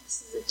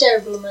 This is a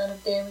terrible amount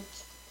of damage.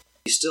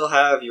 You still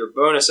have your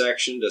bonus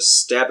action to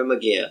stab him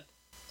again.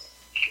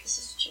 This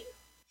is true.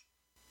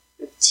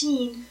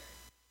 15.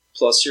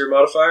 Plus your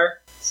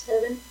modifier?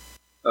 7.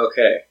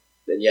 Okay,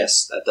 then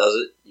yes, that does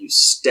it. You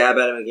stab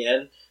at him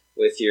again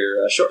with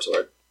your short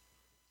sword.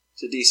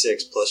 It's a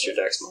D6 plus your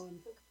dex mod.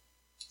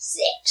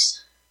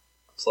 6.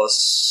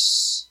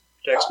 Plus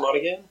dex mod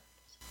again?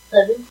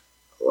 11.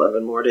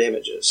 11 more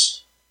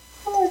damages.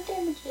 More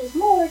damages,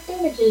 more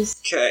damages.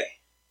 Okay.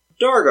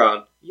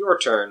 Dargon, your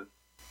turn.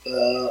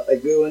 I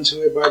go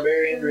into a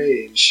barbarian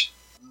rage.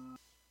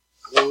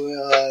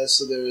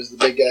 So there's the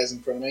big guys in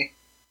front of me.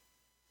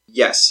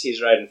 Yes,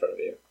 he's right in front of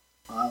you.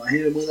 I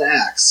hit him with an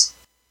axe.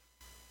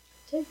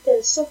 Take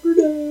that sucker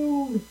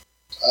down.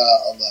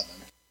 11.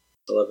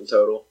 11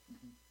 total.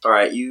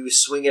 Alright, you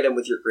swing at him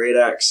with your great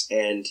axe,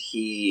 and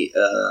he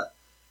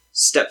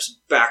steps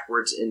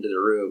backwards into the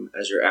room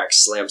as your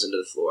axe slams into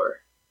the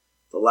floor.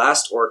 The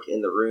last orc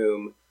in the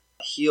room,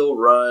 he'll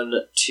run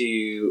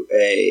to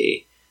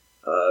a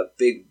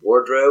big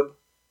wardrobe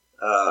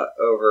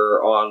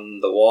over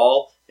on the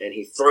wall, and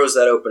he throws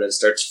that open and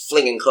starts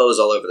flinging clothes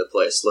all over the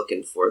place,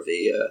 looking for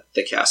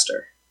the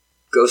caster.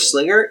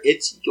 Ghostslinger,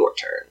 it's your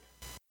turn.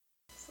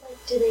 It's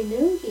like, do they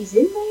know he's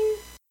in there?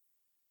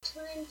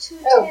 Time to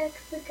Oh.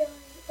 attack the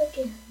guy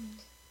again.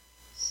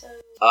 So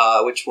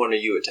Which one are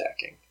you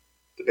attacking?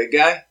 The big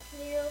guy?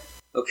 Yeah.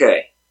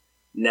 Okay.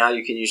 Now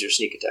you can use your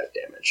sneak attack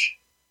damage.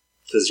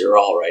 Because you're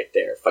all right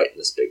there fighting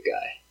this big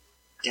guy.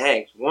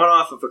 Dang, one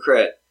off of a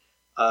crit.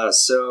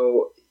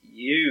 So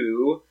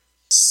you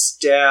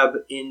stab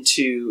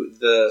into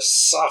the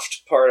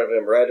soft part of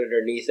him right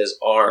underneath his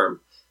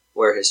arm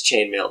where his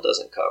chainmail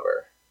doesn't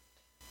cover.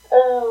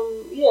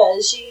 Yeah,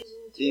 is she using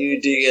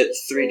You do get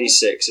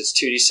 3d6. It's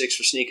 2d6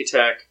 for sneak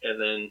attack,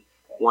 and then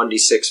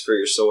 1d6 for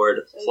your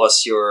sword,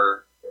 plus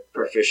your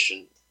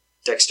proficient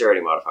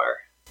dexterity modifier.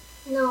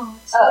 No,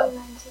 it's Oh. 19.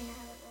 I haven't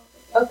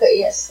rolled it. Okay,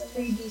 yes,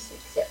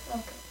 3d6, yeah.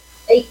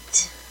 Okay.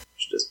 8,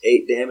 Which does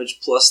 8 damage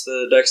plus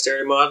the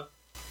dexterity mod.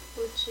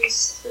 which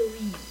is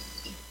 3.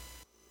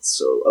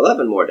 So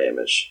 11 more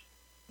damage.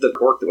 The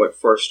orc that went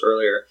first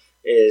earlier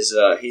is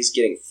he's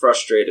getting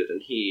frustrated,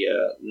 and he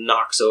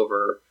knocks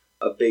over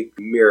a big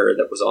mirror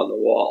that was on the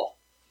wall.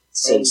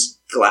 Sends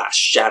glass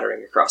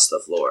shattering across the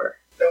floor.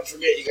 Don't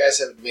forget, you guys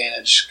have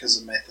advantage because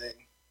of my thing.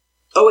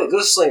 Oh wait,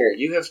 Ghost Slinger,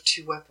 you have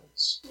 2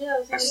 weapons.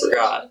 Yeah, I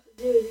forgot.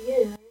 Do it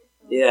again, right?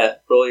 Yeah,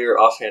 roll your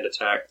offhand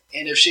attack.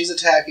 And if she's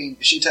attacking,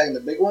 is she attacking the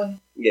big one?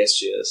 Yes,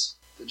 she is.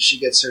 Then she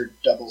gets her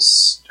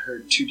her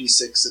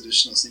 2d6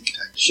 additional sneak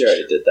attack. She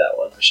already did that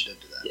one. Oh, she did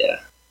do that. Yeah,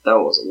 that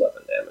one was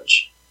 11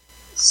 damage.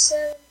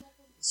 7.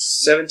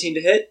 17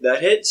 to hit,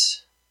 that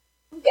hits.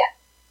 Okay,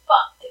 5.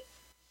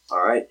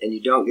 Alright, and you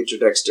don't get your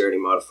dexterity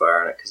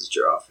modifier on it because it's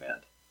your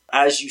offhand.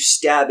 As you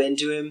stab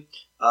into him,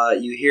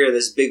 you hear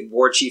this big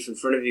war chief in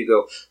front of you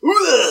go,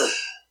 "Ugh!"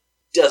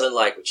 Doesn't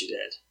like what you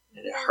did,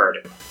 and it hurt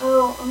him.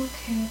 Oh,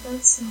 okay.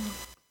 That's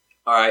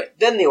Alright,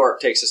 then the orc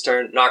takes his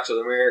turn, knocks with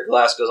the mirror,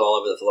 glass goes all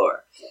over the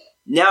floor.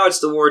 Now it's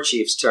the war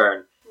chief's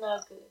turn.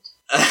 Not good.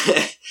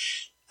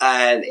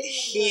 And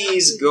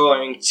he's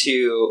going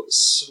to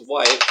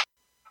swipe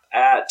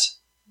at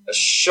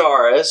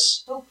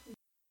Asharis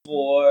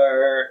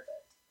for...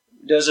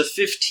 Does a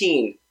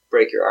 15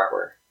 break your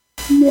armor?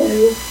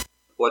 No.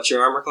 What's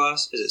your armor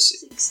class? Is it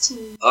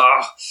 16.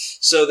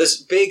 So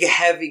this big,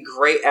 heavy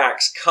great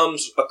axe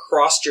comes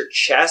across your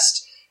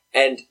chest,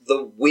 and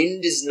the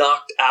wind is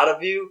knocked out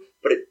of you,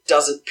 but it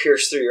doesn't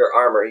pierce through your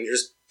armor. You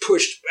just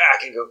push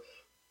back and go,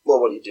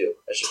 well, what do you do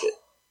as you get?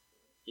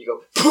 You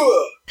go,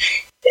 "Puh!"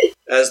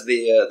 As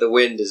the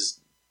wind is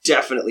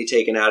definitely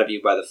taken out of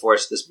you by the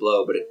force of this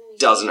blow, but it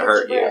doesn't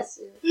hurt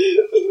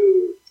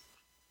you.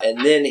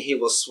 And then he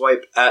will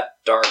swipe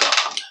at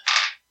Dargon.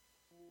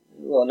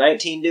 Will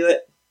 19 do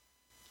it?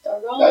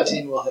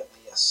 19 will hit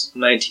me, yes.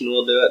 19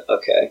 will do it?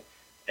 Okay.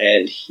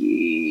 And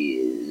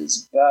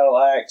his battle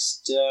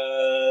axe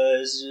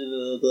does...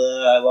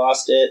 I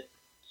lost it.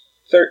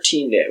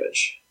 13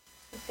 damage.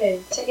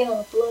 Okay, taking on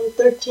a blow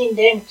 13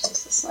 damage.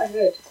 That's not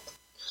good.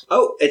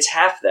 Oh, it's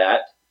half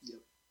that. Yep.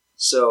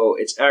 So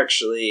it's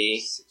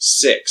actually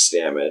 6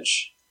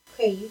 damage.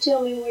 Okay, you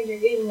tell me when you're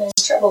getting in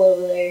trouble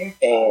over there.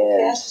 I'll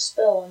And cast a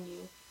spell on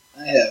you.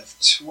 I have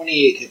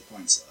 28 hit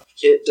points left.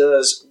 it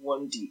does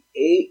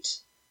 1d8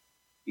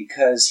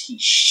 because he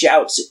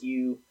shouts at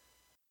you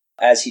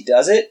as he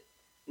does it.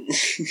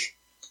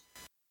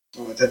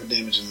 Oh, what type of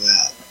damage is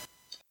that?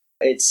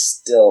 It's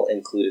still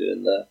included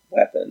in the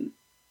weapon,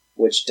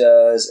 which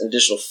does an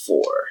additional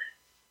 4.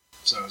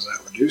 So is that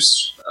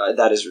reduced?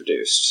 That is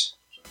reduced.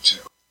 So 2.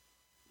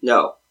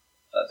 No,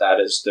 that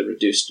is the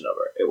reduced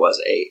number. It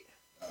was 8.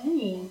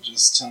 Dang,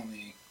 Just tell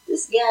me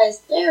this guy is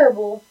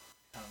terrible.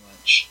 how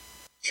much.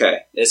 Okay,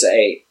 it's an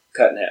 8,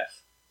 cut in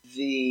half.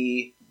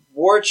 The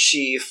war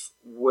chief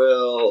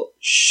will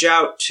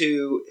shout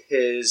to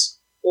his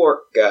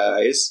orc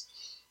guys.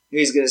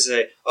 He's going to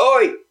say,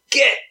 "Oi,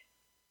 get!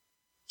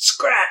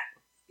 Scrat!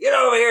 Get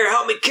over here,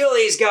 help me kill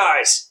these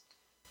guys!"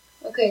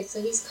 Okay,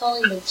 so he's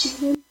calling them to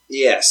him?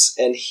 Yes,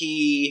 and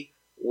he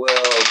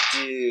will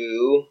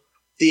do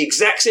the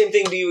exact same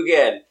thing to you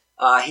again.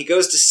 He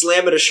goes to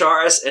slam at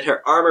Asharis, and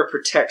her armor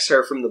protects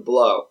her from the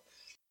blow.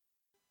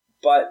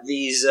 But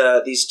these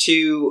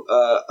two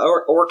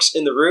orcs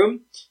in the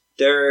room,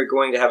 they're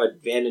going to have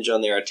advantage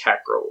on their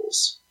attack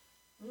rolls.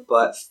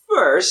 But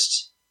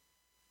first,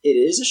 it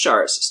is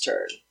Asharis'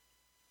 turn.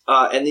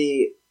 And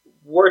the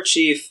war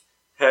chief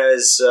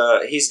has,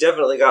 he's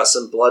definitely got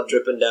some blood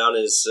dripping down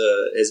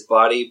his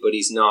body, but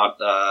he's not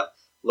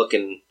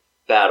looking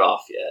bad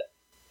off yet.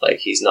 Like,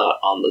 he's not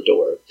on the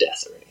door of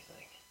death or anything.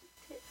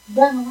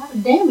 Done a lot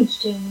of damage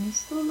to him. He's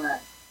still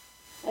not.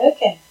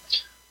 Okay.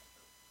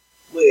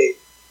 Wait,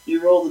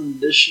 you rolled an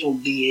additional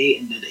d8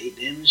 and did 8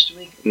 damage to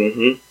me?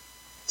 Mm-hmm.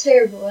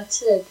 Terrible, I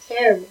said.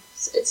 Terrible.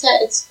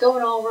 It's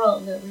going all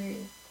wrong over here.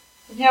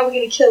 And how are we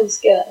going to kill this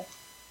guy?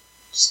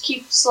 Just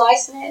keep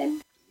slicing at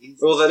him?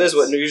 Well, that is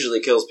what usually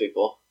kills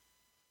people.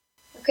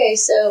 Okay,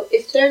 so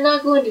if they're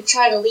not going to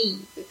try to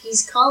leave, if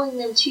he's calling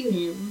them to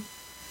him,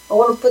 I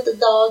want to put the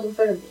dog in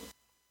front of me.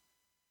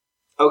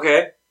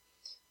 Okay.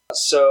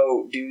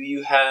 So, do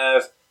you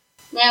have...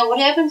 Now, what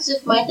happens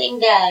if my thing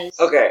dies?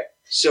 Okay,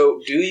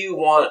 so do you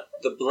want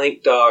the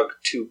blink dog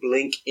to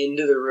blink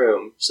into the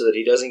room so that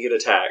he doesn't get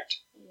attacked?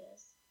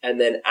 Yes.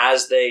 And then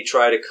as they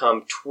try to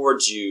come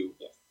towards you,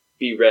 Yes.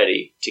 be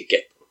ready to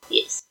get them?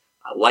 Yes.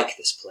 I like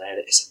this plan.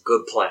 It's a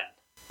good plan.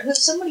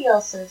 Somebody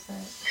else says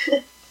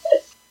that.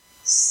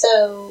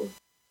 So,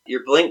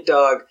 Your blink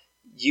dog,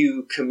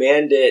 you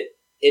command it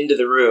into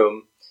the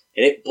room,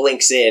 and it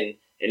blinks in,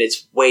 and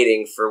it's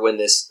waiting for when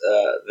this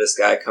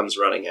guy comes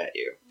running at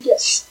you.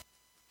 yes.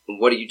 And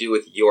what do you do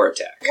with your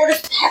attack? What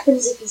if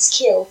happens if he's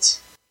killed?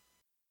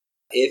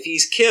 If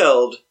he's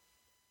killed,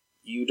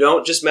 you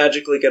don't just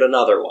magically get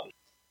another one.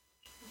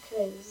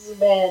 Okay, this is a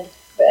bad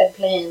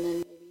plan then,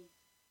 maybe.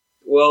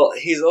 Well,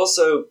 he's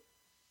also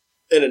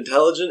an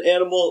intelligent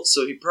animal,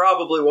 so he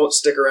probably won't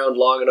stick around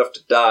long enough to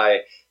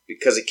die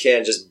because he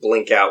can just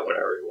blink out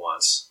whenever he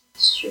wants.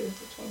 It's true,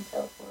 he can't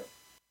teleport.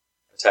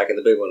 Attacking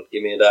the big one.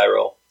 Give me a die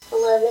roll.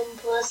 11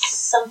 plus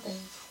something.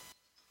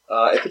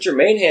 If it's your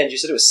main hand, you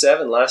said it was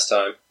 7 last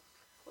time.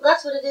 Well,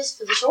 that's what it is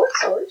for the short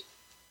sword.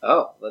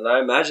 Oh, then I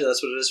imagine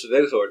that's what it is for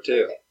Big Sword,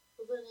 too. Okay,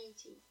 well then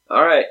 18.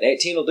 Alright,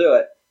 18 will do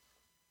it.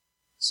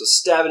 So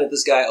stabbing at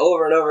this guy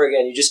over and over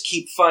again, you just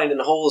keep finding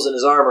holes in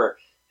his armor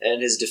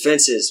and his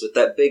defenses. With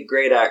that big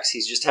great axe,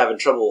 he's just having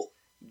trouble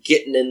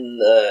getting in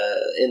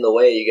the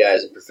way, you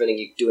guys, and preventing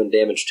you doing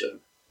damage to him.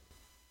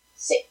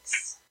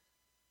 6.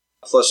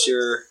 Plus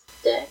your...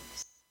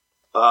 Dex.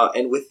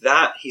 And with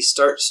that, he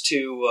starts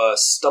to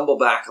stumble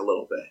back a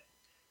little bit.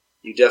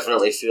 You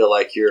definitely feel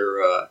like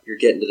you're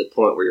getting to the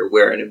point where you're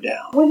wearing him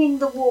down. Winning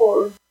the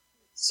war.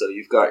 So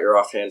you've got your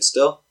offhand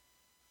still.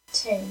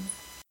 10.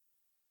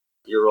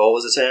 Your roll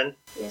was a 10,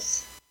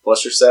 Yes.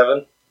 plus your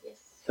 7. Yes.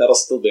 That'll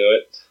still do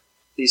it.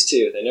 These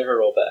two, they never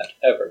roll bad.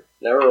 Ever.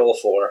 Never roll a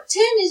 4.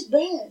 10 is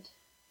bad.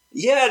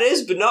 Yeah, it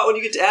is, but not when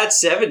you get to add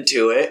 7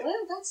 to it.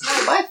 Well, that's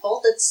not my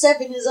fault that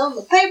 7 is on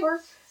the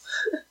paper.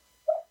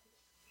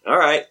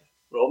 Alright,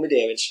 roll me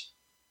damage.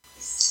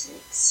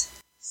 6.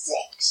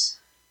 6.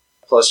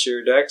 Plus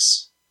your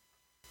dex.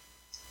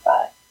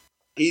 5.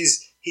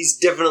 He's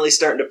definitely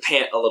starting to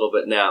pant a little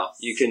bit now.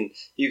 You can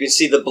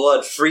see the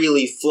blood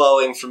freely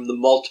flowing from the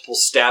multiple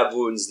stab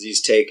wounds that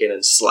he's taken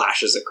and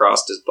slashes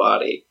across his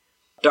body.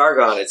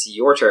 Dargon, it's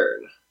your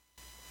turn.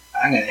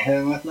 I'm gonna hit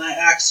him with my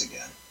axe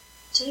again.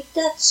 Take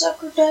that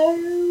sucker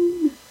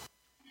down.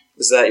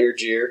 Is that your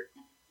jeer?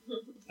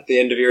 At the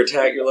end of your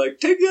attack, you're like,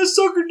 take that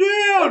sucker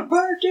down!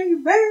 Better take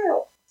him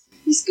out.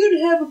 He's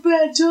gonna have a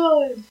bad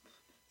time.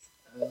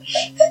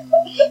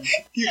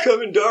 You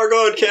come in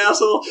Dargon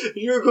Castle, and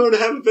you're going to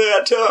have a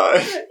bad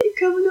time. You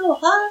coming all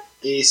high?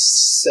 A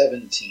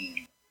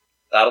 17.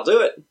 That'll do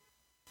it.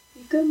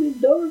 You come in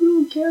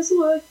Dargon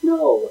Castle acting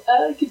all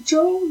out of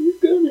control, you're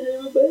gonna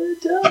have a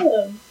bad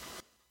time.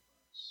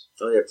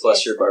 Oh yeah,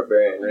 plus your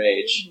barbarian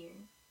rage.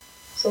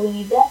 So we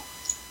need that.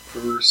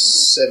 For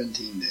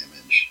 17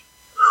 damage.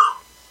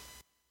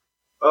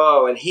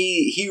 Oh, and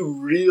he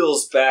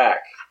reels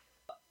back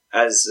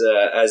as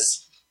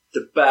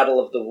the battle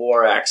of the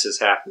war axes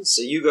happens.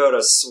 So you go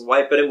to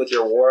swipe at him with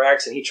your war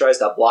axe, and he tries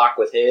to block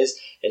with his,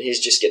 and his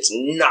just gets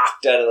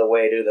knocked out of the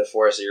way due to the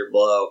force of your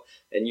blow,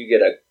 and you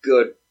get a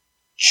good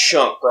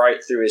chunk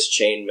right through his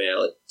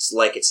chainmail. It's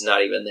like it's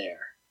not even there.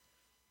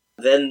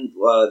 Then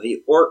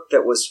the orc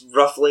that was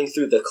ruffling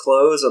through the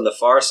clothes on the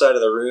far side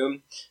of the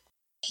room,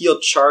 he'll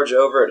charge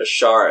over at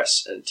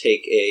Asharis and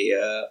take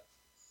a...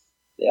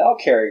 they all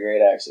carry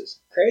great axes.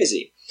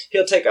 Crazy.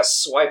 He'll take a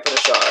swipe at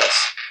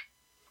Asharis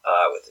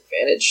with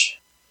advantage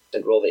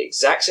and roll the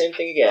exact same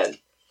thing again.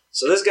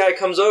 So this guy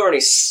comes over and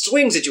he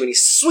swings at you and he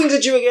swings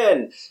at you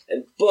again,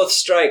 and both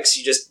strikes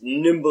you just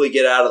nimbly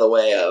get out of the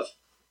way of.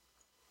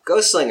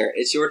 Ghostslinger,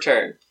 it's your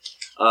turn.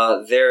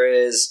 There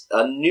is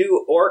a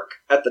new orc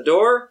at the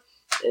door,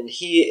 and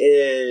he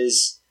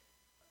is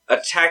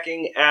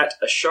attacking at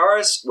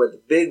Asharis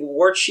with Big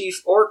War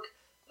Chief Orc.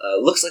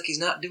 Looks like he's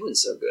not doing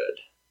so good.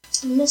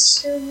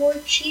 Mr. War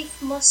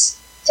Chief must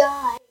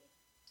die.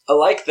 I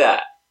like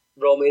that.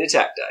 Roll me an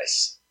attack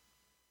dice.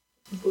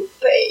 We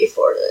pay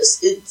for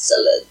this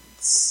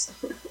insolence.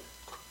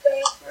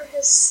 Pray for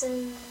his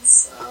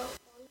sins.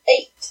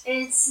 8.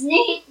 It's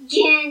Nate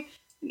again.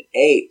 An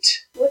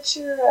 8. What's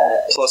your,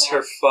 Plus her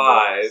attack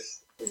 5. bonus?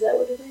 Is that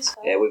what it is?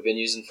 5? Yeah, we've been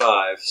using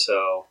 5,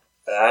 so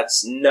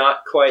that's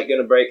not quite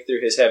going to break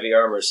through his heavy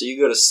armor. So you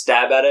go to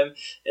stab at him,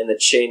 and the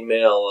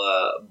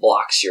chainmail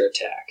blocks your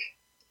attack.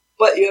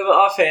 But you have an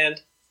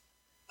offhand.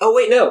 Oh,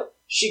 wait, no.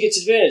 She gets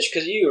advantage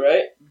because of you,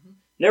 right? Mm-hmm.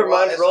 Never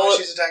mind, roll it.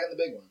 She's attacking the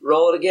big one.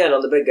 Roll it again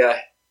on the big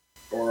guy.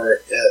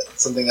 Or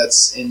something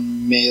that's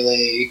in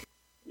melee.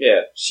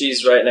 Yeah,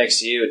 she's right next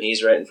to you, and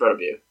he's right in front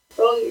of you.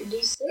 Roll your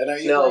d6. And are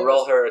you No, playing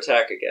roll her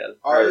attack again.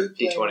 Are Or you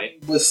D20. playing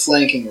with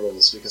flanking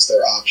rules because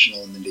they're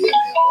optional in the DM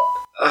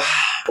handbook?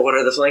 What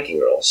are the flanking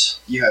rolls?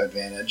 You have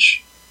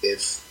advantage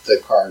if the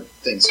card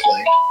thing's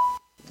flanked.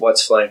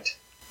 What's flanked?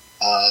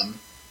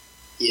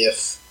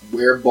 If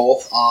we're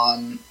both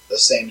on the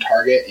same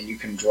target and you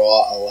can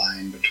draw a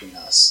line between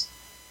us.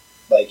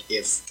 Like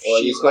if Well,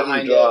 she's you couldn't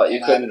behind draw. it You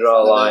and couldn't I'm draw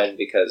a in front of line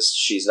because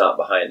she's not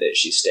behind it.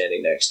 She's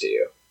standing next to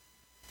you.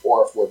 it,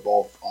 or if we're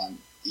both on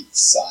each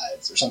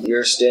sides or something. You're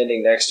like that.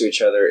 standing next to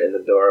each other in the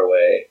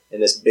doorway, in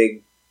this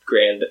big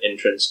grand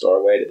entrance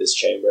doorway to this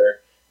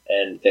chamber,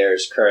 and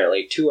there's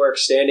currently 2 orcs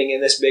standing in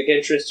this big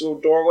entrance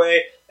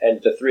doorway,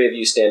 and the three of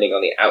you standing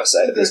on the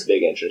outside of this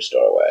big entrance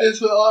doorway.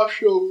 It's an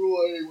optional rule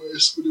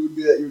anyways, but it would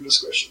be at your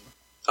discretion.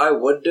 I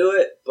would do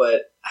it,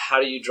 but how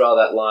do you draw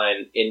that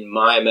line in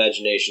my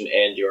imagination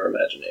and your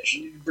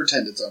imagination? You can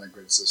pretend it's on a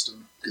grid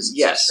system.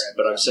 Yes,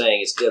 but I'm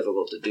saying it's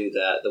difficult to do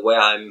that.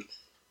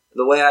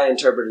 The way I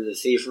interpreted the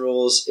thief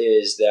rules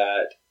is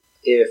that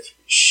if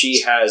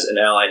she has an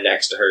ally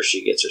next to her,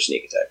 she gets her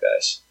sneak attack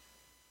dice.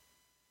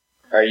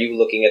 Are you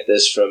looking at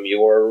this from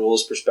your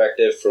rules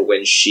perspective for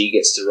when she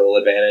gets to roll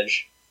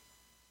advantage?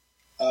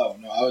 Oh,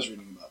 no, I was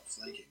reading about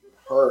flanking.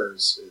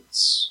 Hers,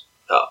 it's...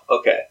 Oh,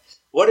 okay.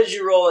 What did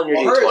you roll on your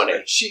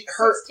D20?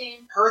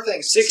 16. Her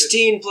thing...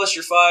 16 plus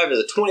your 5 is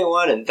a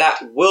 21, and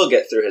that will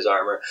get through his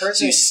armor.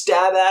 So you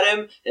stab at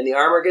him, and the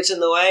armor gets in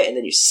the way, and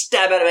then you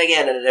stab at him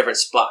again in a different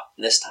spot.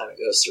 And this time it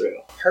goes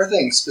through. Her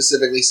thing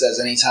specifically says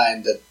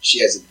anytime that she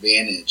has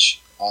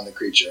advantage on the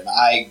creature, and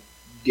I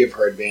give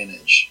her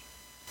advantage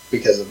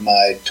because of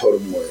my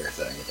totem warrior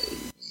thing.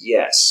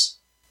 Yes.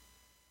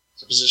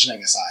 So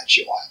positioning aside,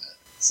 she'll have it.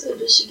 So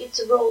does she get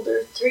to roll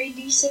their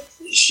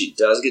 3d6s? She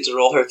does get to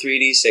roll her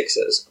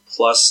 3d6s,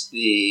 plus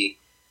the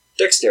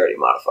dexterity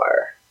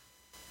modifier.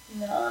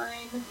 9.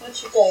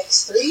 What's your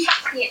dex? 3?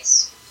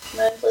 Yes.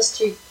 9 plus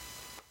 2.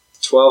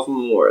 12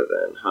 more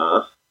then,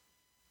 huh?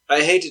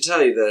 I hate to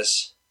tell you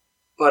this,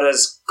 but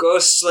as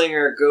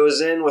Ghostslinger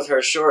goes in with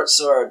her short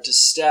sword to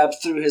stab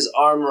through his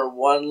armor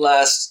one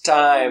last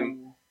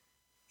time,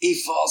 he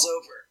falls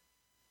over,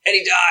 and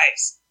he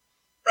dies.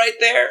 Right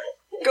there.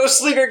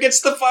 Ghostslinger gets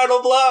the final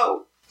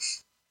blow.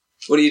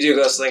 What do you do,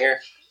 Ghostslinger?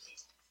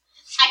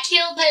 I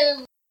killed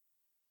him.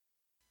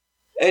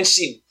 And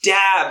she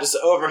dabs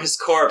over his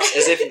corpse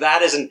as if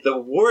that isn't the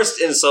worst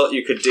insult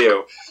you could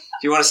do.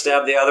 Do you want to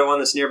stab the other one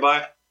that's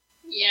nearby?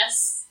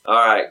 Yes.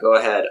 Alright, go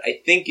ahead. I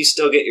think you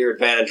still get your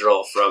advantage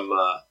roll from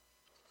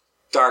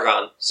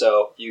Dargon,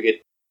 so you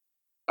get...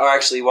 Or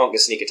actually, you won't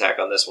get sneak attack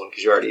on this one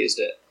because you already used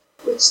it.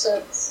 Which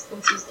sucks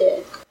since he's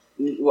dead.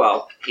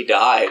 Well, he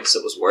died,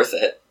 so it was worth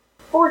it.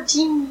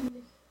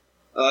 14.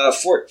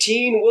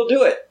 14 will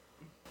do it.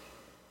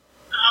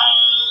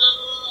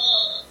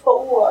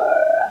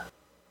 4.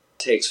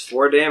 Takes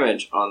 4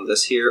 damage on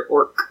this here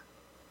orc.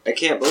 I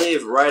can't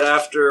believe right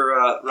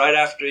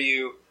after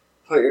you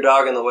put your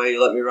dog in the way,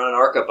 you let me run an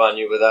orc up on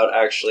you without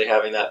actually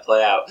having that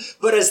play out.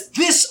 But as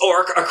this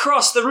orc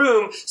across the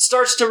room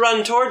starts to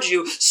run towards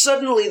you,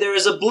 suddenly there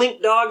is a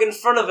blink dog in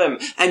front of him,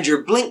 and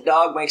your blink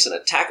dog makes an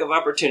attack of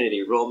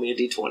opportunity. Roll me a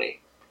d20.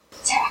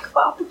 Attack of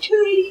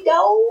opportunity,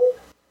 dog.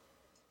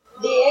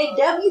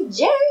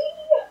 DAWJ.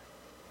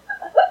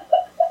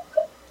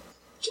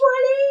 20.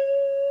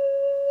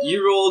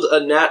 You rolled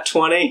a nat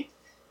 20.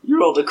 You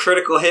rolled a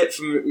critical hit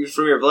from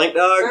your blink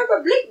dog. I'm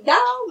a blink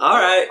dog. All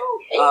right.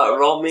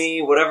 Roll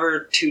me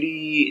whatever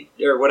 2d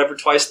or whatever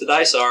twice the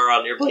dice are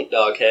on your blink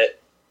dog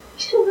hit.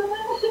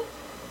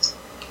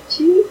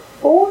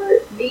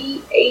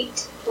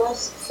 4d8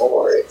 plus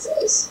 4. It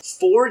says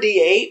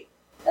 4d8.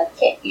 that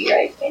can't be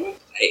right, can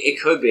it?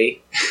 It could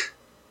be.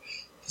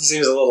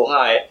 Seems a little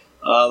high.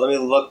 Let me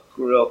look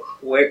real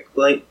quick.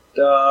 Blink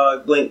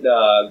dog.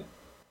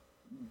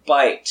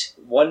 Bite.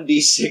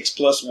 1d6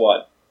 plus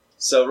 1.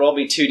 So roll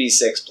me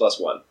 2d6 plus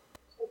 1. Okay.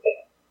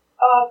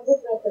 I'm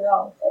looking at the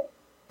wrong thing.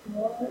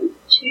 1,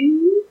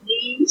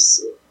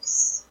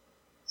 2d6.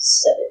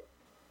 7.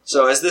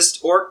 So as this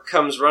orc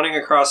comes running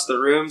across the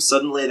room,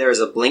 suddenly there is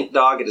a blink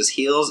dog at his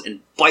heels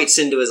and bites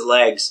into his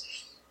legs.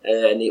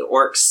 And the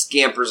orc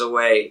scampers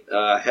away,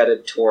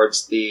 headed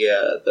towards the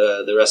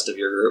rest of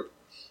your group.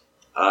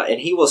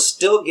 And he will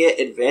still get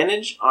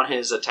advantage on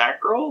his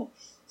attack roll,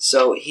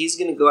 so he's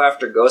going to go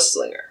after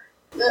Ghostslinger.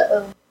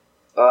 Uh-oh.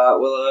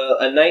 Will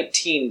a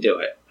 19 do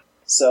it?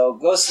 So,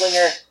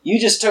 Ghostslinger, you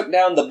just took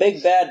down the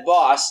big bad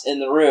boss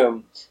in the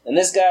room, and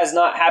this guy's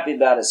not happy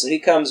about it, so he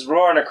comes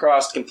roaring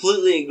across,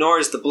 completely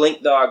ignores the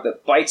blink dog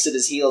that bites at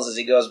his heels as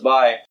he goes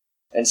by,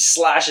 and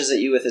slashes at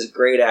you with his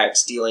great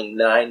axe, dealing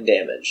 9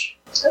 damage.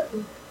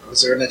 Uh-oh.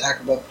 Was there an attack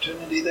of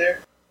opportunity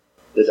there?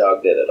 The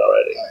dog did it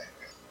already.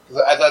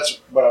 That's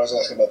what I was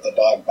asking about, the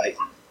dog biting.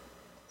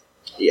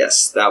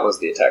 Yes, that was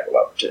the attack of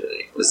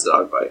opportunity, was the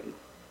dog biting.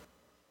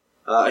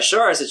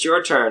 Asharis, it's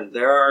your turn.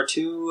 There are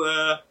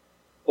 2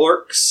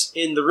 orcs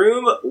in the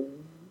room.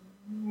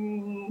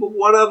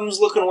 One of them's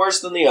looking worse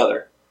than the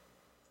other.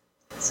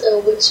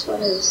 So which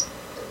one is...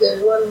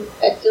 There's one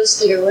at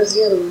Ghostslinger. Where's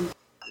the other one?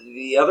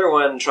 The other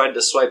one tried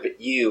to swipe at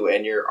you,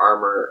 and your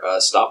armor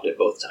stopped it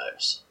both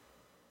times.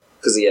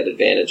 Because he had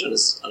advantage on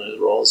his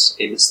rolls.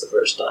 He missed the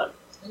first time.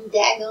 And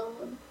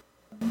Dagon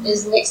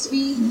is next to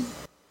me.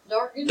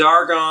 Dargon?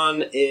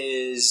 Dargon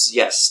is,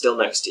 yes, still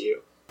next to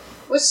you.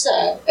 Which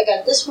side? I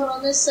got this one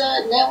on this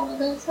side and that one on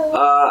that side?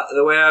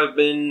 The way I've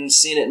been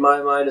seeing it in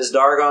my mind is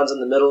Dargon's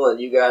in the middle,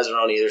 and you guys are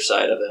on either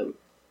side of him.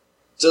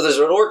 So there's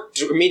an orc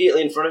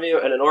immediately in front of you,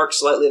 and an orc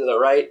slightly to the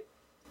right.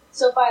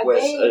 So if I with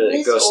bang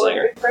this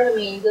Ghostslinger orc in front of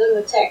me and go to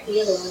attack the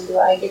other one, do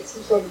I get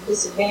some sort of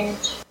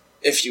disadvantage?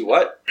 If you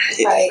what?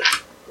 If I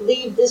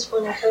leave this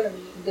one in front of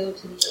me and go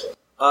to the other.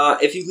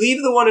 If you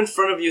leave the one in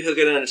front of you, he'll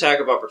get an attack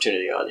of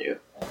opportunity on you.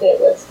 Okay,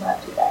 let's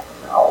not do that.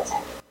 I'll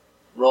attack.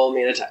 Roll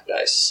me an attack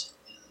dice.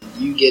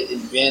 You get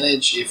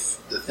advantage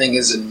if the thing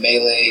is in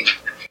melee.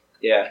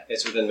 Yeah,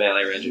 it's within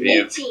melee range of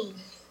you. 18.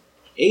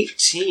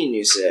 18,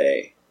 you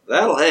say.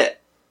 That'll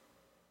hit.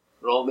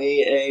 Roll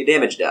me a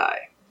damage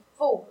die.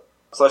 4.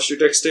 Plus your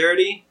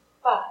dexterity.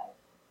 5.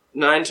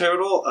 9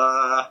 total.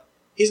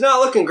 He's not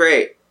looking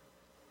great.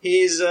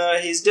 He's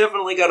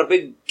definitely got a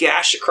big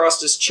gash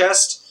across his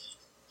chest,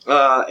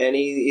 and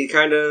he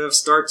kind of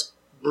starts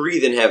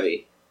breathing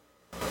heavy.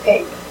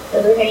 Okay,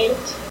 other hand.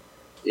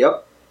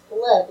 Yep.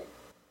 11.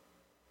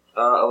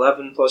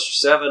 11 plus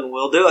your 7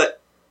 will do it.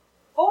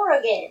 4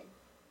 again.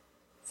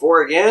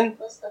 4 again.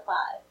 Plus the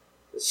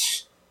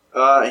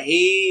 5.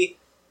 He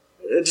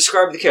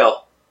describe the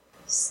kill.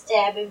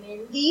 Stab him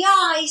in the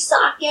eye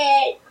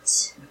socket.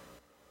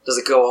 Does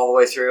it go all the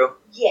way through?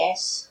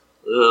 Yes.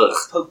 Ugh.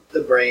 Poke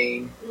the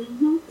brain.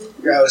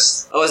 Mm-hmm.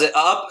 Gross. Oh, is it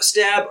up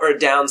stab or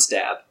down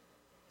stab?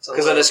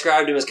 Because I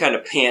described him as kind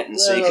of panting,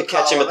 so you could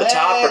catch him at the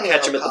top or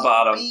catch him at the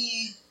bottom.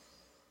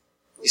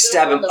 You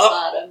stab him up.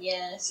 Bottom,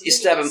 yes. You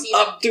stab him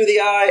up through the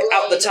eye,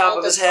 out the top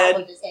of his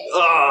head.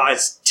 Oh,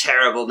 it's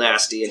terrible,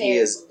 nasty, and he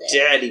is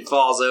dead. He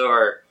falls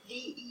over.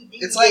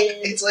 It's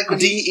like when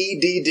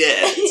D-E-D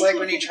dead. It's like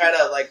when you try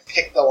to like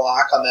pick the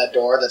lock on that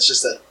door. That's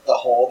just the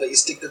hole that you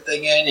stick the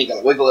thing in. You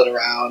gotta wiggle it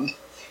around.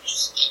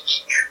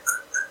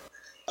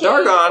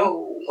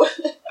 Dargon,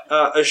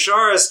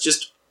 Asharis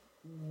just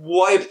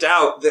wiped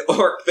out the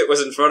orc that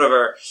was in front of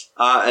her,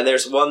 and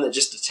there's one that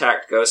just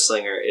attacked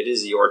Ghostslinger. It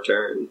is your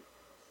turn.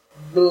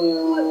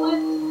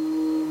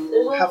 Boom.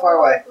 How far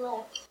away?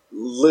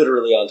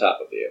 Literally on top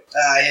of you.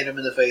 I hit him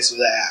in the face with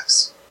the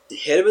axe.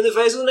 Hit him in the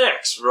face with an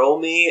axe. Roll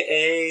me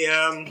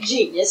a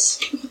Genius.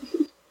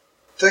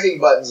 Clicking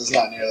buttons is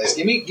not nearly.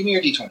 Give me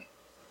your d20.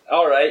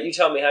 All right, you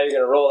tell me how you're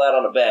going to roll that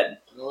on a bed.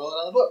 Roll it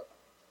on the book.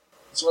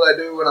 That's what I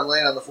do when I'm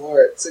laying on the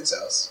floor at Sig's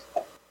house.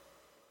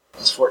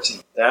 That's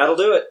 14. That'll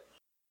do it.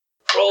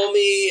 Roll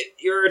me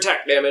your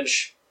attack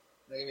damage.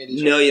 Give me a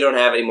d20. No, you don't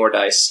have any more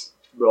dice.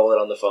 Roll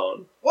it on the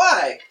phone.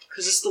 Why?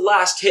 Because it's the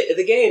last hit of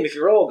the game. If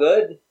you roll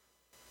good.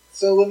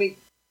 So let me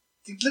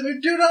do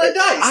it on a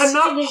dice. I'm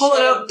not Finish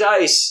pulling him. out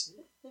dice.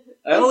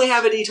 I only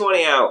have a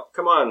d20 out.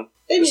 Come on.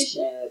 Finish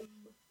him.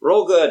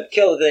 Roll good.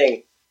 Kill the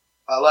thing.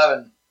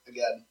 11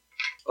 again.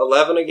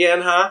 11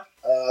 again, huh?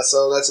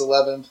 So that's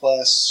 11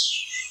 plus.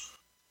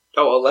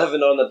 Oh,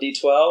 11 on the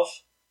d12?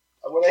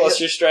 What Plus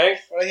your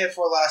strength? What did I hit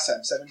for last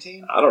time?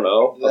 17? I don't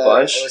know. A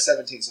bunch? It was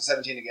 17, so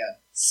 17 again.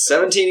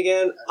 17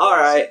 again?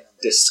 Alright.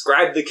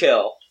 Describe the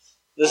kill.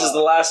 This is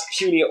the last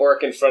puny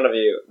orc in front of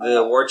you.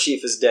 The war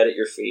chief is dead at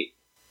your feet.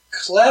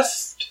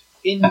 Cleft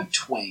in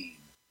twain.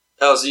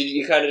 Oh, so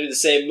you kind of do the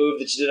same move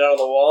that you did out on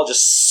the wall?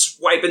 Just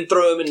swiping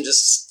through him and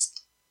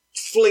just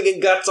flinging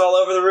guts all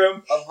over the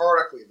room?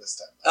 Vertically this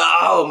time.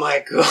 Oh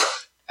my god.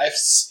 I've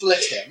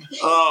split him.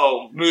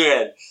 Oh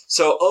man.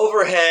 So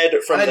overhead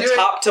from And I the do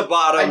top to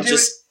bottom, I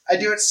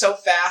do it so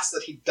fast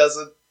that he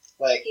doesn't,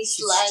 like, He he's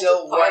slides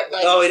still apart wet.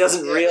 like- Oh, he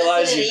doesn't Yeah.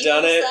 realize you've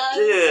done it?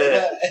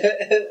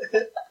 Yeah.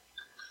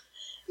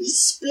 You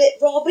split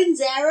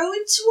Robin's arrow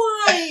in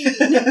twain.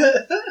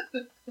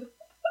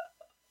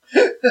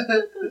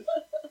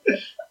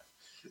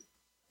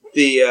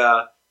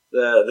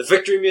 The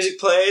victory music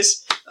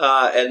plays,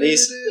 and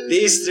these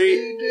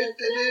three,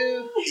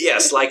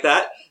 yes, like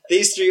that.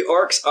 These three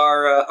orcs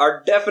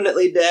are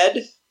definitely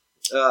dead.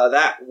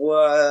 That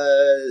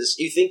was,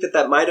 you think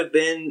that might have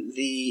been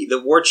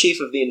the war chief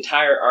of the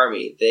entire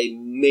army. They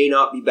may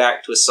not be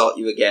back to assault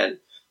you again.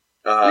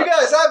 You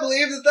guys, I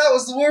believe that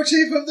was the war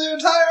chief of the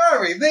entire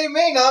army. They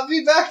may not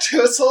be back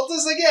to assault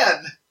us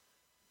again.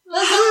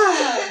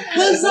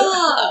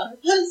 Huzzah!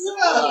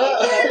 Huzzah!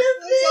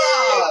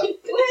 Huzzah!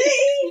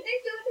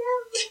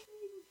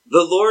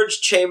 The Lord's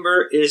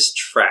chamber is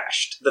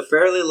trashed. The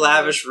fairly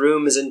lavish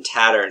room is in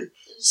tattern.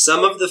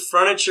 Some of the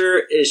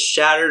furniture is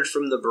shattered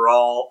from the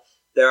brawl.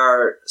 There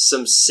are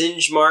some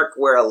singe mark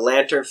where a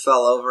lantern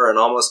fell over and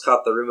almost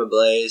caught the room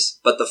ablaze,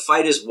 but the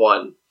fight is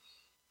won.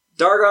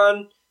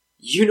 Dargon,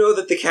 you know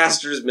that the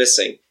caster is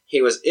missing.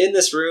 He was in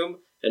this room,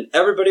 and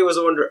everybody was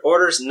under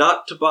orders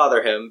not to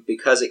bother him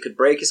because it could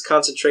break his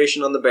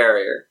concentration on the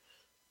barrier.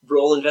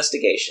 Roll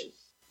investigation.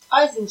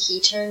 I think he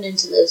turned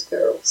into those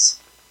girls.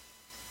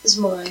 Is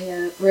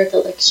my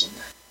recollection.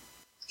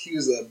 He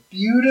was a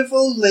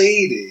beautiful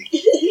lady.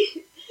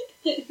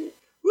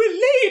 We're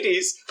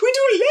ladies! We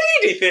do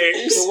lady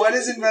things! So what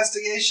is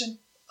investigation?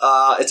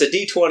 It's a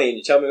d20, and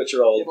you tell me what you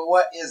Yeah, rolled. but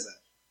what is it?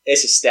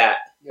 It's a stat.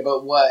 Yeah,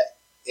 but what?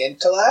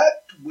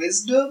 Intellect?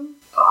 Wisdom?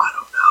 I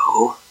don't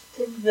know.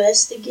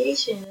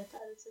 Investigation. I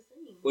thought it's a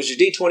thing. Was your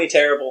d20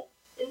 terrible?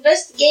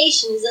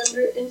 Investigation is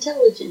under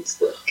intelligence,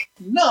 look.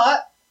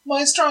 Not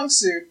my strong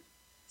suit.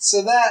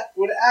 So that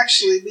would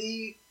actually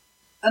be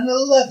an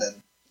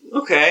 11.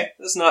 Okay,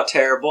 that's not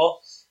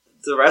terrible.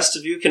 The rest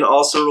of you can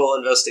also roll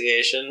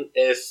investigation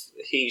if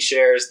he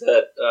shares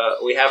that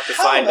we have to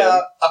How find him.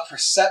 about a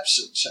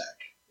perception check?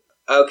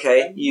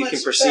 Okay, I'm you much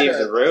can perceive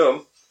better the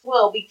room.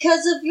 Well,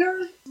 because of your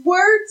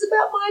words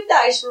about my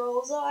dice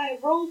rolls, I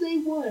have rolled a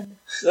 1.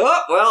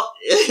 Oh, well,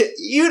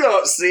 you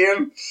don't see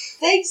him.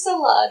 Thanks a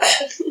lot.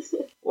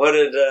 What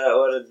did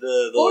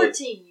the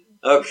 14.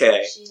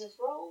 Okay. She has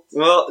rolled.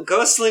 Well,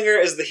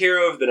 Ghostslinger is the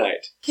hero of the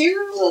night.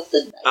 Hero of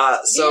the night.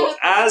 So Yeah.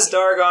 as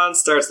Dargon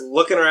starts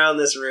looking around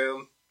this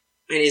room,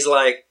 and he's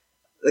like,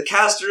 the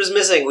caster is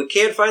missing. We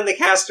can't find the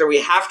caster. We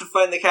have to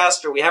find the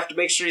caster. We have to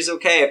make sure he's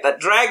okay. If that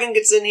dragon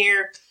gets in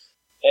here...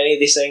 Any of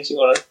these things you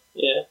want to...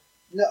 Yeah.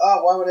 No,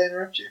 why would I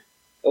interrupt you?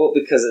 Oh,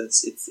 because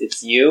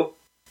it's you.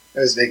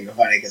 I was making it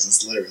funny because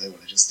it's literally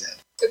what I just did.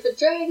 If a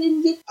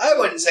dragon gets... I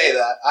wouldn't say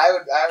that. I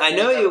would I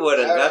know you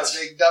wouldn't. I would That's-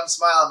 have a big dumb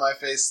smile on my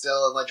face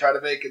still and like try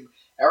to make it,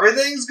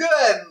 everything's good.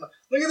 And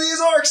look at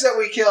these orcs that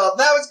we killed.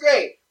 That was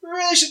great. We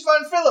really should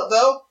find Philip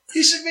though.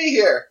 He should be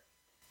here.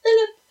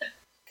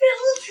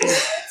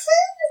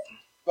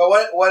 But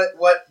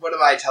what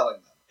am I telling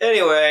them?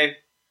 Anyway,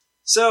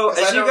 so 'Cause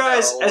I as you don't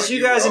guys know what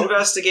you wrote.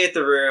 investigate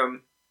the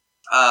room,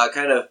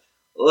 kind of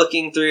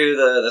looking through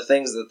the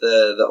things that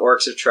the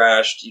orcs have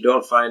trashed, you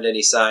don't find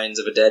any signs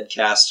of a dead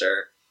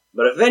caster.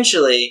 But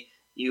eventually,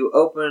 you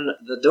open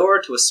the door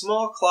to a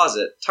small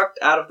closet tucked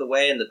out of the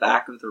way in the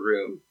back of the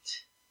room,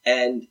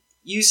 and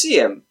you see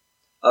him,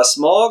 a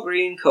small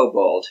green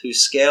kobold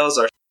whose scales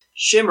are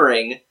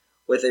shimmering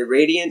with a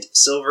radiant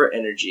silver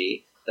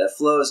energy that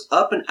flows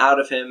up and out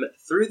of him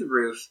through the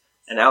roof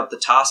and out the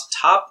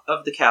top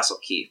of the castle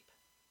keep.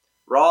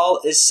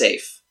 Rawl is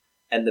safe,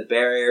 and the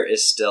barrier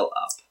is still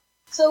up.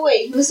 So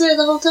wait, he was there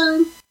the whole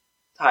time?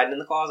 Hiding in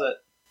the closet.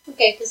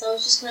 Okay, because I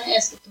was just going to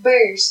ask if the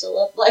barrier's still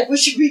up. Like, we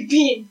should be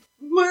being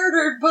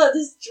murdered by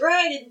this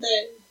dragon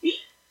thing.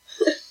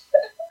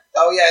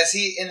 Oh yeah, is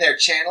he in there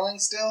channeling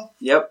still?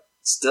 Yep,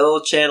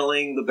 still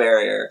channeling the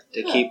barrier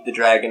to keep the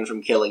dragon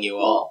from killing you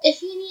all. If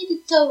he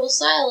needed total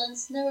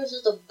silence, and there was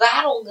just a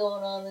battle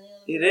going on in the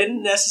other He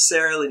didn't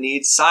necessarily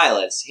need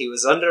silence. He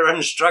was under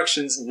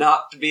instructions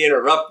not to be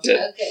interrupted.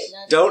 Okay,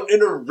 not Don't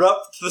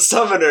interrupt the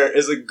summoner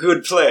is a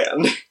good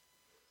plan.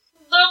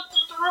 Don't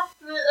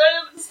interrupt me. I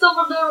am the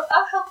summoner.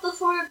 I have this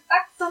weird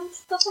accent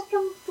that I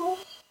can do.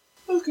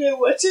 Okay,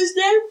 what's his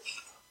name?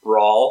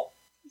 Rawl,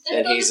 I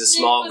and thought he's a his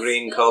name small was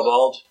green Philip.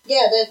 kobold.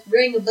 Yeah, that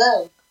ring a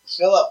bell.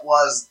 Philip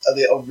was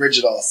the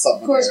original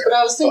summoner. Of course, but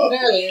I was thinking but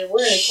earlier,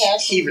 we're in a castle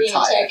he being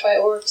retired. attacked by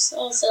orcs.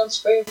 Oh,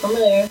 sounds very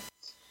familiar.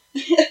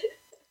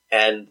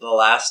 And the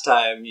last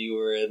time you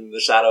were in the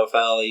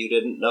Shadowfell, you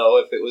didn't know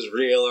if it was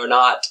real or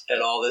not,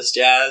 and all this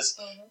jazz.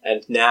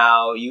 And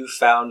now you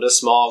found a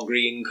small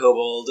green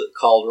kobold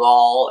called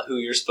Rawl, who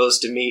you're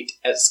supposed to meet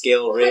at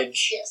Scale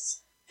Ridge.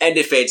 Yes. And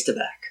it fades to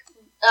black.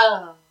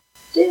 Oh.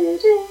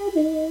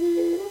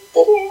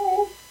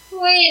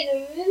 Wait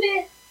a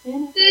minute.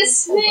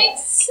 This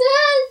makes sense.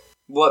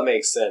 What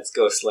makes sense,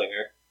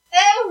 Ghostslinger?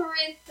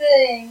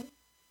 Everything.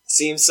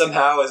 Seems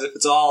somehow as if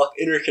it's all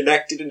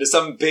interconnected into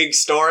some big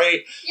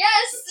story.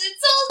 Yes,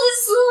 it's all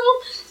this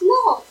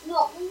little.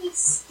 No, let me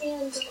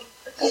stand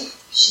up.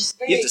 She's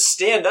very... You have to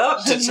stand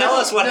up to tell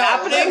us what's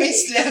happening? Let me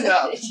stand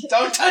up.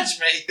 Don't touch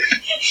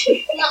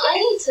me. No, I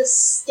need to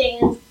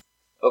stand.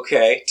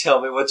 Okay,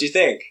 tell me what you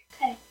think.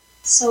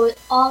 So it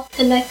all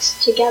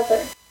connects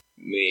together.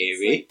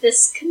 Maybe. It's like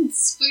this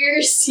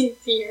conspiracy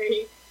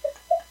theory.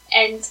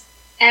 And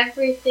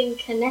everything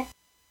connects.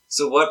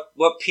 So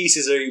what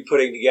pieces are you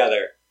putting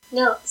together?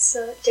 No,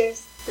 so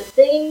there's the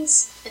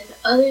things and the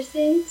other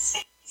things.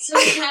 So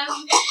we have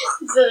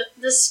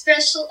the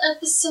special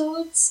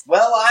episodes.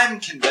 Well, I'm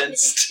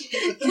convinced.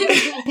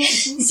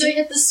 So we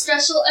have the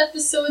special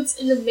episodes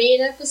and the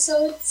main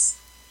episodes.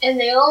 And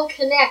they all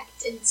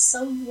connect in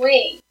some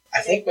way.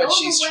 I think what All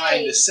she's the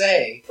trying way. to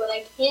say, But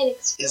I can't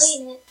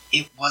explain it.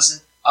 it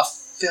wasn't a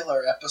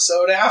filler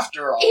episode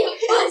after all.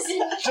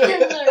 It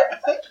wasn't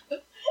filler.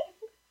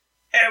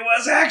 It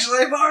was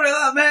actually part of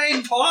the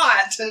main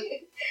plot.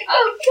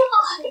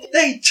 Oh god!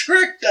 They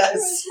tricked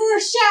us.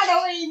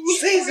 Foreshadowing!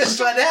 Season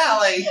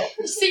finale.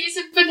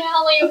 Season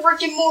finale of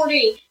Rick and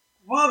Morty.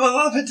 Wubba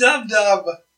lubba dub dub.